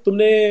कर रहे हैं.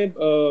 तुमने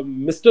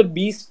मिस्टर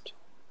बीस्ट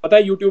पता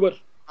है, यूट्यूबर?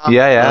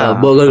 या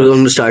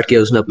बर्गर स्टार्ट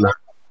किया उसने अपना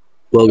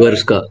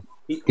बर्गर्स का.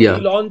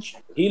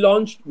 He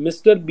launched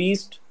Mr.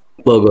 Beast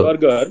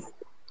Burger.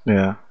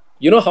 Yeah.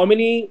 You know how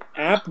many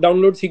app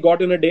downloads he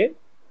got in a day?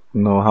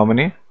 No, how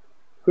many?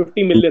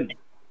 50 million.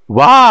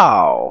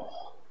 Wow.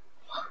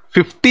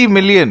 50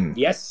 million.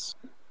 Yes.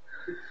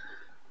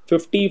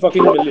 50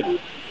 fucking million.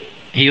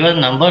 He was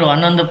number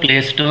one on the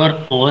Play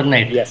Store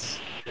overnight.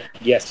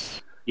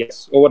 Yes,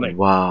 overnight.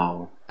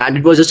 Wow. And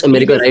it was just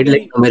America, right?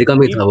 Like America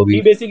में था वो भी.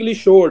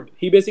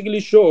 he basically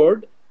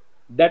showed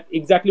that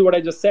exactly what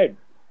I just said,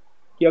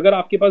 कि अगर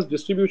आपके पास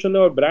distribution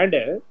है और brand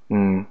है,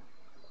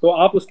 तो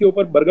आप उसके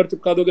ऊपर बर्गर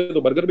चिपका दोगे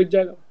तो बर्गर बिक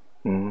जाएगा,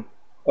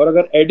 और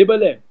अगर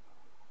एडिबल है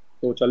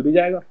तो चल भी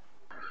जाएगा.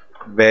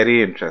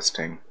 Very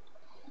interesting.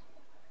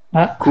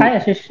 Hi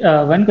Ashish,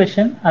 one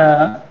question.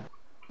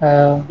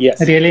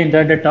 Yes. Really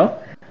enjoyed the talk.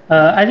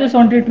 I just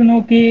wanted to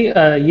know कि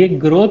ये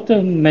growth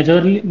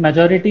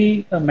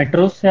majority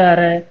metros से आ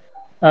रहा है,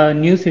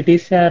 new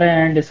cities से आ रहा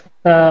है, and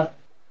इसका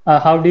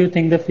how do you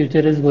think the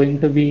future is going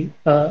to be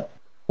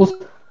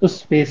उस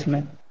space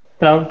में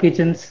cloud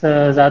kitchens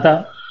ज़्यादा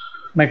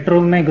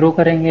metro में grow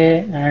करेंगे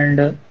and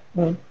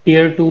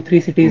tier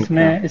 2-3 cities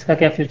में इसका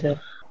क्या future?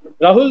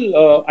 Rahul,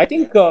 I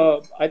think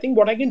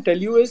what I can tell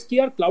you is कि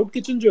यार cloud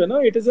kitchen जो है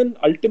ना, it is an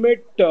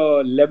ultimate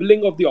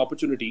leveling of the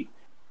opportunity.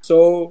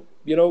 So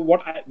you know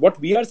what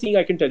we are seeing,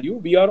 I can tell you,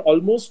 we are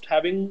almost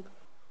having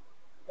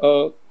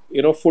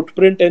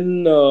footprint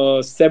in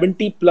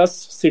 70 plus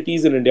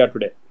cities in India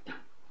today.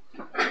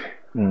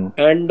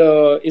 And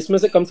इसमें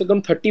से कम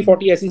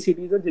 30-40 ऐसी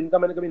cities हैं जिनका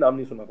मैंने कभी नाम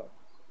नहीं सुना था.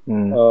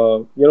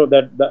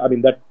 I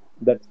mean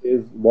that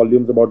is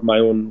volumes about my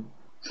own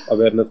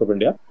awareness of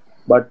India.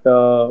 But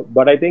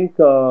I think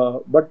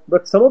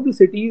but some of the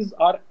cities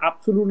are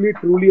absolutely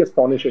truly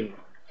astonishing.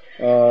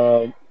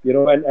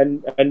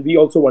 And we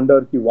also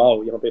wonder कि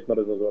wow, यहाँ पे इतना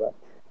business हो रहा है.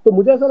 तो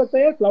मुझे ऐसा लगता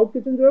है यार cloud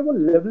kitchen जो है वो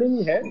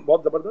leveling है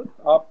बहुत जबरदस्त.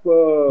 आप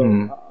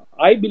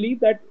I believe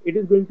that it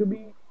is going to be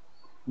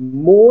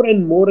more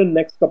and more in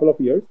next couple of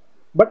years.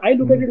 But I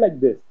look at it like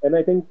this, and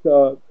I think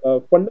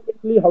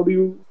fundamentally, how do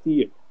you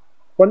see it?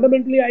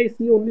 Fundamentally, I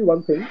see only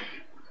one thing.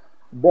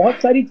 बहुत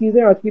सारी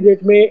चीजें आज की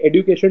date में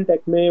education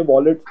tech में,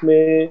 wallets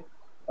में,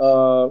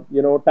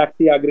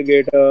 taxi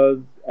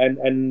aggregators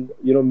and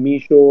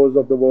Meeshos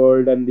of the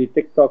world and the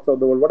TikToks of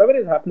the world, whatever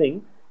is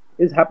happening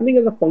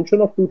as a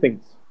function of two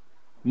things: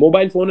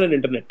 mobile phone and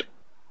internet.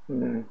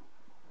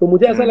 तो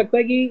मुझे ऐसा लगता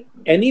है कि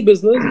any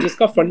business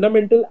जिसका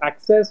fundamental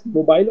access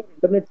mobile और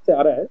internet से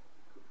आ रहा है,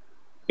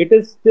 it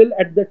is still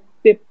at the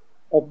tip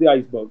of the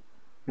iceberg.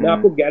 मैं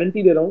आपको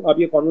गारंटी दे रहा हूँ, आप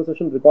ये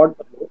कॉन्वर्सेशन रिकॉर्ड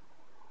कर लो,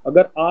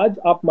 अगर आज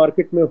आप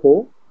मार्केट में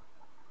हो,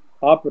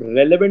 आप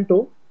रेलेवेंट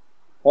हो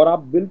और आप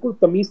बिल्कुल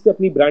तमीज से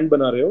अपनी ब्रांड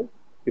बना रहे हो,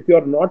 if you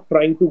are not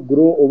trying to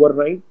grow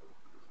overnight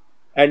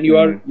and you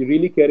are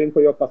really caring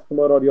for your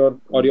customer or your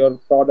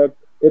product,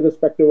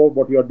 irrespective of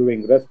what you are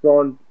doing,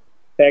 restaurant,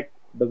 tech,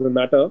 doesn't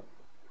matter,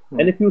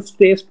 and if you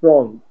stay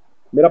strong,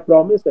 मेरा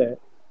promise है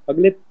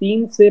अगले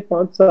 3 से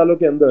 5 सालों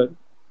के अंदर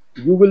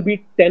you will be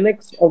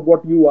 10x of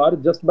what you are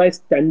just by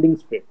standing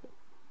straight,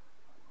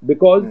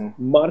 because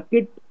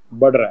market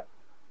बढ़ रहा है,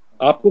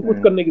 आपको कुछ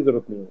करने की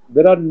जरूरत नहीं है.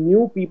 There are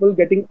new people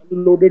getting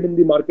unloaded in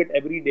the market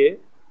every day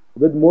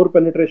with more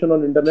penetration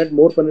on internet,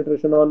 more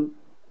penetration on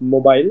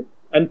mobile,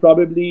 and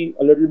probably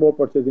a little more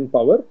purchasing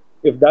power.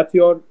 If that's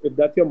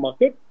your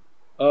market,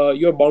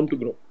 you're bound to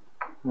grow.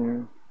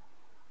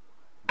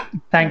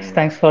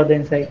 Thanks for the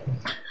insight.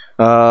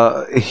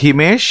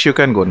 Himesh, you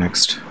can go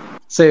next.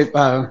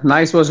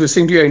 Nice was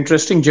listening to your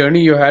interesting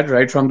journey you had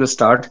right from the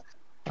start.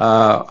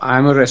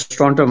 I'm a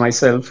restaurateur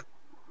myself,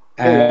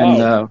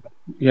 and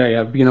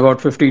been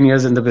about 15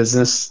 years in the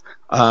business.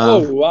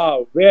 Oh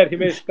wow, where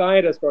Himesh?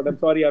 Kahan restaurant? I'm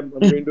sorry, I'm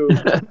going to.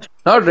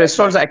 Not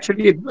restaurants,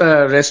 actually,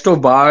 resto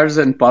bars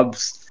and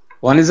pubs.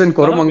 One is in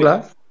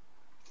Koramangala,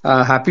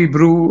 Happy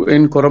Brew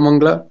in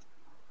Koramangala.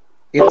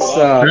 It's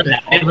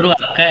Happy Brew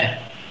आपका है?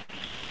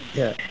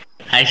 Yeah.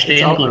 I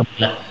stay in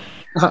Koramangala.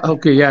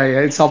 Okay, yeah,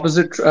 it's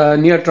opposite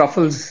near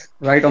Truffles,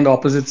 right on the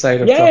opposite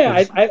side of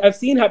Truffles. I've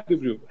seen Happy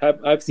Brew.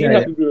 I've seen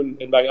Happy Brew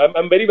in Bangalore.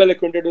 I'm very well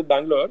acquainted with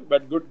Bangalore,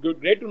 but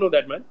good, great to know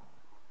that, man.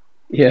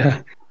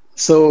 Yeah.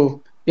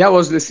 So I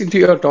was listening to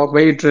your talk.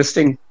 Very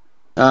interesting.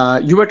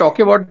 You were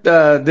talking about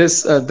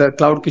the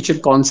cloud kitchen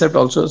concept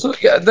also. So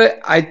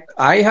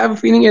I have a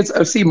feeling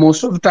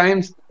most of the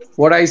times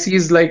what I see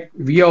is like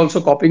we are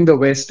also copying the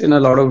West in a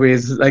lot of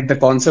ways. Like the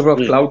concept of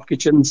cloud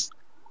kitchens,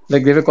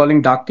 like they were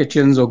calling dark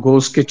kitchens or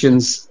ghost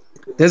kitchens.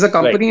 There's a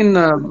company in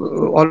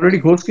already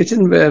Ghost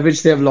Kitchen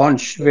which they have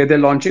launched, where they're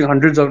launching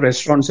hundreds of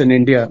restaurants in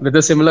India with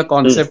a similar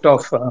concept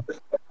of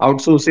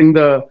outsourcing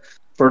the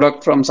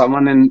product from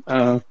someone and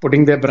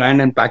putting their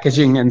brand and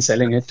packaging and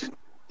selling it.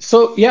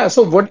 So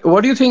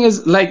what do you think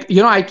is like,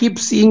 I keep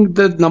seeing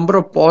the number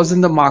of POS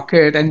in the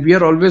market and we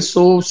are always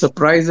so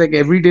surprised, like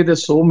every day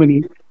there's so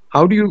many.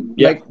 How do you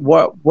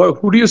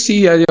who do you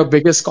see as your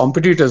biggest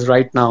competitors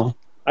right now?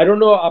 I don't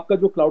know, आपका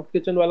जो cloud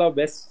kitchen वाला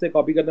West से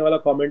copy करने वाला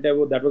comment है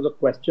वो, that was a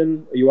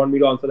question. You want me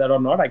to answer that or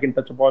not? I can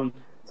touch upon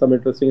some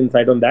interesting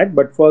insight on that.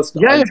 But first,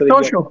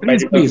 sure.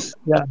 Please.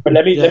 Yeah. But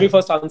let me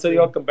first answer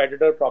your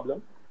competitor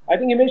problem. I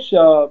think Himesh,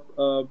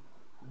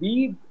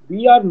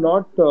 we are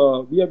not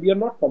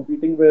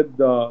competing with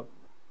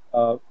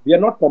we are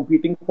not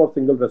competing for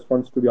single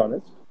restaurants, to be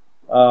honest.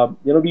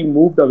 We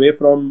moved away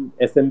from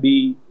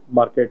SMB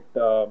market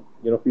a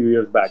few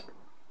years back.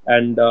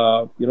 And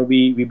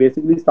we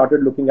basically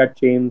started looking at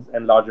chains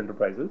and large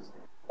enterprises.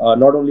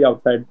 not only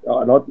outside,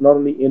 not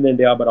only in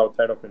India but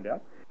outside of India.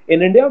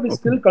 In India, we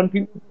still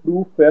continue to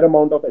do fair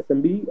amount of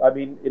SMB. I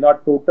mean, in our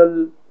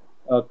total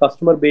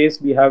customer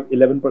base, we have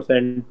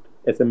 11%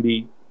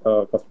 SMB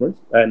customers,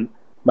 and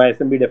my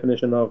SMB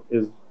definition of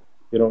is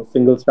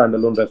single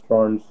standalone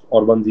restaurants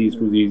or onesies,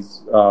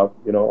 twosies,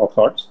 of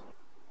sorts.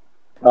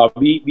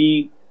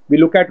 We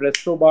look at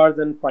resto bars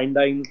and fine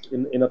dines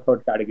in a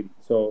third category.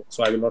 So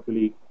I will not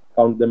really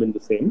count them in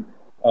the same.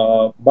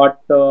 But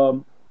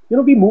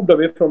we moved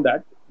away from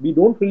that. We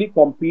don't really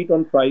compete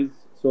on price,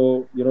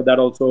 so that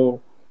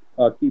also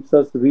keeps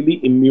us really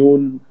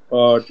immune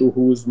to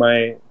who's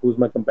my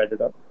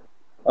competitor.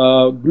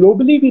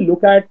 Globally, we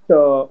look at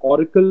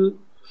Oracle,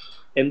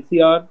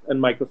 NCR,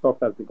 and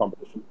Microsoft as the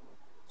competition.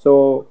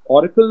 So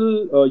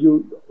Oracle,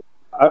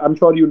 I'm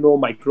sure you know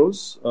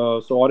Micros.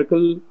 So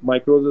Oracle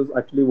Micros is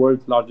actually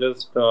world's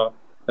largest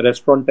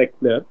restaurant tech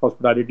player,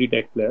 hospitality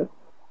tech player.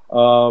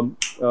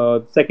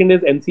 Second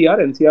is NCR.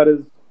 NCR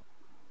is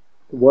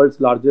world's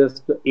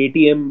largest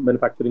ATM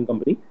manufacturing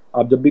company.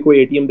 आप जब भी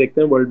कोई ATM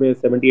देखते हैं world में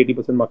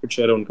 70-80% market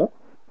share है उनका.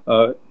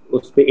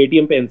 उस पे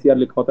ATM पे NCR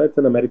लिखा होता है. It's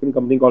an American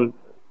company called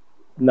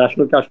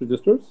National Cash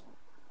Registers.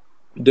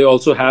 They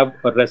also have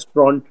a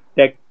restaurant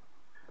tech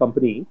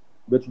company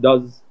which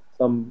does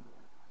some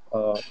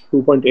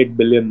 2.8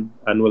 billion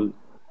annual.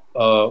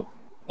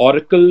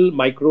 Oracle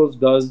Micros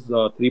does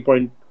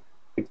 3.6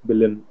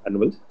 billion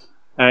annual.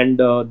 And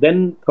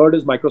then third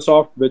is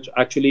Microsoft, which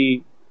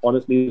actually,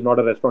 honestly, is not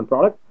a restaurant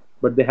product,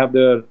 but they have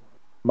their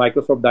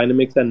Microsoft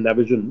Dynamics and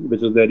Navision,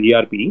 which is their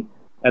ERP,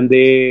 and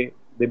they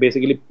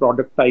basically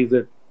productize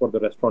it for the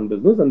restaurant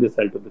business and they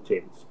sell to the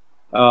chains.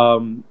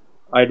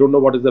 I don't know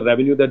what is the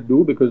revenue that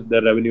do because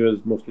their revenue is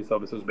mostly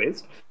services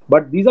based.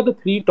 But these are the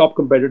three top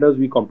competitors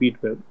we compete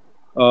with.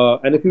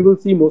 And if you will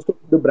see, most of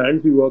the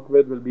brands we work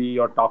with will be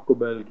your Taco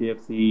Bell,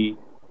 KFC,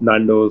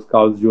 Nando's,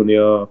 Carl's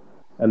Jr.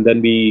 And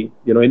then we,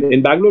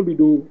 in Bangalore, we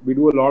do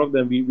a lot of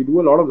them. We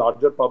do a lot of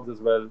larger pubs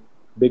as well.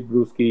 Big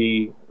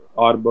Brewski,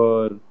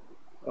 Arbor,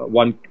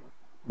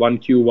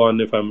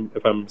 1Q1,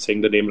 if I'm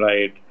saying the name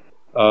right.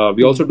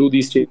 We also do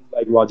these chains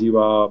like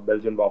Wajiva,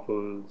 Belgian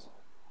Waffles,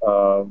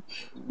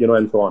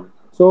 and so on.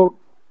 So,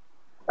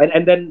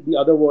 and then the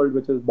other world,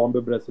 which is Bombay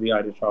Brasserie,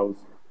 Irish House,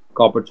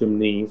 Copper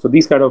Chimney. So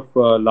these kind of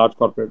large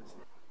corporates.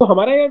 So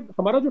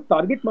हमारा जो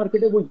target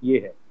market है वो ये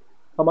है.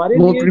 हमारे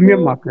more लिए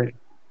premium market.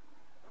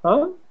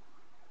 हाँ?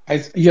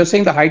 You're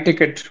saying the high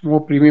ticket,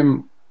 more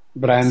premium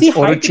brands. See,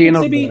 or a chain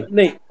of brands.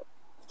 नहीं.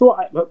 So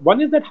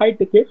one is that high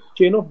ticket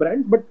chain of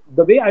brands, but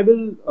the way I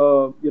will,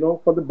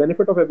 for the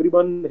benefit of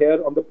everyone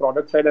here on the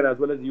product side and as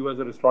well as you as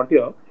a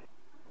restaurateur,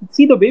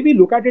 see, the way we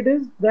look at it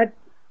is that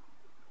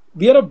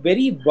we are a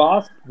very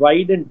vast,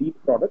 wide and deep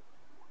product.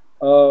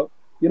 For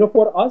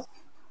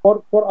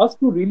us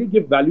to really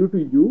give value to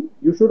you,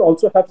 you should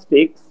also have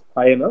stakes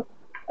high enough,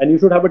 and you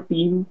should have a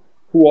team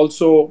who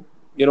also,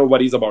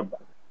 worries about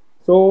that.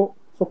 So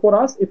for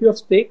us, if your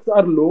stakes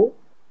are low,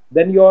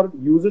 then your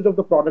usage of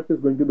the product is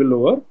going to be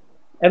lower.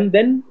 And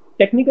then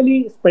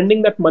technically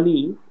spending that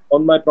money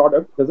on my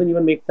product doesn't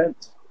even make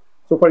sense.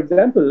 So for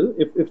example,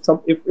 if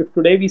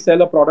today we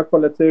sell a product for,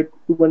 let's say,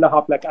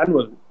 2.5 lakh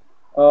annual,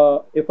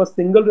 if a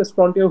single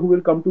restaurateur who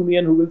will come to me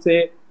and who will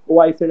say, oh,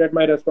 I sit at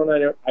my restaurant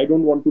and I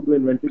don't want to do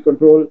inventory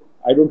control,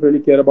 I don't really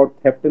care about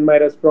theft in my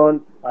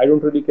restaurant, I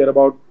don't really care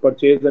about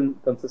purchase and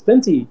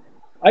consistency,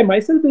 I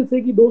myself will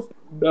say कि दोस्त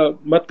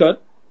मत कर,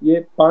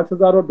 ये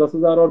 5,000 और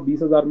 10,000 और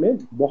 20,000 में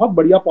बहुत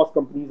बढ़िया POS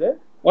कंपनीज है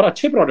और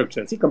अच्छे प्रोडक्ट्स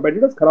हैं. सी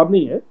कंपेटिटर्स खराब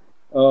नहीं है.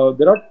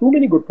 There are too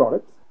many good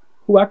products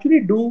who actually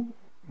do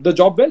the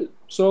job well.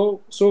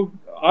 So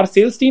our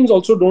sales teams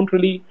also don't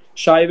really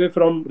shy away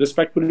from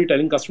respectfully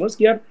telling customers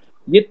कि यार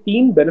ये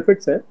 3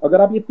 benefits हैं.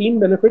 अगर आप ये 3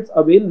 benefits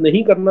avail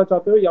नहीं करना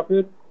चाहते हो या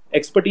फिर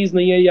expertise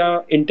नहीं है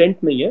या intent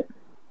नहीं है,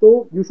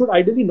 तो you should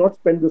ideally not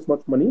spend this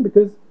much money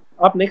because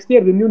आप next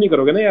year renew नहीं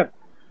करोगे ना यार.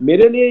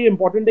 मेरे लिए ये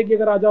important है कि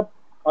अगर आज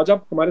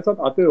आप हमारे साथ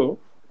आते हो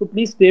तो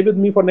please stay with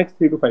me for next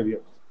 3 to 5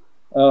 years.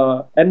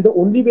 And the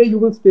only way you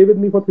will stay with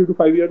me for 3 to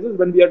 5 years is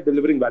when we are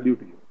delivering value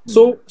to you.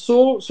 So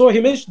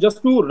Himesh,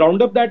 just to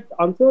round up that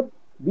answer,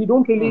 we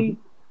don't really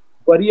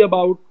worry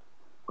about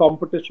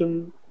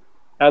competition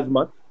as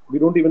much. We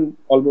don't even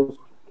almost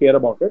care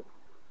about it.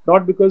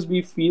 Not because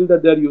we feel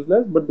that they're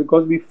useless, but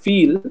because we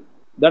feel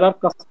that our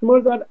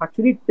customers are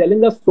actually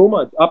telling us so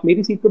much. आप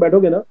मेरी seat पे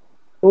बैठोगे ना,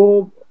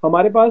 तो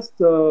हमारे पास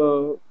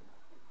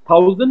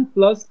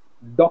 1,000+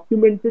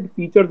 documented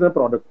features in a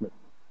product में.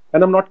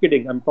 And I'm not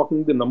kidding. I'm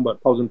talking the number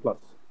 1,000+.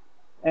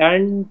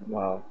 And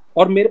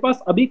और मेरे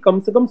पास अभी कम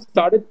से कम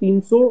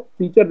 350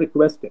 फीचर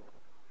रिक्वेस्ट है.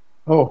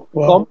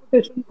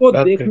 कंपटीशन को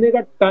देखने का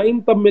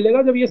टाइम तब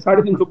मिलेगा जब ये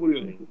 350 पूरी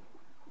हो जाएंगी.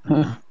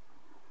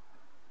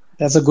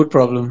 That's a good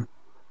problem.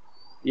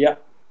 Yeah.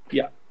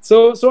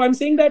 So I'm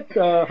saying that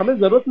हमें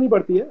जरूरत नहीं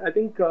पड़ती है.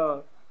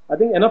 I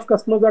think enough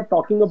customers are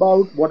talking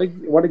about what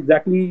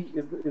exactly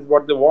is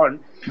what they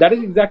want. That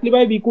is exactly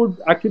why we could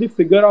actually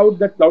figure out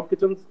that cloud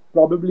kitchens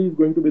probably is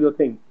going to be the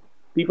thing.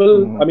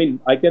 People, I mean,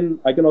 I can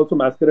also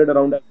masquerade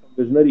around as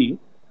visionary,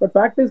 but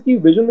fact is कि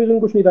vision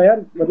कुछ नहीं था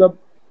यार. मतलब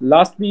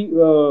last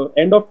week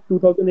end of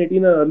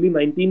 2018 और early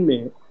 19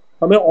 में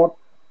हमें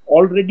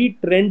already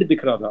trend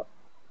दिख रहा था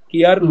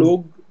कि यार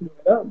लोग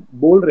ना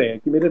बोल रहे हैं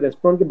कि मेरे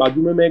रेस्टोरेंट के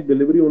बाजू में मैं एक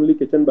डिलीवरी ओनली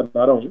किचन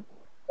बना रहा हूँ,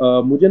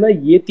 मुझे ना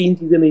ये 3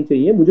 चीजें नहीं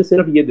चाहिए, मुझे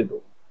सिर्फ ये दे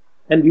दो.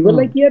 एंड वी वर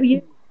लाइक यार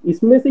ये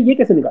इसमें से ये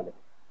कैसे निकाले.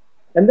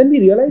 एंड देन वी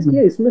रियलाइज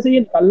कि इसमें से ये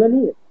निकालना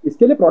नहीं है,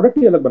 इसके लिए प्रोडक्ट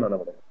ही अलग बनाना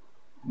पड़ेगा.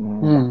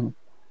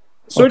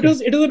 So it was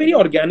a very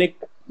organic,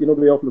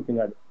 way of looking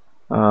at it.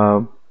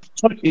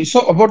 Sorry,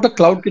 so about the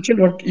cloud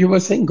kitchen, what you were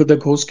saying, the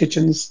ghost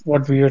kitchens,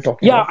 what we were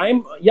talking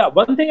about.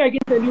 One thing I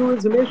can tell you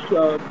is, Himesh,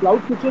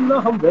 cloud kitchen ना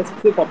हम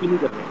waste से copy नहीं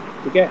कर रहे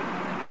हैं, ठीक है.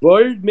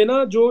 World में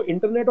ना जो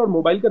इंटरनेट और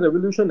मोबाइल का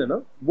रेवोल्यूशन है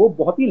ना, वो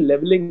बहुत ही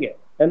लेवलिंग है.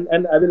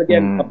 And I will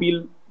again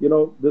appeal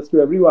this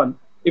to everyone.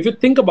 If you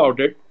think about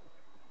it,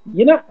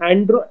 ये ना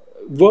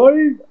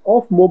world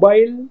of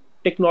mobile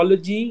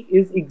technology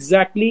is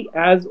exactly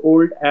as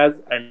old as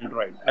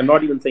Android. I'm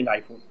not even saying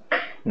iPhone.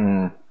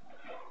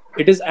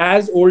 It is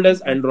as old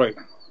as Android.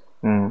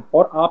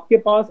 और आपके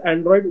पास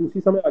Android उसी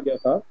समय आ गया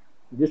था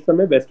जिस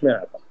समय वेस्ट में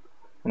आया था.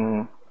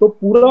 तो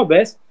पूरा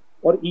वेस्ट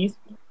और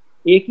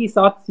ईस्ट एक ही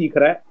साथ सीख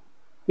रहा है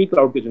कि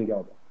क्लाउड किचन क्या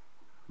होता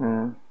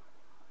है.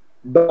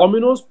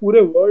 डोमिनोज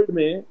पूरे वर्ल्ड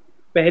में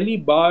पहली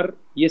बार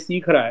ये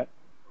सीख रहा है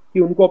कि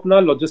उनको अपना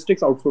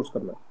लॉजिस्टिक्स आउटसोर्स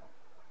करना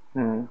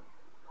है.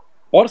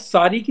 और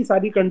सारी की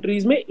सारी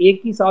कंट्रीज में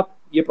एक ही साथ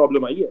ये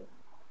प्रॉब्लम आई है.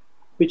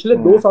 पिछले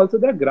 2 साल से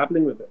they are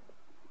grappling with it,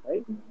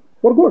 right,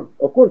 for good.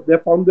 Of course they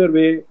have found their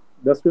way.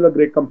 They are still a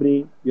great company,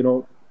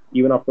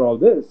 even after all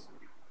this.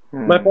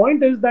 My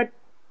point is that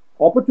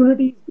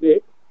opportunity is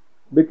great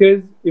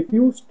because if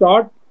you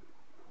start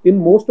in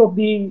most of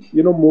the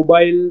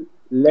mobile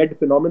led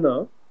phenomena,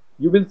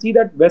 you will see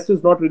that West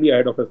is not really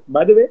ahead of us.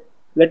 By the way,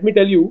 let me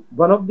tell you,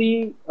 one of the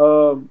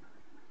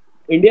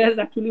India is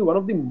actually one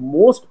of the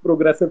most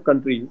progressive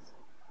countries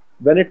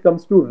when it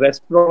comes to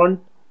restaurant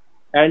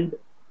and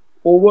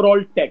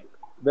overall tech,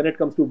 when it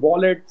comes to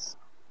wallets,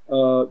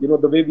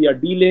 the way we are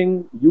dealing,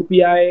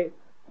 UPI,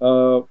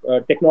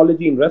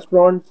 technology in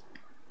restaurants.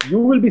 You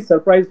will be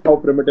surprised how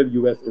primitive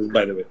US is,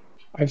 by the way.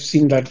 I've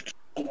seen that.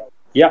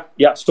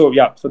 Yeah. So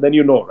then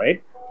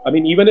right? I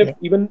mean,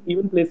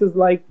 even places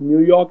like New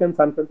York and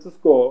San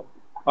Francisco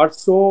are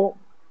so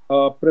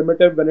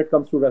primitive when it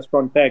comes to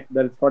restaurant tech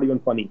that it's not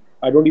even funny.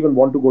 I don't even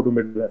want to go to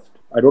Midwest.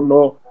 I don't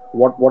know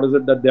what is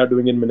it that they are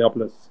doing in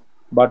Minneapolis,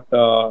 but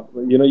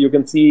you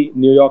can see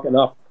New York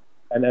enough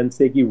and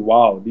say ki,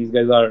 wow, these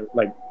guys are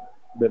like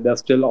they're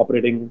still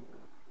operating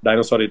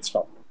dinosaur age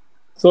stuff.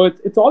 So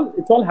it's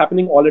all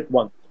happening all at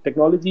once.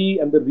 Technology,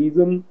 and the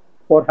reason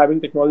for having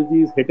technology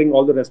is hitting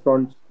all the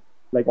restaurants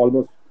like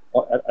almost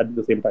at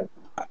the same time.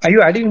 Are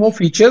you adding more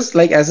features,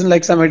 like as in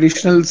like some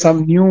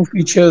new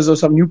features or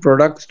some new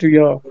products to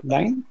your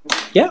line?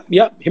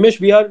 Yeah. Himesh,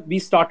 we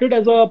started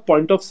as a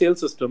point of sale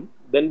system.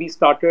 Then we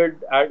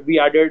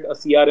added a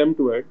CRM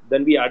to it.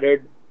 Then we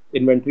added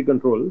inventory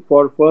control.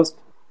 For first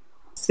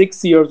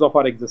 6 years of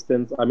our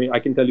existence, I mean, I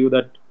can tell you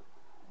that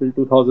till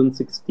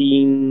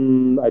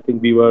 2016, I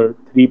think we were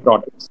 3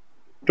 products.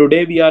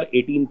 Today we are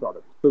 18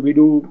 products. So we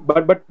do,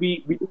 but we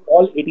do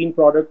all 18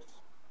 products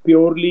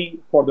purely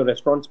for the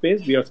restaurant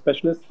space. We are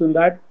specialists in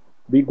that.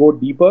 We go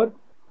deeper.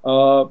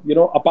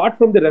 Apart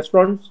from the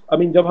restaurants, I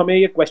mean, जब हमें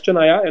ये question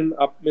आया, and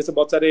आप में से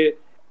बहुत सारे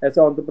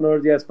ऐसे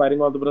entrepreneurs या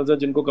aspiring entrepreneurs हैं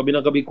जिनको कभी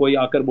ना कभी कोई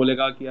आकर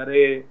बोलेगा कि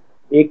अरे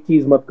एक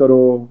चीज मत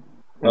करो,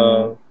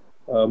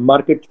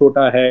 market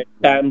छोटा है,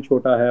 TAM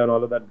छोटा है, and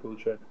all of that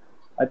bullshit.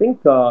 I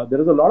think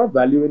there is a lot of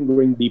value in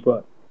going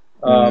deeper.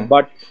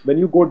 But when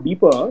you go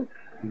deeper,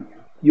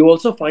 you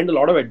also find a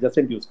lot of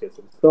adjacent use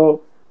cases.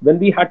 So when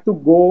we had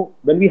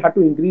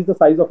to increase the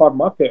size of our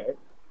market,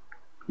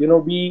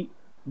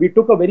 we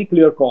took a very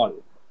clear call.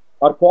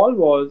 Our call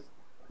was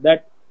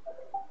that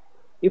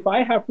if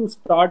I have to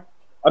start,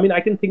 I mean, I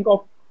can think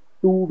of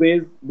 2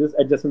 ways this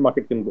adjacent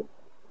market can go.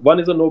 One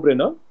is a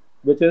no-brainer,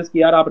 which is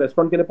कि यार आप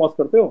restaurant के लिए pause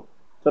करते हो,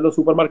 चलो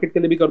supermarket के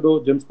लिए भी कर दो,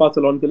 gym spa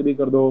salon के लिए भी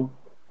कर दो,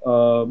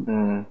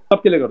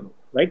 सब के लिए कर दो,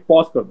 right?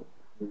 Pause कर दो.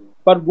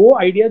 पर वो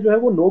आइडिया जो है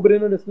वो नो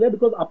ब्रेनर इसलिए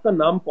बिकॉज आपका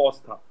नाम पॉज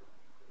था,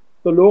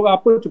 तो लोग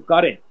आपको चिपका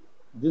रहे हैं.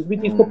 जिस भी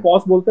चीज को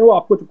पॉज बोलते हैं वो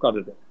आपको चिपका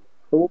देते हैं.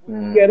 तो वो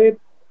कह रहे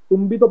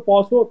तुम भी तो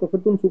पॉज हो, तो फिर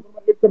तुम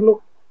सुपरमार्केट कर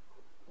लो.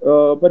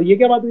 पर ये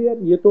क्या बात हुई यार,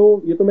 ये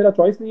तो मेरा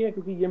चॉइस नहीं है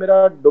क्योंकि ये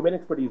मेरा डोमेन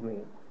एक्सपर्टीज नहीं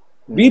है.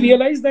 वी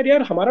रियलाइज दैट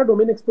यार हमारा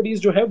डोमेन एक्सपर्टीज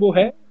जो है वो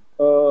है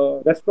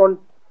रेस्टोरेंट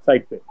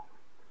साइड पे.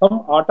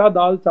 हम आटा,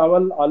 दाल,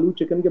 चावल, आलू,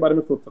 चिकन के बारे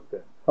में सोच सकते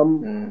हैं.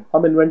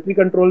 हम इन्वेंट्री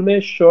कंट्रोल में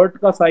शर्ट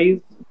का साइज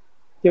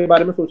के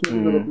बारे में सोचने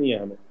की जरूरत नहीं है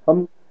हमें.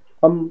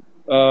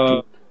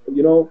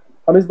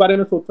 हम इस बारे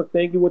में सोच सकते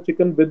हैं कि वो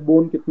चिकन विद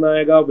बोन कितना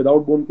आएगा,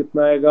 विदाउट बोन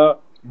कितना आएगा,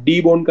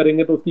 डी बोन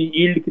करेंगे तो उसकी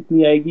यील्ड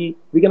कितनी आएगी.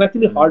 We can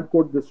actually hard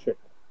code this shit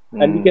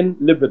and we can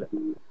live with it.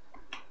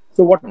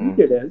 So what we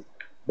did is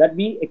that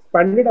we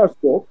expanded our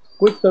scope,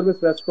 quick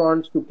service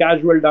restaurants to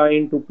casual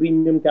dine to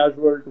premium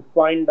casual to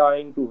fine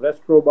dine to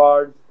restro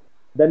bars.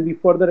 Then we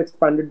further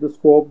expanded the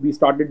scope. We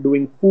started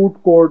doing food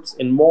courts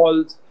in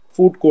malls,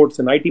 food courts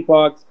in IT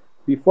parks.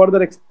 We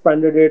further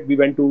expanded it. We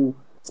went to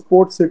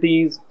sports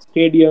cities,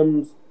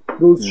 stadiums,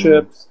 cruise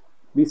ships,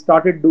 We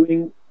started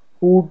doing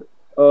food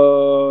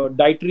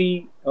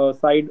dietary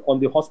side on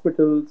the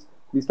hospitals.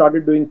 We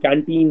started doing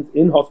canteens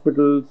in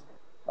hospitals.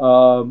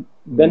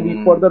 Then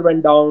we further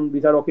went down.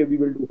 We said, okay, we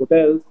will do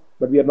hotels,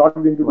 but we are not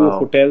going to do Wow.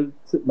 hotel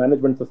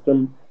management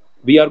system.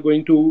 We are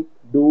going to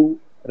do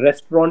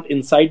restaurant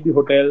inside the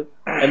hotel,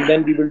 and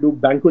then we will do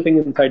banqueting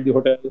inside the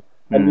hotel,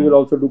 and we will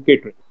also do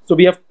catering. So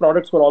we have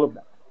products for all of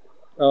that.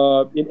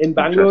 In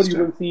Bangalore, you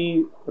will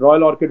see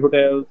Royal Orchid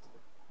hotels.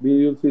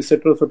 We will see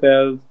Citrus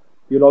hotels.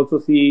 You'll also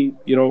see,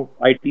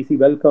 ITC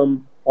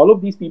Welcome. All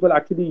of these people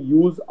actually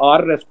use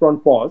our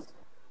restaurant POS.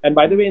 And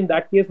by the way, in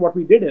that case, what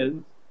we did is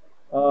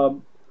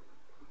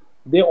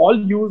they all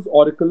use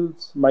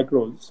Oracle's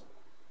Micros.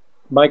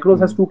 Micros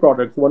has two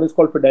products. One is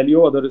called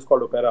Fidelio, other is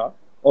called Opera.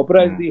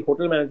 Opera is the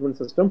hotel management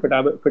system.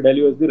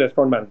 Fidelio is the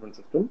restaurant management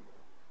system.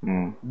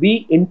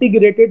 We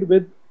integrated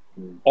with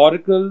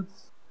Oracle's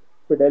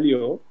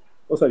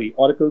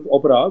Oracle's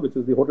Opera, which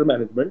is the hotel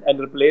management, and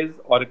replaced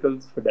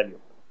Oracle's Fidelio.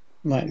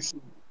 Nice.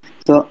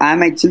 So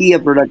I'm actually a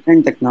product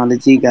and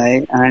technology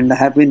guy, and I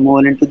have been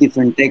more into the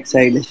fintech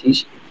side,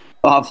 Ashish.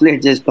 Of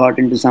late, just got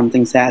into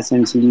something SaaS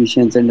and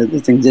solutions and other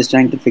things, just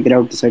trying to figure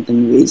out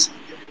certain ways.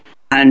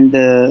 And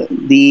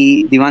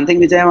the one thing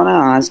which I want to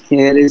ask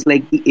here is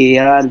like the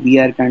AR,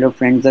 VR kind of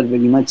trends are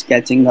very much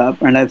catching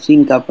up, and I've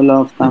seen a couple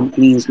of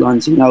companies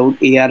launching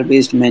out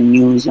AR-based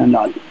menus and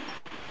all.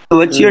 So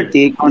what's your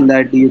take on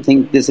that? Do you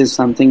think this is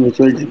something which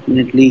will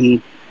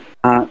definitely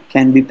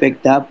can be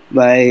picked up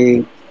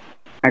by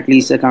at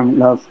least a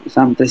couple of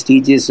some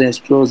prestigious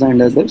restaurants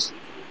and others?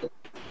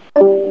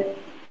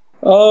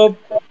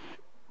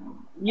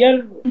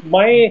 Yeah,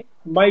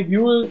 my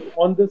view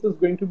on this is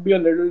going to be a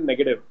little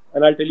negative,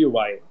 and I'll tell you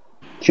why.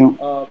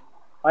 Sure.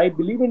 I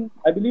believe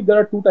there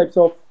are two types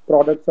of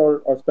products,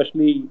 or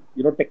especially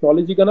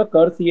technology का ना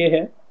कर्स ये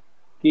है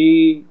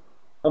कि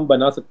हम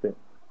बना सकते हैं,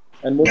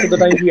 and most of the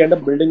time we end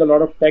up building a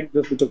lot of tech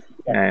just because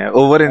we can.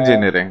 Over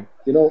engineering.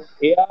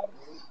 AR.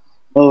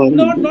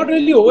 Not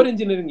really over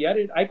engineering,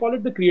 यार. I call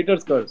it the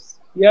creator's curse.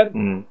 यार,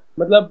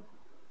 मतलब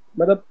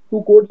तू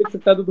कोड लिख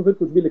सकता है तो फिर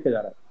कुछ भी लिखे जा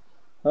रहा है.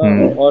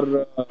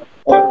 और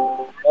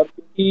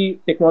क्योंकि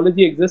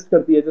टेक्नोलॉजी एग्जिस्ट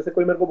करती है, जैसे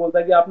कोई मेरे को बोलता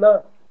है कि आप ना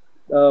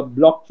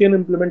ब्लॉकचेन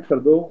इंप्लीमेंट कर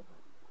दो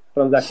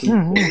ट्रांजैक्शन,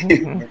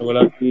 मैंने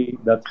बोला कि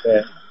दैट्स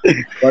फेयर,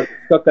 पर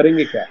उसका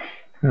करेंगे क्या?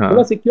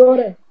 बोला सिक्योर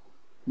है.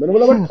 मैंने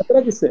बोला बट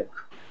खतरा किससे है?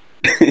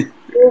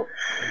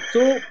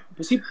 तो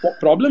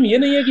प्रॉब्लम ये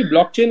नहीं है कि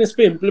ब्लॉकचेन इस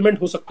पे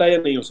इंप्लीमेंट हो सकता है या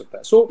नहीं हो सकता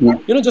है. So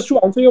just to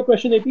answer your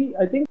question,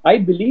 I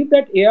believe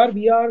that AR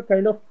VR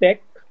kind of tech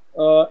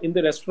in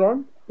the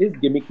restaurant is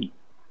gimmicky.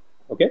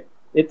 Okay,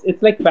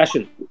 it's like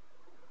fashion.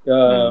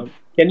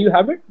 Can you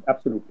have it?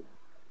 Absolutely.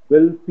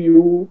 Will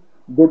few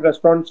good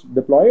restaurants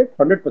deploy it?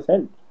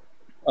 100%.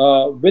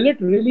 Will it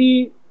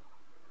really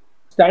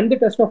stand the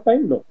test of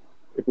time? No,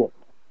 it won't.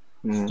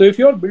 So if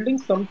you're building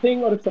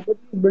something, or if somebody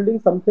is building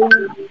something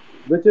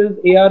which is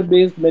AR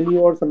based menu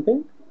or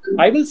something,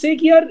 I will say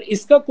कि यार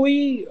इसका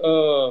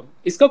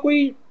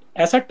कोई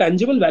ऐसा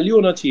tangible value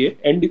होना चाहिए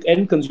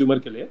end consumer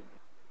के लिए,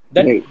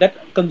 that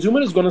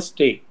consumer is gonna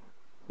stay.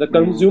 The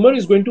consumer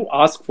is going to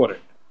ask for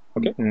it.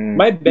 Okay.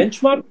 My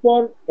benchmark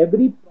for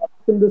every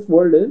product in this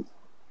world is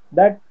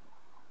that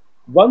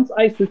once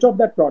I switch off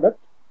that product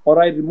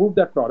or I remove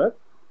that product,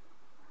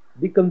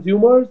 the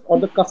consumers or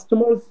the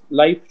customer's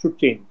life should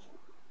change.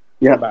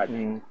 Yeah.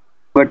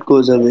 What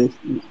goes away?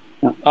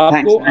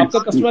 आपका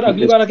customer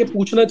अगली बार आके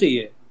पूछना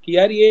चाहिए कि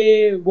यार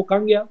ये वो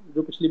कहाँ गया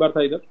जो पिछली बार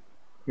था इधर.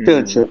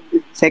 Sure.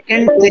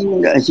 Second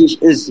thing, Ashish,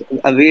 is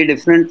a way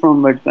different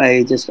from what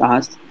I just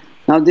asked.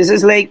 Now this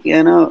is like,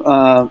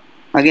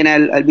 again,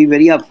 I'll be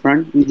very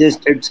upfront. We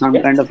just did some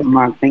kind of a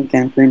marketing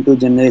campaign to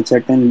generate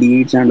certain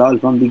leads and all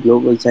from the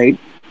global side.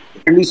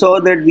 And we saw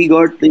that we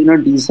got,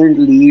 decent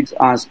leads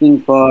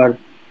asking for,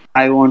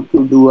 I want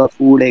to do a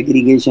food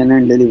aggregation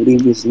and delivery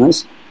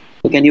business.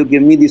 So can you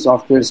give me the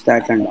software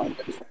stack and all?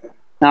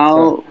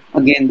 Now,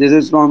 again, this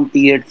is from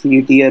tier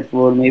 3, tier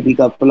 4, maybe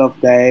couple of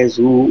guys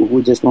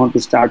who just want to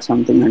start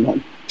something and all.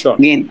 Sure.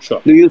 Again,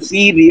 do you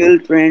see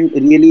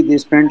really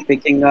this trend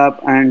picking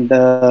up, and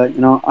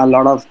a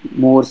lot of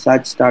more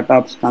such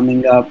startups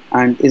coming up?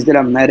 And is there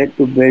a merit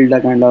to build a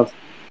kind of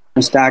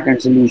stack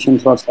and solution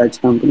for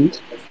such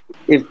companies?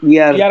 If we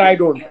are, I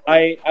don't.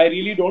 I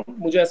really don't.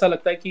 मुझे ऐसा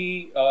लगता है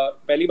कि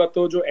पहली बात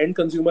तो जो end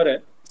consumer है,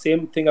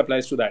 same thing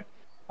applies to that.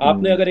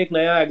 आपने अगर एक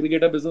नया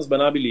एग्रीगेटर बिजनेस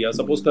बना भी लिया,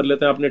 सपोज कर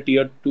लेते हैं आपने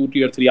टियर 2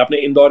 टियर 3 आपने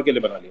इंदौर के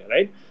लिए बना लिया,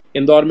 राइट?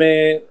 इंदौर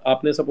में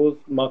आपने सपोज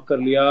मार्क कर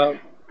लिया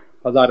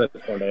 1000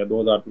 रेस्टोरेंट है,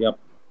 2000 या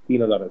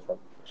 3000 रेस्टोरेंट,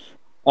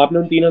 आपने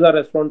उन 3000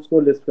 रेस्टोरेंट्स को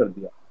लिस्ट कर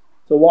दिया.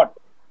 So what,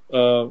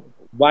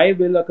 why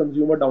will a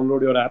consumer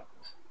download your app?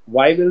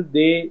 Why will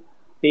they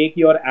take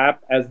your app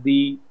as the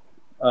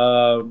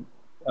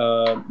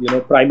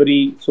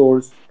primary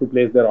source to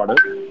place there order?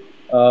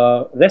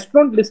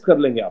 Restaurant list कर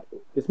लेंगे आपको,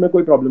 इसमें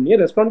कोई प्रॉब्लम नहीं है.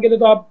 रेस्टोरेंट के लिए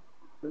तो आप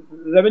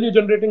रेवेन्यू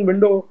जनरेटिंग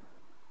विंडो,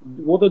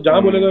 वो तो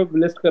जहां बोलेगा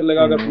लिस्ट कर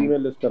लेगा अगर फ्री में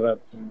लिस्ट कर रहा है,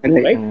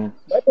 राइट?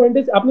 माय पॉइंट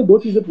इज, आपने दो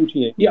चीजें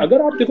पूछी हैं कि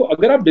अगर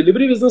आप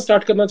डिलीवरी बिजनेस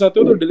स्टार्ट करना चाहते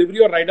हो तो डिलीवरी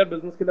और राइडर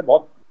बिजनेस के लिए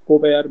बहुत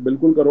स्कोप है यार,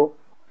 बिल्कुल करो.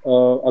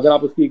 अगर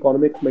आप उसकी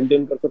इकोनॉमिक्स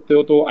मेंटेन कर सकते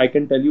हो तो आई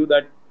can tell you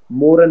that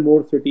more and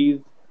more cities,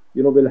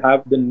 will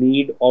have the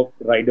need of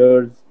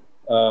riders,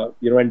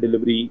 and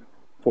delivery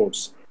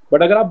force.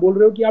 But अगर आप बोल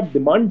रहे हो कि आप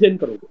डिमांड जेन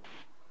करोगे,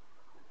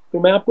 तो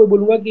मैं आपको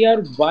बोलूंगा कि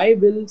यार, why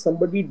will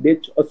somebody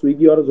ditch a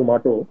Swiggy or a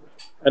Zomato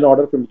and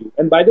order from you?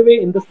 And by the way,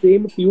 in the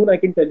same tune, I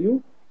can tell you,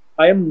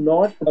 I am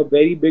not a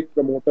very big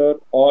promoter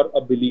or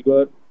a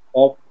believer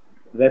of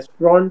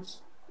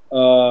restaurants,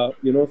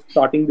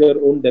 starting their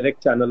own direct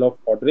channel of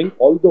ordering.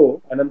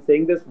 Although, and I'm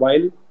saying this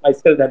while I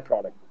sell that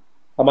product.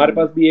 हमारे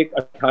पास भी एक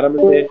 18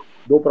 में से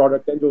 2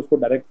 product हैं जो उसको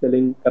direct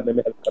selling करने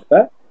में हेल्प करता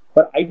है,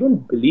 पर I don't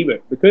believe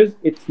it because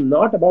it's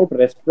not about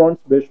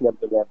restaurants wish what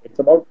they want, it's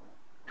about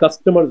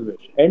customers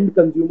wish. And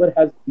consumer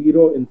has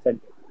zero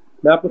incentive.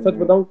 मैं आपको सच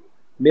बताऊं,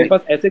 मेरे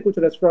पास ऐसे कुछ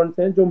रेस्टोरेंट्स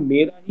हैं जो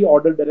मेरा ही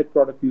ऑर्डर डायरेक्ट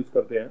प्रोडक्ट यूज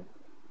करते हैं,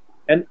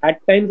 and at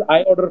times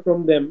I order from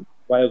them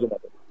via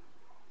Zomato.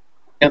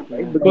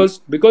 Right?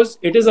 Because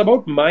it is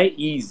about my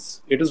ease.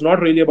 It is not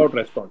really about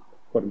restaurant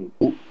for me,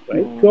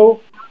 right? So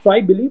I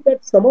believe that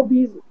some of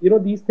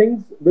these things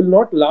will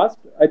not last.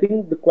 I think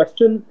the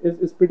question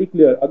is pretty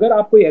clear. अगर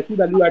आप कोई ऐसी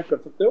value add कर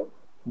सकते हो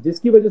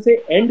जिसकी वजह से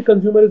end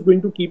consumer is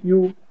going to keep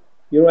you,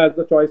 as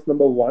the choice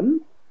number one,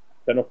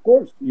 then of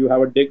course you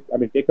have a dig. I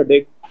mean, take a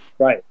dig,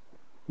 try.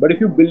 But if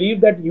you believe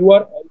that you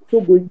are also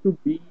going to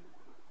be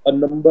a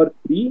number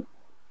 3,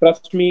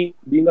 trust me,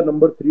 being a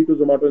number 3 to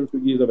Zomato and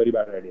Swiggy is a very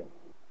bad idea.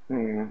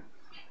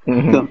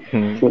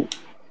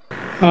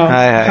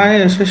 Hi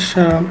Ashish,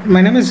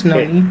 my name is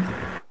Navni.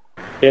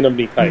 Hey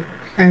Navni, hi.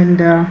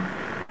 And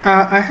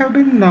I have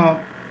been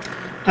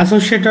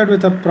associated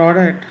with a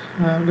product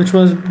which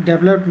was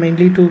developed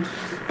mainly to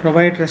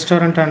provide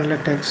restaurant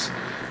analytics.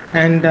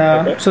 And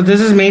so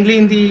this is mainly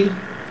in the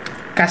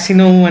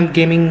casino and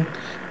gaming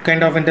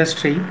kind of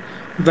industry,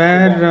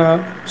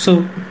 where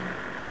so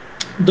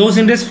those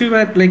industry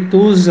were like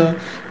those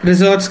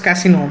resorts,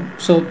 casino,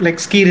 so like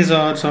ski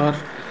resorts or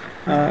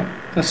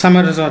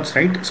summer resorts,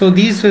 right? So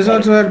these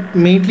resorts were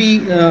mainly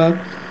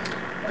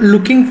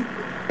looking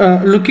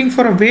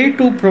for a way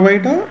to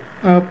provide a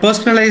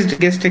personalized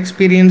guest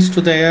experience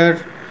to their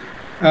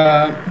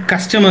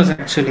customers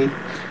actually.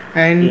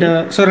 And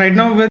so right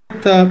now with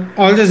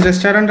all this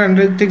restaurant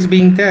analytics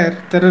being there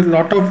are a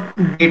lot of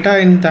data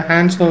in the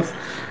hands of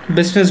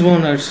business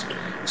owners.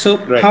 So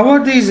how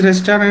are these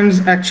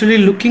restaurants actually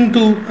looking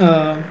to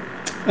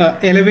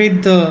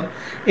elevate the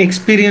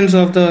experience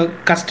of the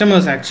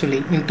customers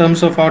actually in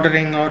terms of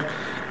ordering or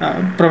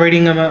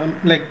providing them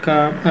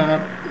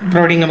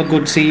providing them a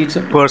good seats,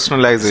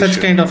 personalization,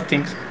 such kind of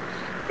things,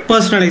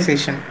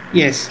 personalization?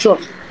 Yes, sure.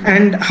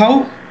 And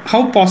how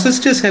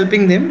POSist is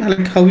helping them,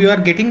 like how you are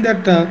getting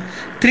that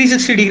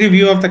 360-degree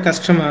view of the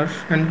customer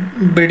and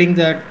building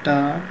that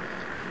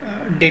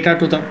data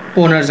to the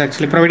owners,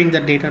 actually providing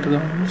that data to the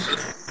owners.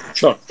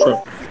 Sure.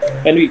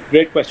 Anyway,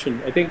 great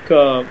question. I think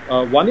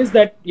one is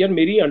that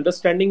मेरी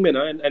understanding में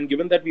ना, and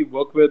given that we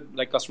work with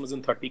like customers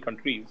in 30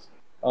 countries,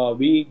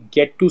 we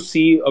get to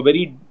see a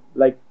very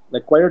like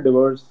quite a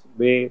diverse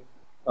way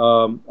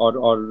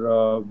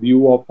or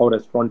view of how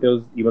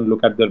restaurateurs even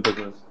look at their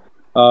business.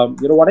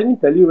 What I can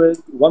tell you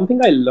is one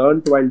thing I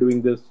learned while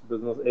doing this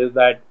business is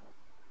that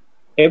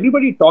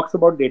everybody talks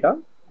about data.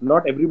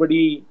 Not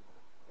everybody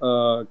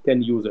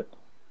can use it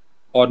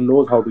or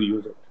knows how to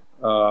use it.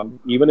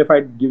 Even if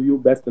I give you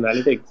best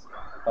analytics,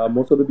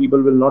 most of the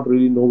people will not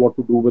really know what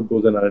to do with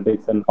those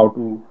analytics and how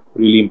to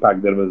really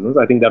impact their business.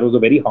 I think that was a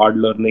very hard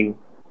learning,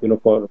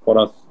 for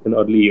us in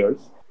early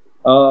years.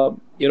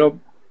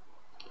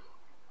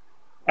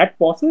 At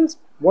POSist,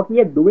 what we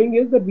are doing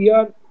is that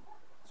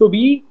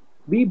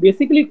we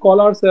basically call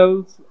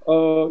ourselves,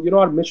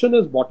 our mission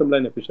is bottom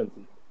line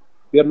efficiency.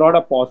 We are not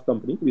a POS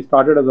company. We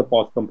started as a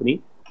POS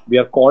company. We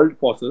are called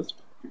POSist.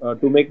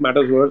 To make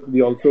matters worse,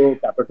 we also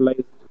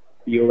capitalized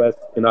POS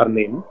in our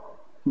name.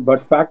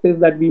 But fact is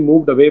that we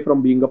moved away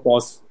from being a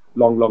POS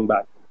long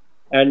back.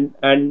 And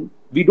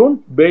we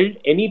don't build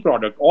any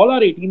product. All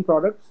our 18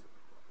 products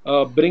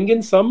bring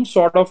in some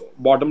sort of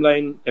bottom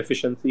line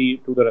efficiency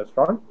to the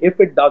restaurant. If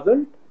it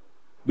doesn't,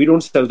 we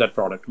don't sell that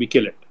product. We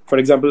kill it. For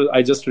example,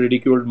 I just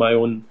ridiculed my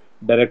own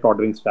direct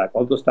ordering stack.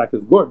 Although stack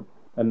is good,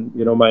 and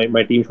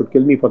my team should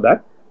kill me for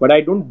that. But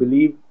I don't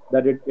believe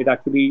that it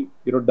actually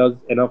does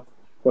enough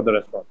for the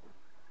restaurant.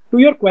 To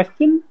your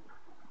question,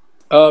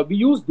 we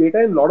use data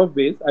in a lot of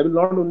ways. I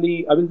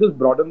will just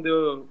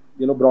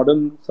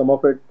broaden some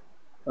of it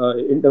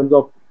in terms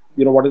of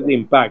what is the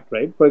impact,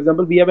 right? For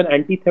example, we have an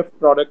anti-theft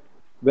product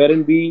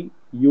wherein we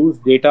use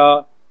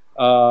data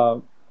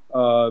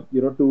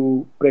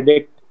to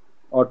predict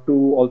or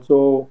to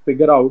also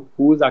figure out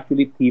who is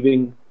actually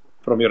thieving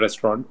from your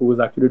restaurant, who is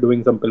actually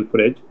doing some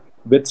pilferage,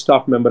 which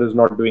staff member is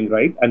not doing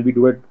right, and we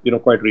do it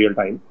quite real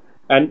time.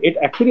 And it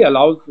actually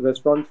allows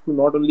restaurants to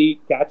not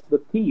only catch the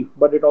thief,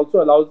 but it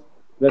also allows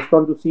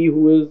restaurant to see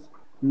who is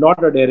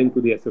not adhering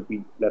to the SOP,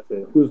 let's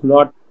say, who's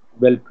not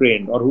well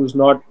trained or who's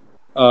not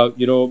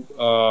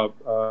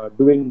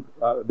doing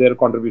their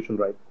contribution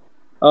right.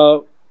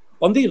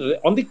 On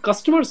the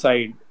customer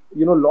side,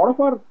 a lot of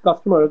our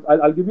customers,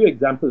 I'll give you an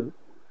example.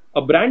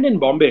 a brand in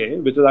Bombay,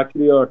 which is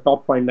actually a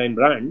top fine dine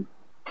brand,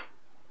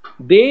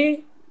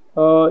 they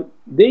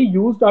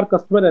used our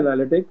customer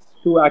analytics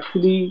to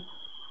actually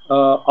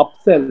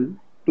upsell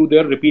to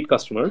their repeat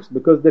customers,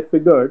 because they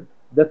figured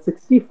that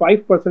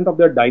 65% of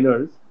their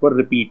diners were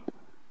repeat.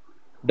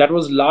 That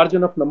was large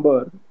enough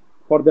number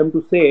for them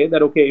to say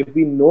that, okay, if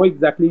we know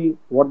exactly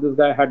what this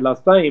guy had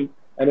last time,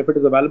 and if it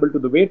is available to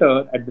the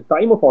waiter at the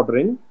time of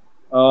ordering,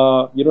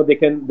 they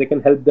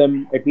can help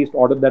them at least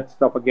order that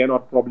stuff again, or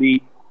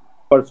probably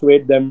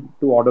persuade them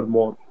to order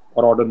more,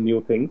 or order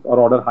new things, or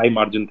order high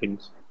margin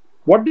things.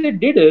 What they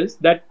did is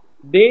that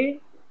they,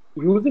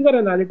 using our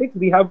analytics,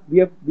 we have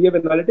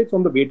analytics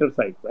on the waiter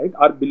side, right?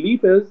 Our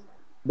belief is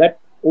that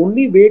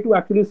only way to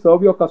actually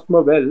serve your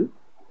customer well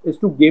is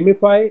to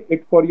gamify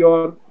it for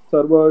your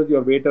servers,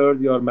 your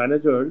waiters, your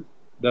managers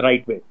the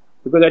right way.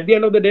 Because at the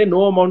end of the day,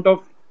 no amount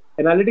of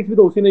analytics भी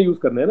तो उसी ने use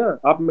करने हैं ना.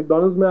 आप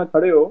McDonald's में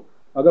खड़े हो,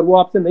 अगर वो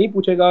आपसे नहीं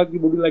पूछेगा कि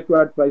would you like to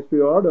add fries to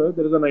your order,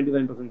 there is a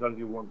 99% chance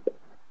you won't.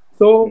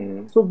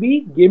 So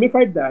we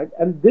gamified that,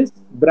 and this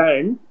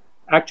brand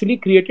actually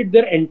created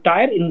their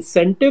entire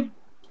incentive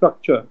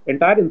structure,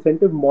 entire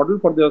incentive model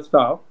for their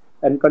staff,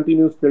 and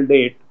continues till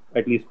date,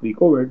 at least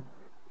pre-COVID.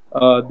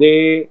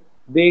 They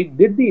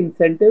did the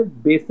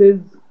incentive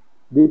basis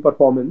the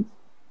performance,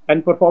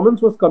 and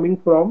performance was coming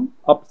from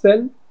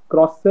upsell,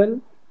 cross-sell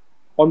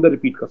on the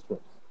repeat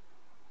customers.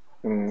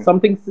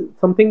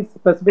 Something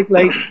specific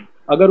like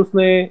agar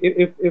usne,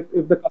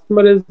 if the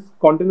customer is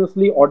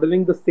continuously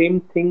ordering the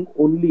same thing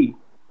only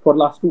for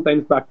last 2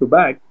 times back to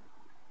back,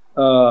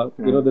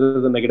 there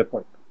is a negative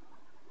point.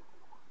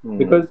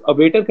 Because a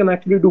waiter can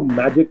actually do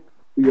magic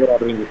to your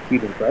ordering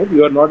experience, right?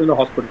 You are not in a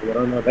hospital, you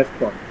are in a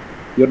restaurant.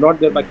 You're not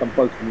there by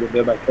compulsion, you're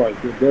there by choice.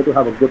 You're there to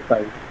have a good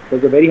time.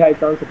 There's a very high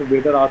chance if a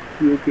waiter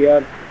asks you,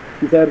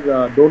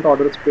 sir, don't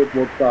order straight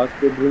vodka,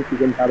 straight drinks you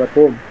can have at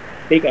home.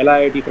 Take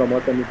LIIT from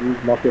us and it will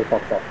knock your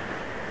socks off.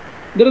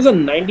 There is a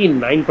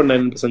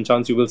 99.9%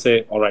 chance you will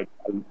say, all right,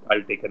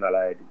 I'll take an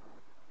LIIT,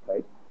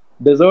 right?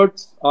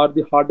 Desserts are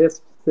the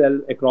hardest sell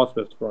across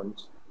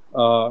restaurants.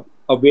 A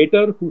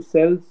waiter who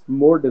sells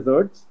more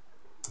desserts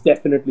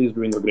definitely is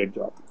doing a great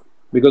job.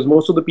 Because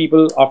most of the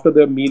people, after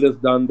their meal is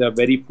done, they're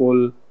very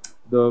full,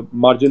 the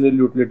marginal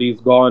utility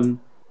is gone.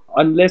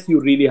 Unless you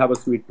really have a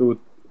sweet tooth,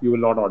 you will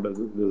not order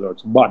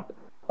desserts. But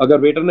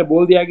अगर waiter ने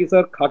बोल दिया कि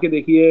sir खा के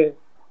देखिए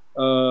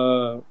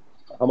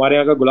हमारे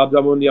यहाँ का गुलाब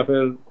जामुन या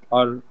फिर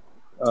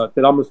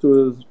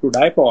tiramisu is to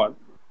die for,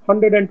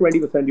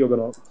 120% you're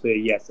gonna say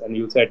yes, and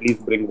you'll say at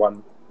least bring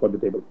one for the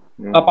table.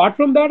 Apart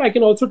from that, I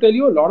can also tell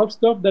you a lot of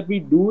stuff that we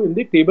do in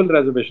the table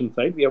reservation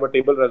side. We have a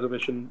table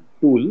reservation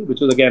tool,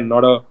 which is again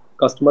not a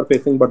customer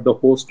facing but the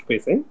host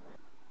facing.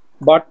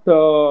 But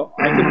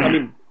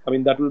I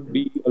mean that will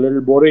be a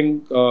little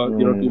boring,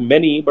 to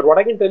many. But what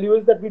I can tell you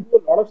is that we do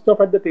a lot of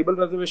stuff at the table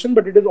reservation,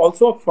 but it is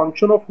also a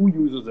function of who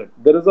uses it.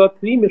 There is a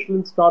 3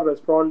 Michelin star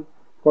restaurant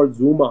called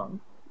Zuma.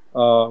 They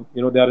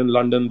are in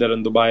London, they're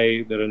in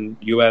Dubai, they're in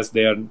US,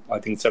 they are I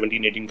think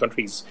 17, 18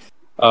 countries.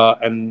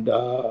 And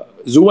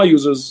Zuma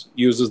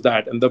uses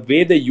that, and the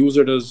way they use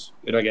it is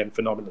again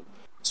phenomenal.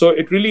 So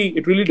it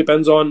really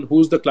depends on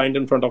who's the client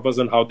in front of us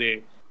and how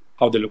they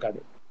look at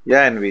it.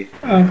 Yeah, Envy.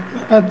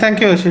 Thank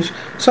you, Ashish.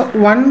 So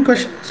one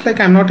question is like,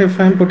 I'm not if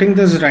I'm putting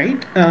this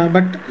right,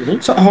 but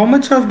so how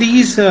much of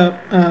these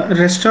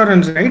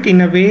restaurants, right,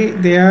 in a way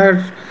they are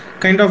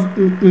kind of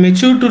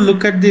mature to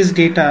look at this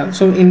data,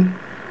 so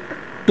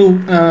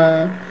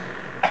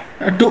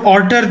to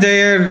alter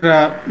their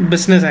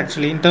business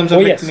actually in terms of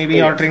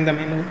altering the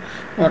menu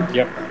or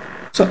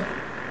so.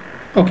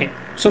 Okay,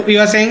 so you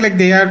are saying like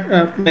they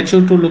are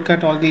mature to look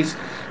at all these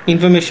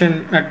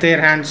information at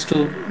their hands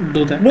to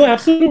do that? No,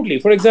 absolutely.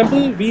 For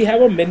example, we have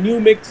a menu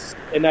mix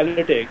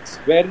analytics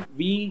where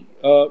we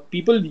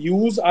people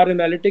use our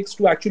analytics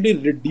to actually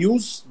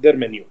reduce their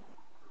menu.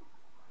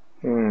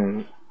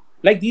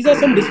 Like these are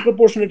some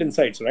disproportionate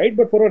insights, right?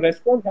 But for a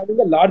restaurant, having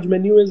a large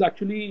menu is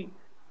actually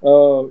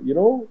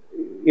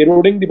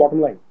eroding the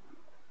bottom line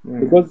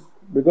because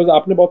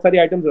आपने बहुत सारी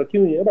items रखी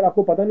हुई हैं, but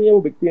आपको पता नहीं है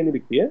वो बिकती है नहीं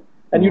बिकती है,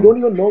 and you don't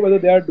even know whether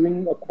they are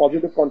doing a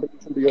positive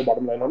contribution to your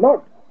bottom line or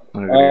not.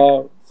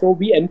 So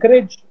we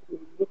encourage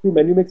through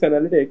menu mix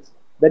analytics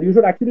that you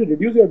should actually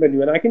reduce your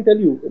menu. And I can tell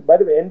you, by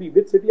the way, Envy,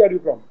 which city are you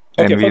from?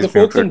 Okay, for the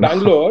folks in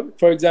Bangalore,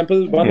 for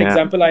example, one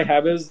example I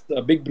have is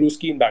Big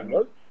Brewski in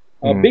Bangalore.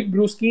 Big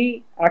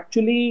Brewski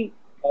actually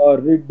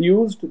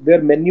reduced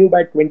their menu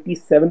by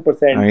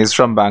 27%. He's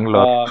from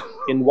Bangalore.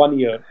 In 1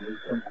 year.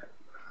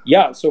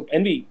 Yeah, so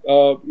Envy,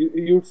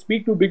 you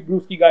speak to Big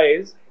Brewski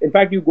guys. In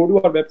fact, you go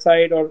to our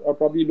website or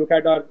probably look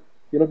at our,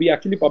 we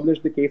actually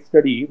published the case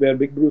study where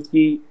Big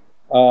Brewski,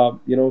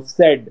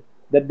 said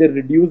that they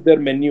reduced their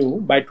menu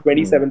by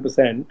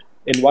 27%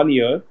 in 1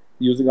 year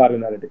using our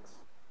analytics.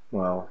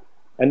 Wow.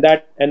 And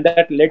that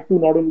led to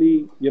not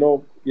only,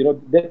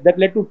 that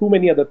led to too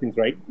many other things,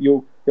 right?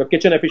 Your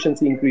kitchen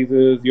efficiency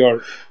increases,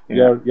 your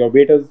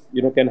waiters,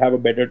 can have a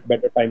better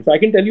time. So I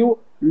can tell you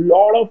a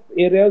lot of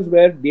areas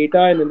where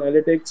data and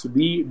analytics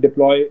we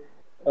deploy,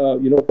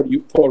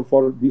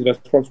 for these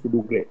restaurants to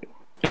do great.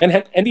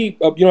 And Andy,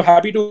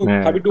 happy to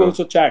cool.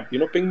 also chat.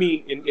 Ping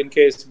me in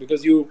case,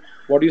 because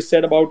what you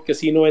said about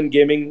casino and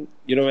gaming,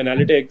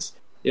 analytics.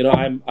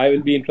 I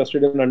will be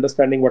interested in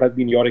understanding what has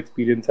been your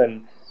experience,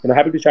 and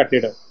happy to chat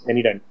later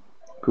anytime.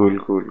 Cool.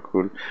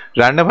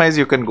 Randomize,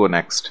 you can go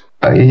next.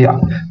 Yeah.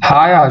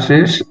 Hi,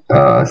 Ashish.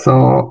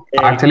 So Hey.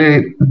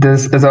 actually,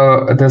 this was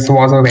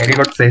a very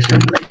good session.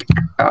 Like,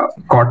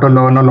 got to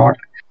learn a lot.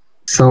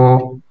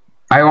 So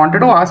I wanted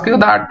to ask you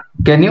that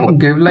can you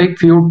give like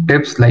few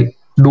tips, like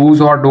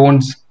do's or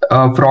don'ts,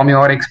 from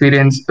your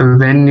experience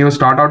when you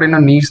start out in a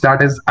niche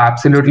that is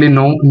absolutely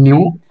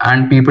new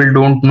and people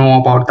don't know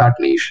about that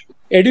niche?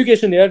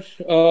 Education, yeah.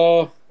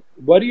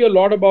 Worry a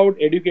lot about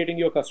educating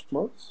your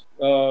customers.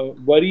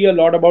 Worry a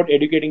lot about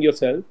educating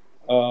yourself.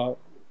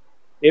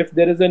 If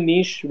there is a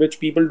niche which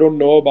people don't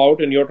know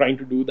about and you're trying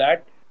to do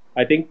that,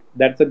 I think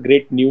that's a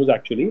great news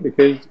actually,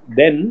 because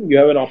then you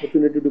have an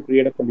opportunity to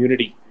create a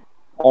community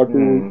or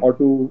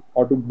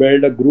to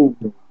build a group,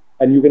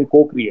 and you can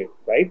co-create,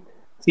 right?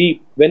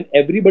 See, when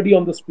everybody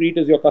on the street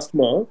is your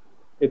customer,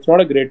 it's not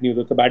a great news,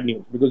 it's a bad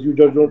news, because you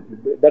just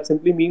don't, that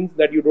simply means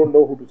that you don't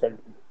know who to sell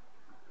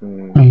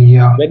to.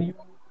 Yeah.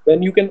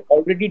 When you can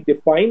already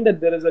define that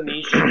there is a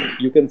niche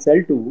you can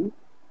sell to,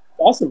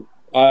 awesome.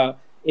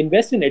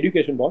 Invest in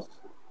education, boss.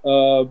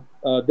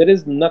 There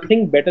is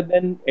nothing better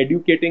than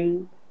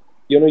educating,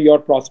 your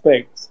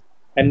prospects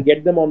and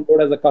get them on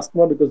board as a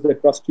customer, because they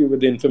trust you with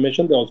the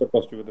information. They also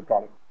trust you with the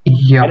product.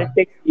 Yeah. And it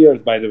takes years,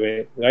 by the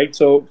way, right?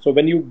 So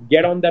when you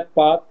get on that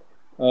path,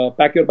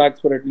 pack your bags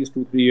for at least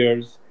 2-3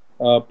 years.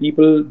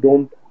 People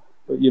don't,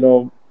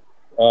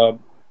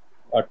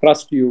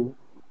 trust you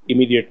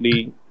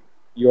immediately.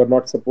 You're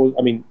not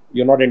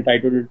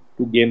entitled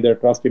to gain their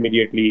trust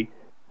immediately.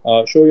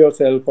 Show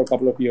yourself for a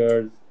couple of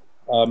years.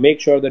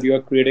 Make sure that you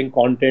are creating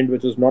content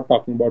which is not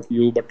talking about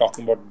you but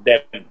talking about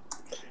them.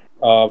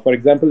 For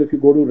example, if you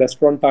go to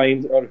Restaurant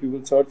Times, or if you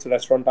will search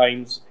Restaurant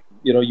Times,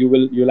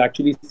 you'll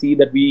actually see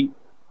that we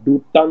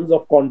do tons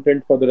of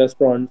content for the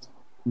restaurants.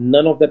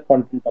 None of that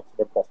content talks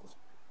about process,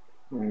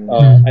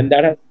 and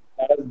that has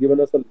given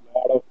us a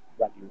lot of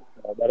value.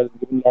 That has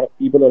given a lot of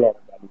people a lot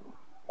of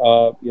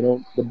value.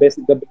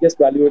 The biggest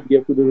value it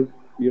gave to to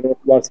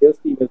our sales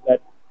team is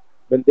that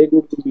when they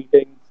go to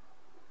meetings,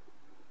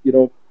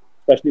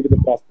 especially with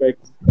the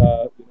prospects,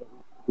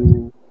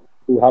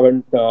 who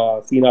haven't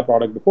seen our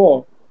product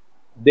before,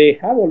 they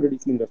have already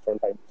seen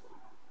Restaurant Times.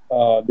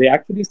 They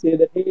actually say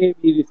that, hey,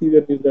 we receive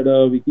your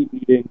newsletter, we keep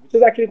reading, which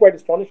is actually quite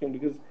astonishing,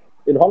 because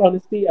in all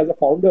honesty, as a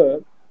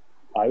founder,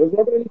 I was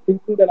not really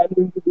thinking that I'm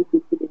going to do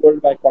good to the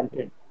world by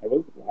content. I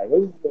was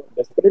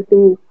desperate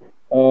to,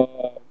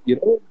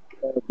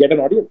 get an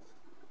audience.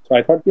 So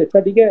I thought,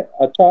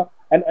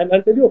 and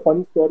I'll tell you a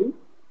funny story.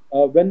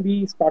 When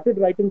we started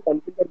writing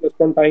content at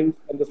Restaurant Times,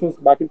 and this was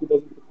back in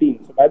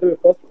 2015. So by the way,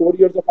 first 4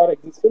 years of our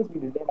existence, we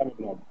did not have a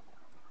blog.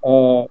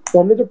 So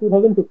हमने जब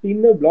 2015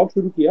 में blog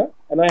शुरू किया,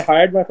 and I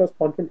hired my first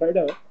content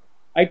writer,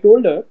 I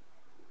told her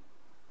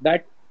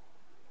that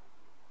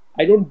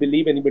I don't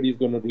believe anybody is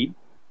going to read.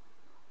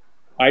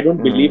 I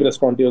don't believe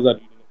restaurateurs are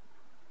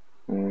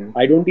reading.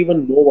 I don't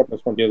even know what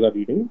restaurateurs are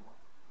reading.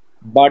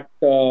 But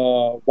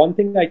one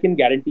thing I can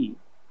guarantee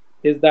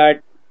is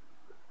that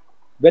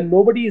when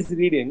nobody is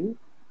reading,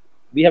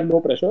 we have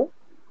no pressure.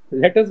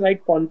 Let us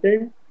write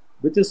content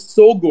which is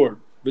so good,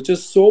 which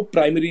is so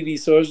primary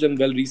researched and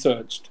well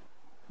researched,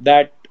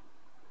 that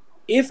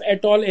if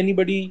at all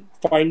anybody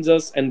finds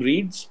us and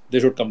reads, they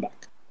should come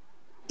back.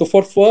 So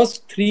for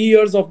first 3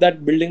 years of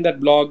that, building that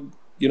blog,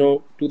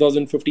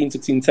 2015,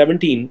 16,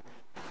 17,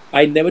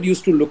 I never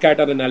used to look at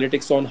our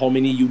analytics on how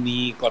many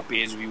unique or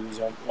page views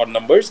or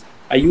numbers.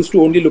 I used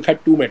to only look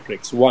at two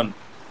metrics. One,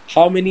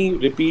 how many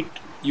repeat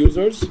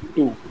users.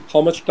 Two,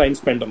 how much time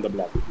spent on the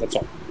blog. That's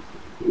all.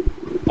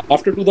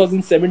 After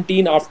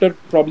 2017, after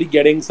probably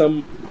getting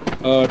some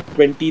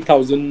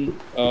 20,000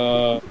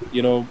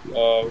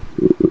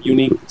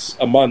 uniques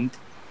a month,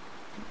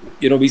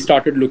 we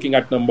started looking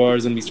at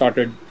numbers, and we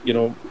started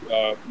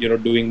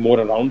doing more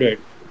around it.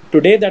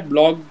 Today that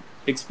blog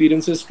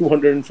experiences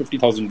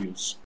 250,000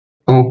 views.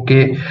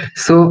 Okay,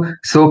 so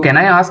can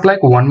I ask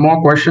like one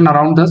more question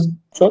around this?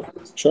 Sure.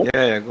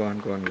 Yeah, go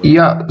on.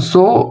 Yeah,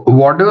 so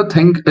what do you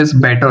think is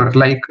better?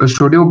 Like,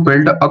 should you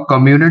build a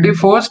community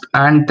first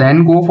and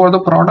then go for the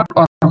product,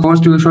 or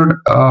first you should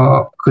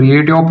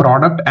create your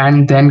product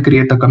and then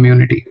create the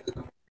community?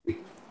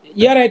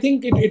 Yeah, I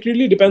think it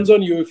really depends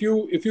on you.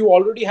 If you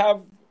already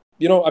have,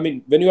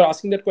 when you're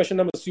asking that question,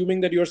 I'm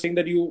assuming that you're saying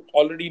that you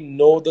already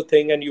know the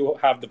thing and you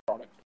have the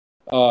product.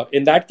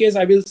 In that case,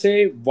 I will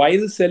say,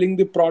 while selling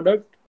the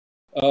product,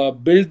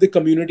 build the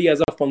community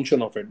as a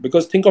function of it.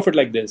 Because think of it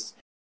like this.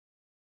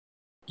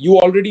 You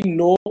already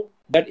know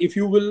that if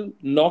you will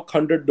knock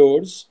 100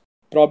 doors,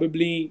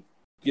 probably,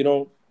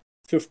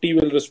 50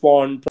 will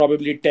respond,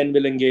 probably 10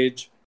 will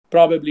engage,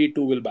 probably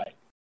 2 will buy.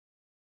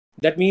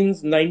 That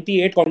means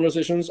 98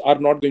 conversations are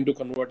not going to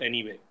convert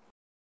anyway.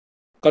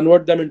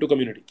 Convert them into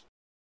community.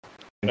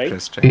 Right?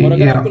 Interesting. और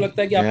अगर आपको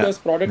लगता है कि आपके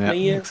पास product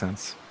नहीं है,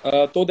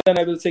 तो then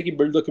I will say कि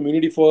build the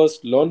community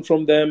first, learn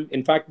from them.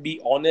 In fact, be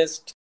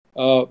honest.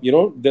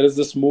 there is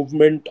this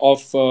movement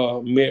of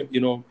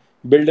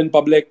build in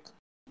public.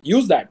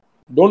 Use that.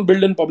 Don't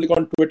build in public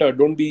on Twitter.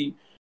 Don't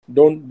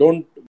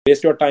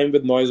waste your time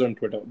with noise on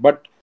Twitter.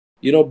 But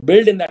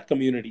build in that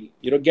community.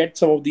 Get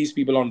some of these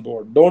people on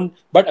board.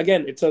 But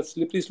again, it's a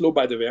slippery slope,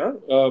 by the way.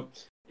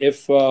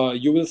 If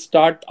you will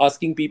start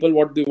asking people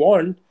what they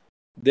want,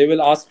 they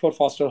will ask for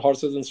faster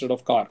horses instead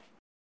of car.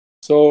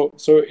 So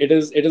it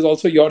is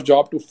also your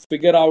job to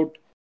figure out,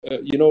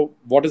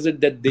 what is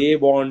it that they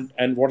want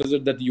and what is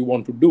it that you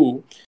want to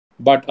do.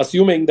 But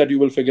assuming that you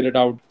will figure it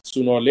out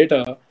sooner or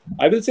later,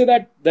 I will say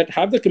that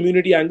have the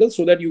community angle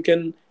so that you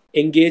can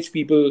engage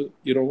people,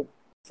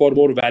 for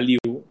more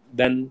value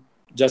than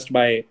just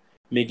by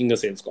making a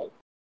sales call.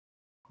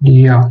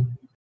 Yeah.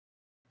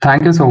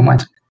 Thank you so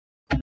much.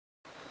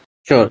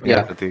 Sure. Yeah,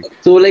 Yeah. Prateek.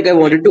 So, like, I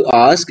wanted to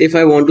ask if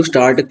I want to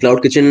start a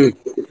cloud kitchen,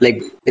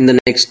 like, in the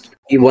next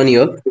 1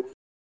 year.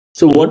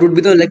 So, what would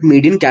be the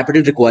median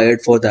capital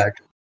required for that?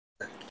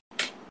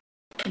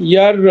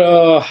 Yeah,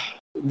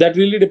 that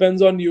really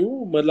depends on you.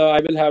 I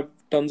will have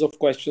tons of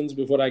questions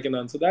before I can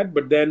answer that.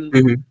 But then,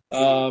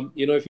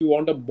 if you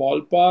want a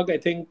ballpark, I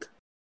think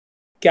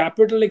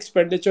capital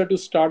expenditure to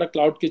start a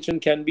cloud kitchen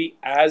can be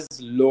as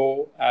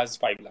low as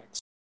 5 lakhs.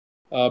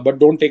 But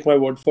don't take my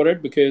word for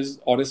it, because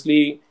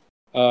honestly,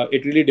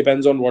 it really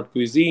depends on what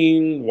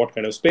cuisine, what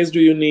kind of space do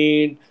you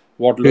need,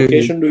 what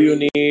location do you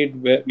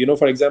need. Where,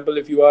 for example,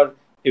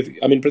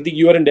 Prateek,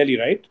 you are in Delhi,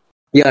 right?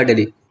 Yeah,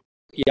 Delhi.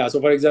 Yeah.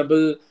 So, for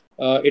example,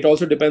 it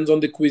also depends on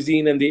the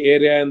cuisine and the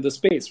area and the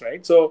space,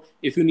 right? So,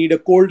 if you need a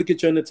cold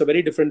kitchen, it's a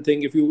very different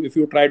thing. If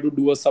you try to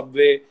do a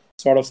Subway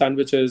sort of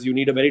sandwiches, you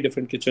need a very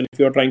different kitchen. If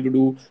you're trying to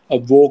do a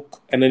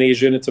wok and an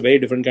Asian, it's a very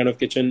different kind of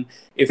kitchen.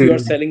 If you are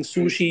selling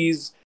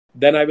sushis,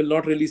 then I will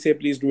not really say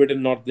please do it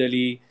in North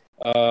Delhi.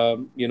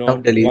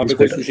 South Delhi वहाँ is पे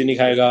कोई better. sushi नहीं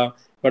खाएगा.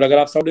 But अगर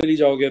आप South Delhi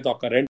जाओगे तो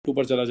आपका rent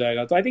ऊपर चला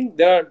जाएगा. So I think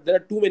there are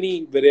too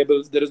many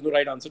variables. There is no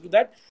right answer to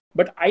that.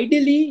 But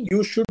ideally,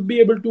 you should be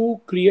able to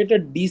create a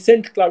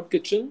decent cloud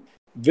kitchen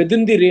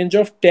within the range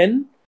of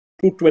 10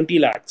 to 20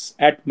 lakhs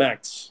at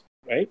max,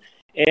 right?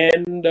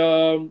 And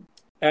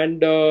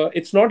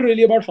it's not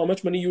really about how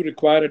much money you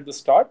require at the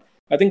start.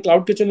 I think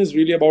cloud kitchen is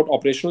really about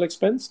operational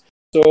expense.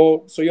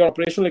 So your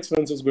operational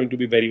expense is going to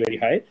be very, very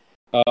high.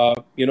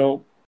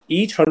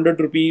 Each 100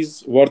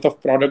 rupees worth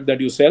of product that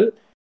you sell,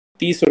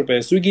 30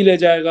 रुपए Swiggy ले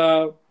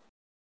जाएगा,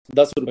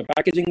 10 रुपए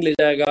packaging ले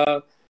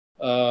जाएगा,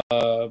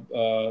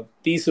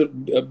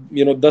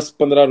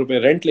 10-15 रुपए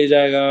rent ले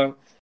जाएगा.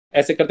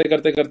 ऐसे करते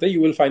करते करते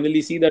you will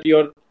finally see that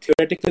your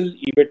theoretical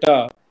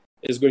EBITDA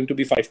is going to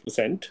be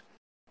 5%,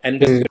 and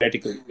it is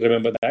theoretical,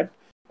 remember that.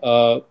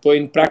 So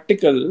in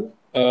practical,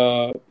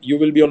 you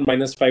will be on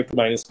 -5 to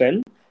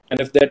 -10, and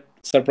if that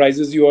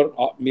surprises you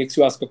or makes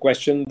you ask a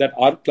question that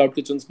are cloud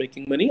kitchens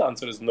making money,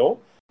 answer is no,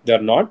 they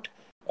are not.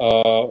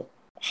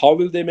 How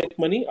will they make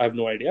money? I have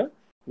no idea.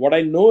 What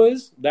I know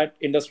is that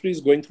industry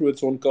is going through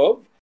its own curve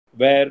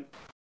where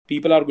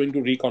people are going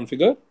to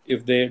reconfigure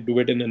if they do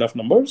it in enough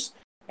numbers.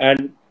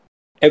 And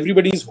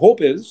everybody's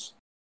hope is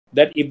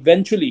that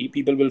eventually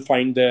people will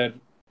find their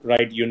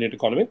right unit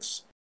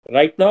economics.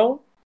 Right now,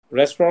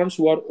 restaurants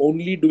who are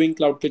only doing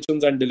cloud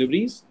kitchens and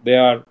deliveries,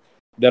 they're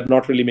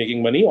not really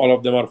making money. All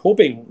of them are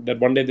hoping that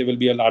one day they will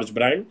be a large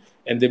brand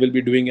and they will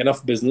be doing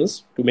enough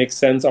business to make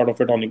sense out of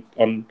it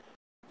on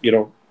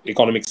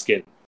economic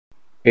scale.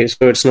 Okay,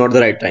 so it's not the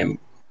right time,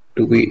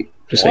 to be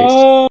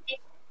precise.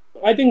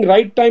 I think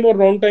right time or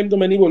wrong time तो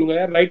मैं नहीं बोलूँगा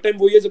यार. Right time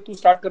वही है जब तू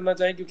start करना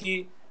चाहे, क्योंकि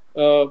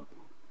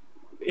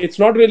it's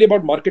not really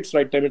about market's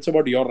right time, it's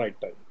about your right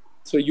time.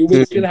 So you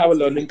will still have a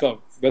learning curve.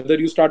 Whether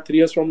you start 3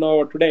 years from now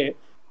or today,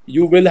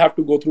 you will have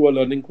to go through a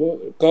learning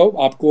curve.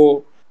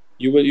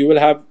 You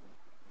will have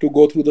to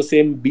go through the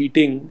same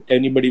beating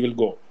anybody will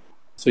go.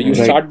 So you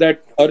start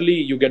that early,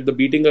 you get the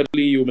beating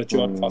early, you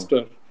mature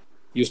faster.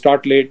 You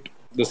start late,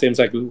 the same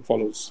cycle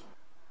follows.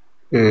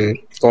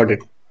 Got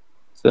it.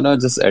 So now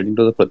just adding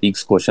to the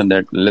Prateek's question,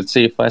 that let's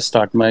say if I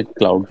start my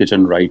cloud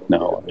kitchen right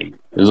now,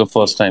 this is the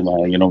first time I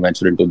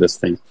venture into this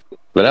thing,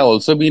 will I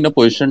also be in a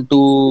position to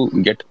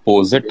get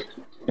POSit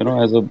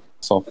as a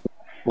software?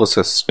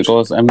 POSist.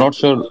 Because I'm not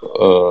sure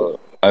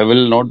I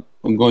will not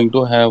going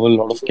to have a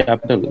lot of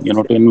capital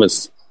to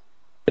invest.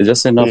 It's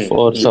just enough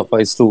or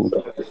suffice to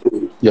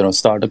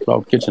start a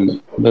cloud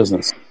kitchen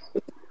business.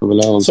 Will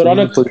I also So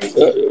Ronak,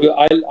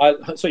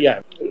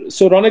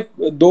 So Ronak,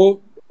 though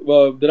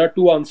there are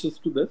two answers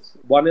to this.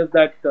 One is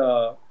that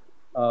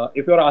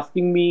if you're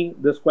asking me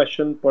this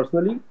question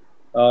personally,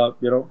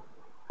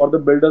 for the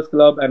Builders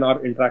Club and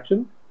our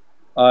interaction,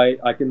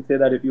 I can say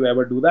that if you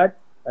ever do that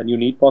and you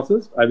need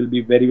POSist, I will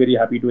be very, very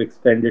happy to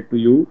extend it to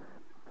you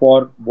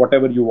for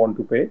whatever you want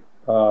to pay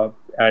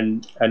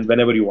and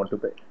whenever you want to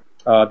pay.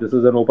 This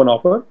is an open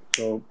offer,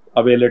 so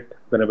avail it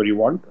whenever you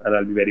want, and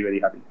I'll be very, very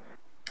happy.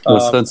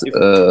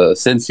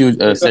 Since you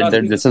said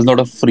that this is not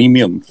a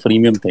freemium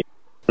thing.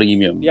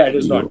 Premium. Yeah, it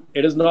is not.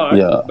 It is not.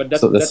 Yeah, but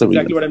that's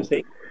exactly what I'm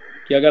saying.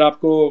 कि अगर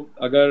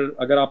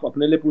आप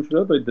अपने लिए पूछ रहे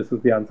हो, तो this is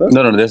the answer.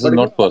 No, this is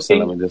not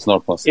personal. This is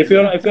not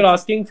personal. If you're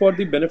asking for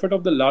the benefit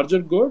of the larger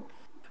good,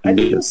 I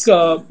think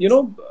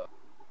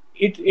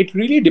it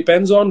really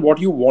depends on what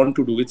you want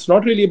to do. It's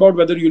not really about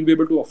whether you'll be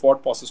able to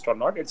afford POSist or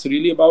not. It's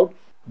really about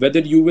whether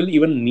you will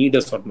even need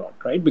us or not,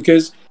 right?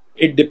 Because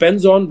it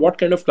depends on what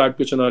kind of cloud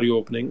kitchen are you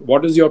opening,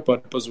 what is your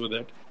purpose with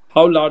it,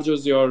 how large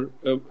is your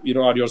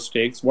are your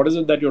stakes, what is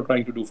it that you're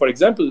trying to do. For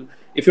example,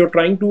 if you're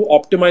trying to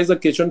optimize a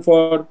kitchen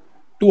for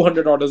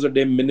 200 orders a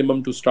day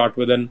minimum to start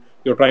with, and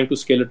you're trying to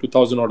scale it to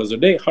 1,000 orders a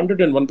day,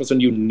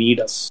 101% you need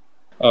us,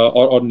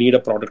 or need a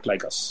product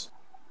like us.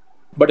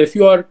 But if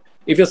you're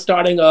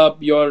starting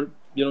up,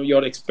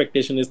 your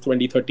expectation is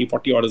 20, 30,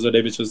 40 orders a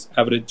day, which is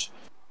average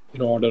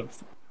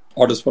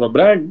orders for a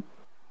brand,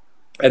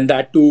 and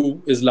that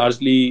too is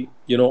largely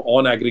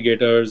on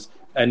aggregators,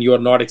 and you are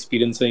not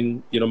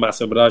experiencing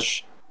massive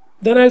rush,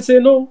 then I'll say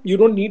no, you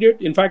don't need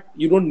it. In fact,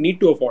 you don't need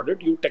to afford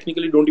it. You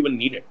technically don't even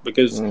need it,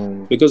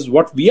 because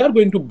what we are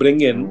going to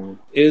bring in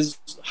is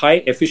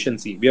high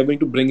efficiency. We are going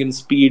to bring in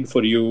speed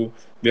for you.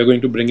 We are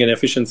going to bring in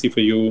efficiency for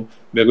you.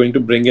 We are going to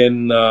bring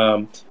in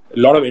a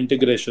lot of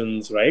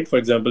integrations, right? For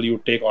example,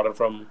 you take order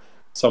from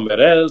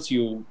somewhere else,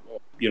 you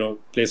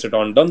place it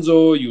on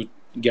Dunzo, you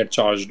get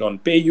charged on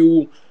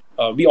PayU.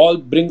 We all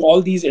bring all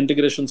these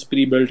integrations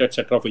pre-built,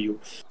 etc. for you.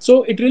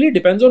 So it really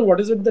depends on what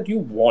is it that you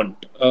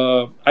want.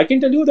 I can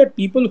tell you that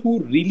people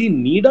who really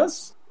need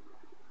us,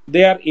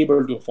 they are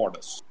able to afford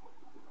us.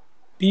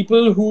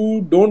 People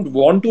who don't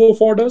want to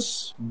afford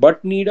us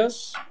but need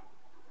us,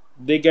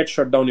 they get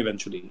shut down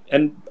eventually.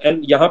 And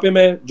यहाँ पे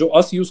मैं जो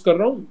us use कर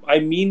रहा हूँ, I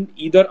mean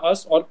either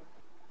us or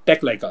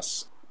tech like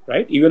us,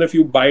 right? Even if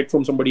you buy it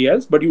from somebody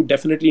else, but you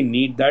definitely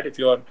need that if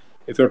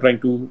you're trying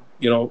to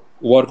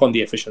work on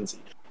the efficiency.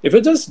 If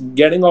you're just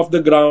getting off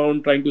the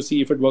ground, trying to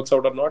see if it works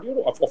out or not,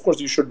 of course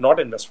you should not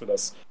invest with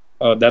us.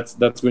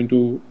 That's going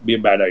to be a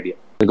bad idea.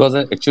 Because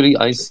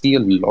I see a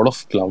lot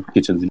of cloud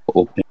kitchens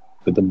opening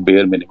with the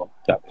bare minimum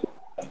capital.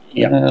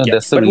 Yeah.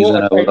 That's the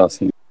reason I was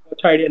asking. वो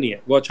अच्छा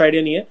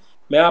idea नहीं है.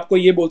 मैं आपको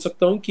ये बोल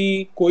सकता हूँ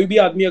कि कोई भी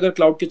आदमी अगर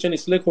क्लाउड किचन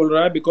इसलिए खोल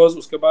रहा है बिकॉज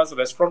उसके पास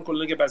रेस्टोरेंट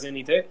खोलने के पैसे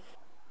नहीं थे,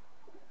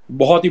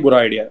 बहुत ही बुरा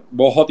आइडिया है,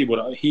 बहुत ही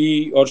बुरा.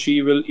 He or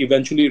she will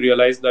eventually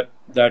realize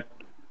that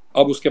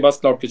अब उसके पास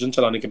क्लाउड किचन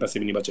चलाने के पैसे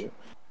भी नहीं बचे.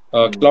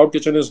 Cloud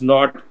kitchen is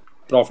not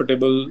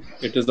profitable.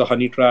 It is the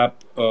honey trap.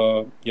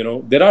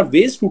 There are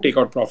ways to take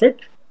out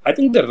profit. I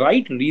think the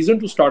right reason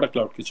to start a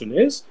cloud kitchen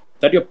is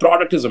that your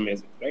product is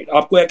amazing, right?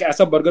 आपको एक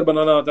ऐसा burger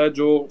बनाना आता है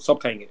जो सब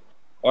खाएंगे,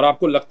 और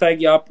आपको लगता है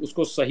कि आप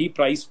उसको सही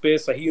प्राइस पे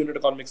सही यूनिट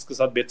इकोनॉमिक्स के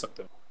साथ बेच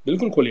सकते हो.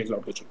 बिल्कुल खोलिए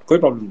क्लाउड किचन, कोई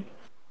प्रॉब्लम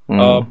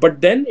नहीं. But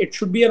then it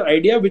should be an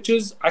idea which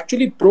is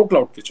actually pro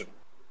cloud kitchen.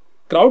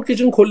 Cloud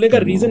kitchen खोलने का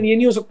रीजन ये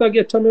नहीं हो सकता कि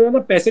अच्छा मेरा ना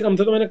पैसे कम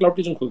थे तो मैंने क्लाउड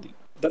किचन खोल दी.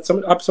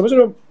 आप समझ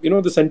रहे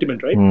हो the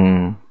sentiment, right?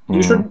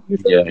 You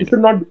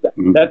should not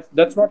do that.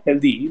 That's not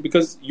healthy,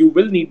 because you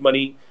will need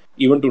money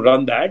even to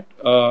run that.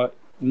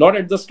 Not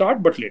at the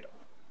start, but later.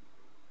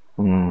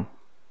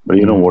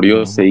 But what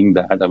you're saying,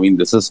 that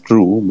this is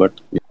true,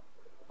 but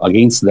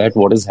against that,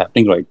 what is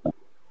happening right now?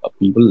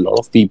 A lot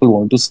of people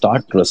want to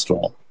start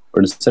restaurant,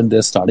 but instead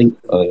they're starting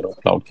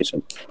cloud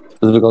kitchen.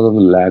 It's because of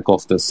the lack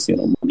of this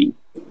money.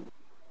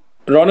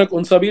 रौनक,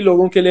 उन सभी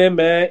लोगों के लिए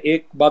मैं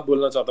एक बात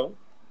बोलना चाहता हूँ,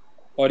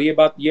 और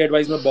ये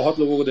एडवाइस मैं बहुत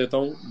लोगों को देता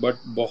हूँ, बट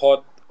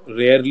बहुत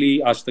रेयरली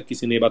आज तक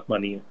किसी ने बात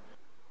मानी है.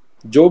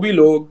 जो भी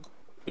लोग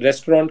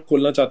रेस्टोरेंट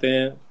खोलना चाहते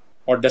हैं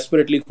और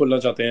डेस्परेटली खोलना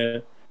चाहते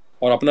हैं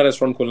और अपना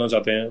रेस्टोरेंट खोलना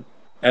चाहते हैं,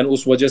 एंड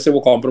उस वजह से वो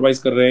कॉम्प्रोमाइज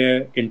कर रहे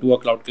हैं into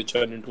a cloud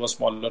kitchen, into a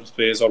smaller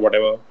space और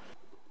whatever,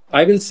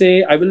 I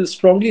will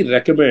strongly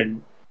recommend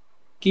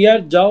कि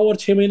यार जाओ और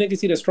 6 महीने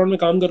किसी रेस्टोरेंट में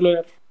काम कर लो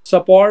यार.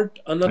 Support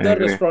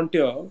another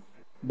रेस्टोरेंटियर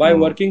by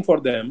working for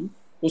them.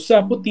 उससे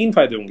आपको 3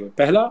 फायदे होंगे.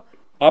 पहला,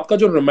 आपका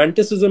जो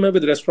रोमांटिसिज्म है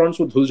विद रेस्टोरेंट्स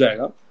वो धुल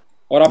जाएगा,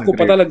 और आपको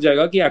पता लग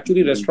जाएगा कि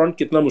एक्चुअली रेस्टोरेंट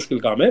कितना मुश्किल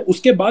काम है.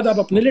 उसके बाद आप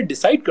अपने लिए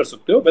डिसाइड कर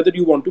सकते हो whether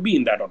you want to be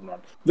in that और not,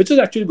 which is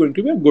actually going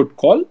to be a good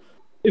call.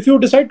 If you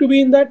decide to be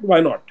in that,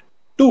 why not?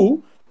 2,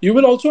 you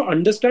will also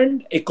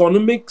understand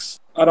economics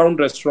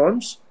around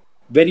restaurants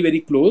very, very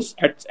close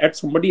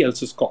at somebody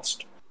else's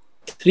cost.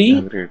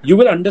 3, you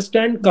will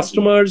understand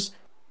customers,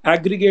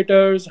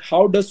 aggregators,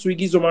 how does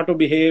Swiggy, Zomato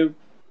behave,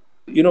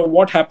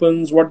 what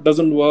happens, what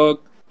doesn't work,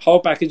 how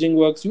packaging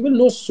works. You will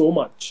know so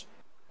much.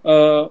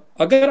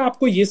 अगर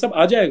आपको ये सब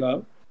आ जाएगा,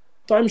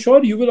 तो I'm sure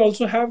you will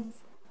also have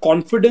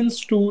confidence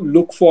to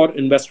look for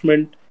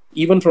investment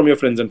even from your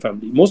friends and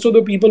family. Most of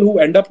the people who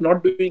end up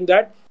not doing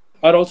that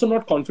are also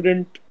not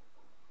confident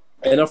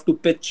enough to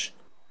pitch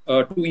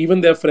to even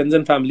their friends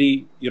and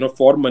family,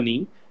 for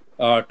money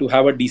to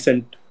have a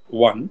decent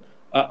one.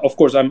 Of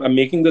course, I'm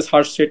making this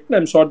harsh statement.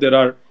 I'm sure there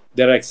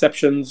are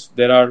exceptions.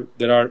 There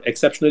are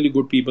exceptionally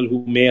good people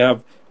who may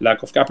have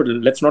lack of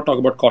capital. Let's not talk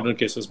about corner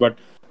cases,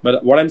 but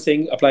what I'm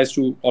saying applies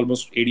to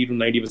almost 80 to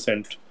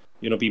 90%.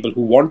 People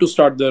who want to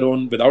start their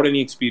own without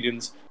any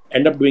experience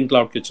end up doing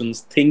cloud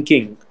kitchens,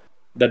 thinking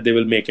that they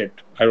will make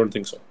it. I don't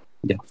think so.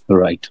 Yeah,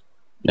 right.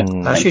 Yeah.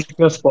 Ashish,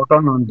 you're spot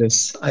on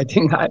this. I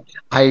think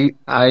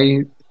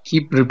I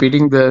keep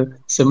repeating the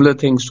similar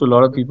things to a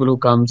lot of people who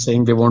come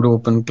saying they want to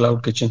open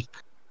cloud kitchen.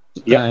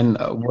 Yeah. And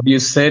what you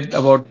said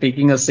about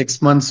taking a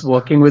 6 months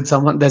working with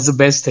someone, that's the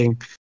best thing,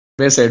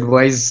 best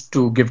advice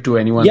to give to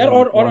anyone यार who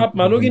और wants आप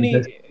to मानोगे do नहीं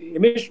this?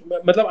 Himesh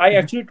मतलब I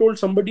actually told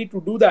somebody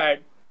to do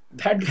that.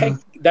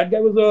 That guy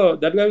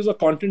was a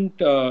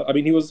content I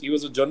mean he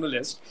was a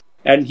journalist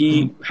and he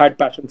had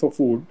passion for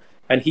food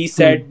and he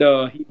said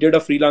he did a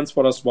freelance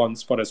for us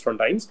once for Restaurant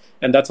Times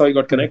and that's how he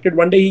got connected.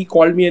 One day he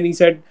called me and he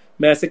said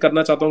मैं ऐसे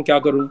करना चाहता हूँ क्या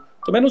करूँ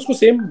तो मैंने उसको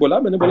सेम बोला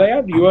मैंने बोला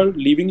यार you are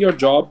leaving your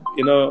job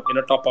in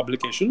a top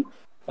publication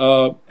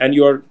and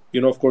you are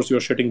you know of course you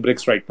are shitting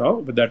bricks right now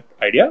with that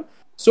idea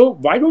so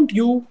why don't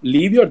you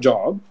leave your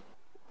job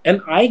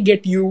and I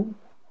get you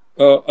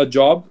a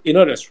job in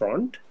a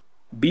restaurant,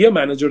 be a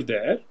manager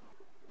there,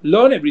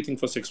 learn everything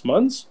for 6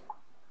 months,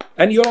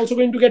 and you're also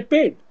going to get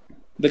paid.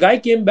 The guy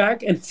came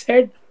back and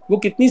said, "वो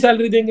कितनी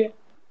salary देंगे?"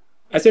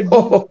 I said,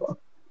 "Dude,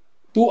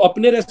 तू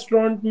अपने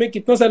restaurant में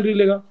कितना salary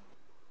लेगा?"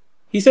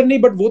 He said,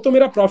 "नहीं, but वो तो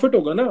मेरा profit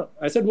होगा ना."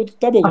 I said, "वो तो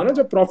तब होगा ना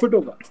जब profit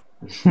होगा."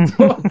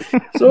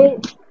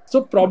 So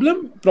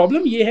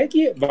problem ये है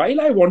कि while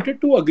I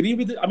wanted to agree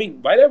with, I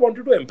mean, while I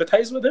wanted to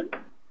empathize with him,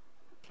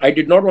 I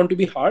did not want to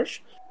be harsh,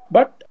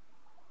 but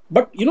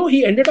you know he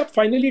ended up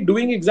finally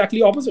doing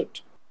exactly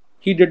opposite.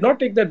 He did not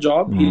take that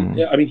job.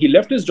 He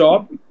left his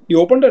job. He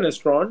opened a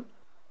restaurant.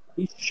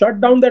 He shut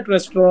down that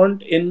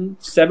restaurant in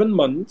 7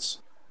 months.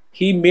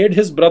 He made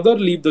his brother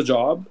leave the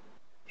job.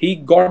 He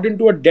got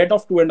into a debt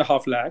of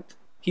 2.5 lakh.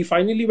 He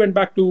finally went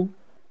back to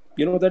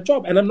that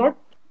job. And I'm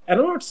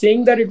not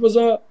saying that it was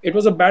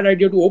a bad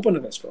idea to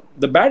open a restaurant.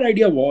 The bad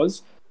idea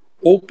was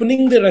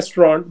opening the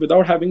restaurant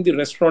without having the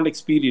restaurant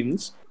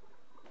experience.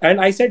 And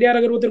I said यार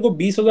अगर वो तेरे को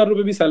 20,000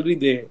 रुपए भी salary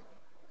दे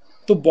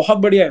तो बहुत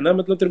बढ़िया है ना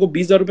मतलब तेरे को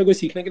 20,000 रुपए कोई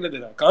सीखने के लिए दे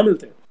रहा है कहाँ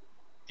मिलते हैं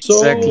so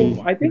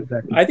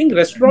I think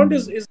restaurant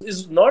is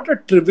not a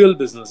trivial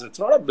business.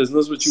 It's not a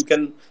business which you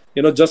can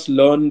just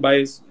learn by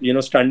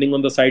standing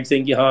on the side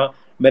saying कि हाँ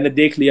मैंने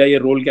देख लिया ये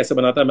रोल कैसे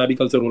बनाता है मैं भी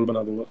कल से रोल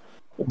बना दूंगा.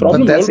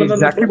 But that's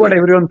exactly what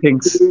everyone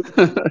thinks.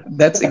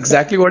 That's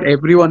exactly what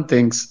everyone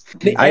thinks.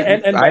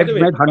 I've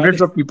met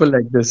hundreds of people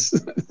like this.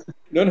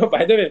 No,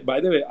 by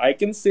the way, I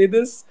can say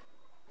this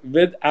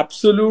with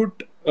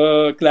absolute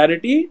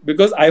clarity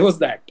because I was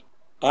that.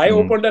 I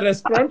opened a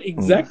restaurant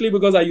exactly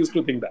because I used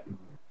to think that.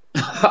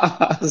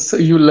 So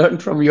you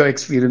learned from your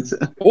experience.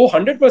 Oh,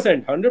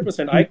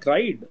 100%. I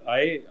cried.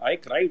 I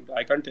cried.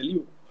 I can't tell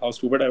you how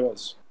stupid I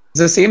was. It's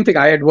the same thing.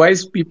 I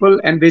advise people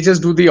and they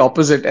just do the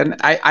opposite. And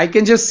I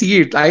can just see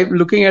it. I'm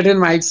looking at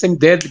him. I'm saying,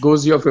 there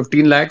goes your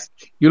 15 lakhs.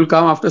 You'll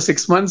come after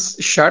 6 months,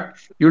 shut.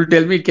 You'll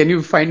tell me, can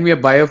you find me a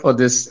buyer for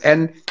this?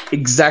 And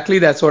exactly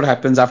that's what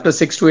happens. After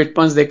 6 to 8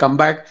 months, they come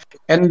back.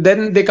 And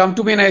then they come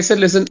to me and I said,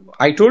 listen,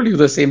 I told you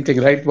the same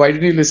thing, right? Why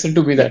didn't you listen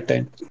to me that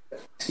time?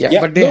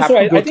 Yeah, but they have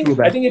to go through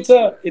that. I think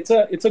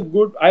it's a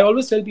good. I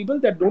always tell people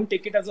that don't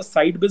take it as a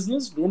side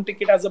business. Don't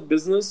take it as a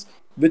business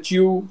which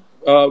you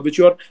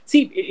are.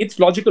 See, it's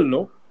logical,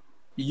 no?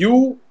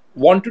 You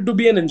wanted to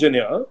be an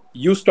engineer.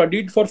 You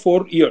studied for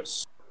 4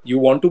 years. You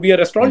want to be a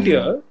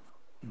restaurateur.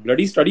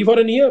 Bloody study for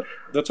a year.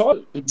 That's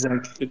all.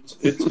 Exactly.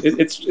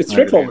 It's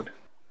straightforward.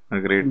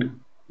 Agreed.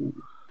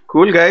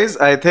 Cool, guys.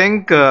 I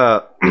think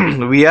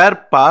we are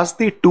past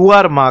the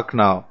 2-hour mark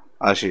now,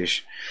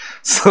 Ashish.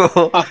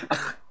 So.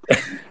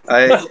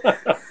 I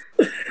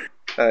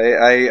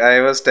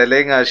was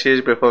telling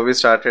Ashish before we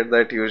started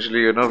that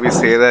usually we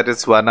say that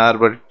it's 1 hour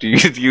but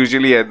it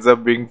usually ends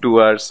up being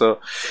 2 hours. So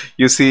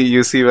you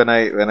see when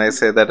I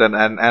say that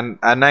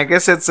and I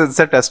guess it's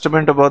a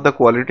testament about the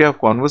quality of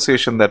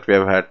conversation that we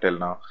have had till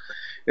now.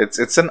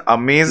 It's an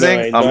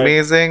amazing.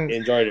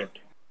 Enjoyed it.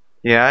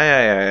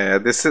 Yeah.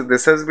 This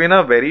has been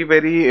a very,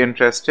 very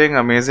interesting,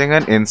 amazing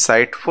and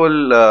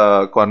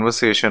insightful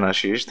conversation,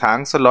 Ashish.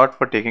 Thanks a lot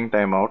for taking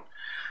time out.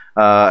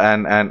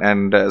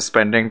 And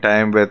spending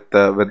time with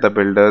the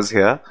builders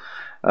here.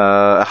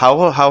 How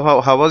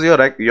was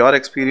your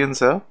experience,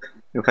 sir?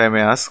 If I may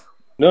ask.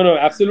 No,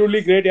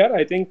 absolutely great, yeah.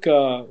 I think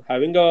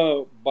having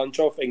a bunch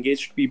of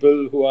engaged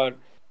people who are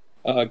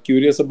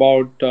curious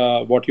about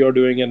what you're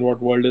doing and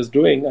what world is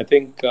doing, I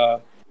think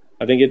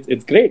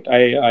it's great.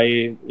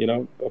 I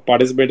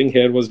participating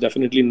here was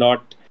definitely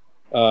not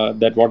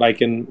that what I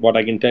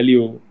can tell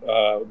you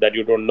that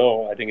you don't know.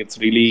 I think it's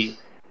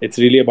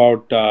really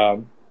about.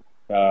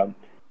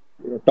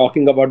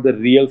 Talking about the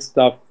real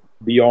stuff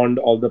beyond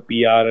all the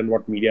PR and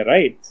what media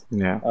writes.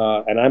 Yeah.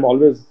 And I'm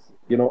always,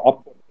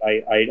 up.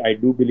 I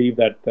do believe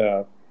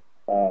that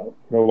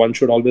one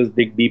should always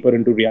dig deeper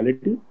into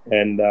reality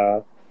and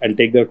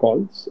take their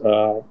calls.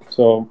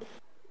 So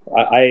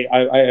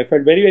I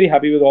felt very, very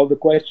happy with all the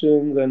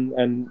questions and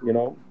then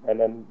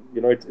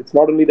it's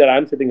not only that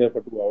I'm sitting there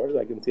for 2 hours.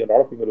 I can see a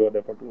lot of people who are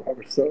there for 2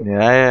 hours. So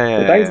yeah.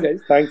 So thanks, guys.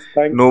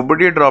 Thanks.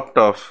 Nobody dropped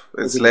off.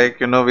 It's like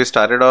we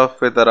started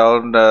off with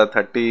around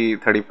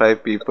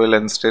 35 people,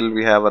 and still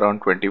we have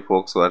around 20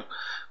 folks who are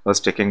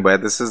sticking by.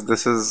 This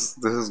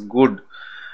is good.